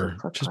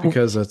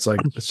because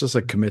it's just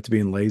like commit to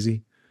being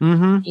lazy.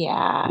 Mm-hmm.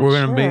 Yeah.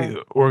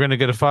 We're gonna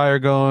get a fire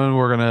going.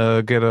 We're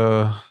gonna get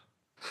a.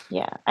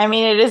 Yeah, I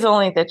mean it is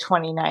only the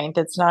 29th.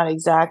 It's not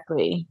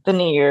exactly the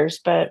New Year's,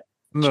 but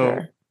no.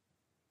 Sure.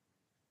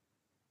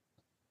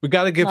 We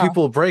got to give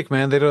people a break,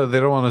 man. They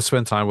don't want to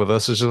spend time with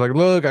us. It's just like,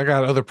 look, I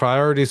got other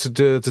priorities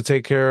to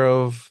take care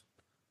of.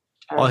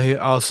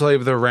 Sure. I'll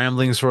save their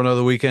ramblings for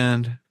another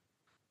weekend.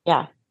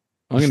 Yeah,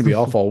 I'm going to be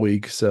off all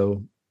week,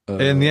 so.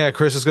 And yeah,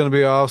 Chris is going to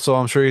be off, so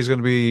I'm sure he's going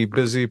to be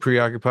busy,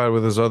 preoccupied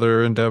with his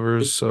other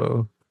endeavors.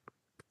 So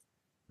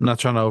I'm not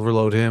trying to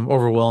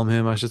overwhelm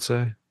him, I should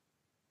say.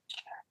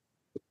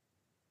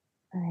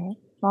 All right.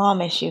 Well, I'll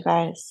miss you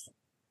guys.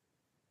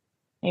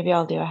 Maybe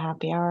I'll do a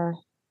happy hour.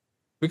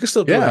 We can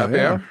still do a happy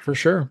hour for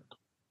sure.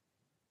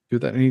 Do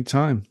that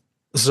anytime.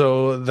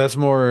 So that's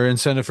more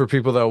incentive for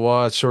people that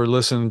watch or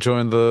listen.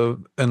 Join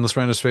the Endless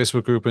Ranters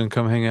Facebook group and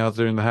come hang out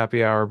during the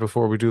happy hour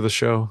before we do the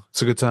show.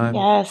 It's a good time.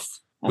 Yes.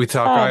 We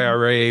talk fun.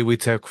 IRA, we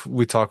talk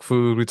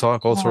food, we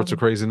talk all sorts of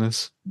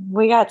craziness.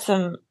 We got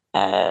some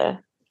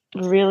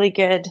really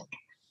good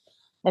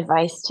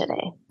advice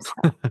today.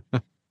 So.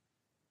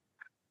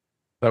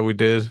 That we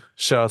did.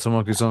 Shout out to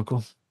Monkey's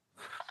uncle.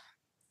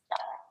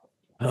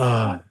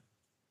 All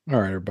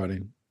right,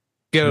 everybody.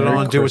 Get it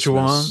on. Do what you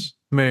want.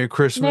 Merry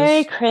Christmas.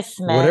 Merry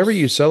Christmas. Whatever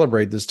you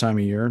celebrate this time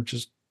of year,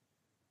 just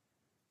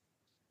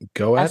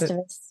go at it.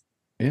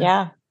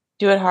 Yeah.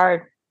 Do it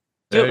hard.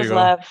 Do it with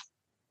love.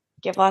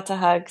 Give lots of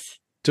hugs.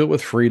 Do it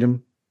with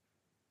freedom.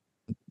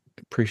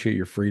 Appreciate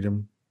your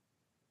freedom.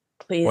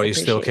 Please. While you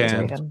still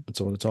can. That's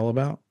what it's all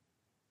about.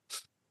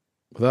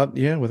 Without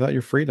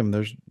your freedom,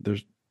 there's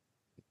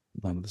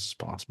none of this is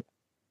possible.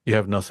 You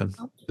have nothing.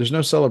 There's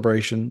no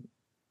celebration.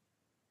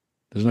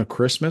 There's no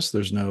Christmas.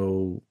 There's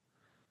no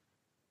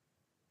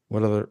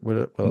what else?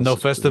 No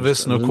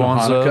Festivus, no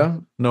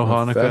Kwanzaa, no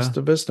Hanukkah.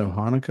 Festivus, no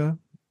Hanukkah.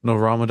 No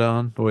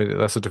Ramadan. Wait,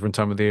 that's a different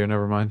time of the year.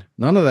 Never mind.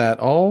 None of that.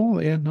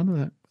 None of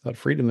that. Without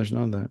freedom, there's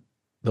none of that.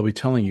 They'll be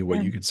telling you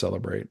what you can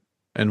celebrate.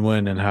 And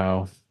when and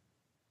how.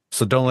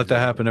 So don't let that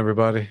happen,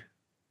 everybody.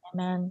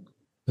 Amen.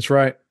 That's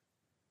right.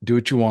 Do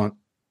what you want.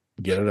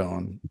 Get it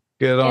on.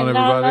 Get it on,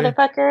 everybody.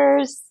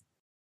 Motherfuckers.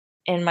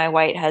 And my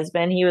white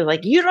husband, he was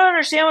like, you don't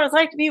understand what it's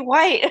like to be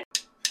white.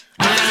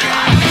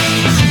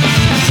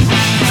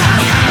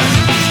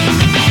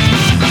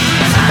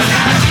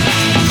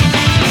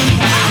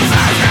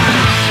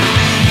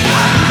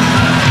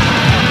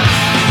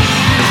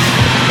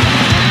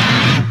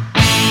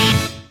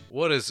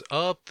 is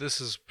up?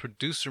 This is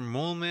producer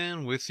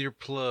Moleman with your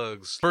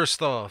plugs.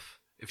 First off,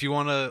 if you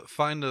want to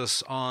find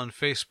us on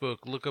Facebook,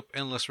 look up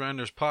Endless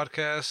Randers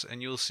Podcast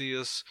and you'll see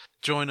us.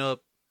 Join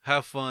up,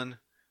 have fun,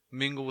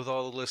 mingle with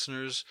all the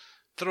listeners,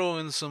 throw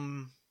in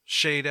some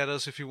shade at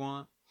us if you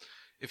want.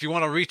 If you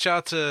want to reach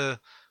out to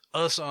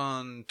us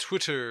on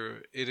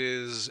Twitter, it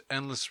is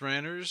Endless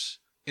Ranters.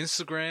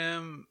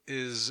 Instagram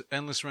is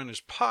Endless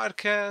Ranters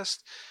Podcast.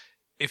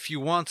 If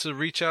you want to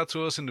reach out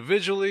to us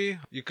individually,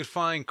 you could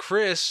find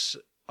Chris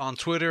on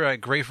Twitter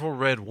at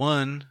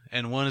GratefulRed1,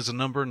 and 1 is a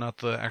number, not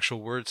the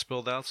actual word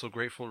spelled out, so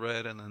Grateful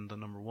Red and then the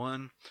number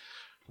 1.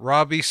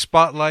 Robbie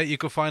Spotlight, you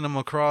can find him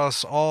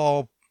across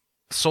all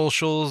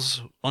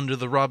socials under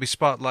the Robbie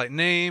Spotlight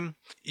name.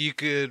 You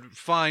could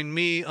find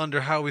me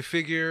under How We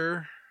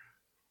Figure,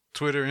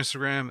 Twitter,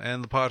 Instagram,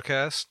 and the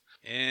podcast.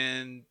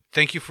 And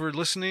thank you for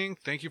listening.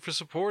 Thank you for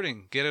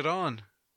supporting. Get it on.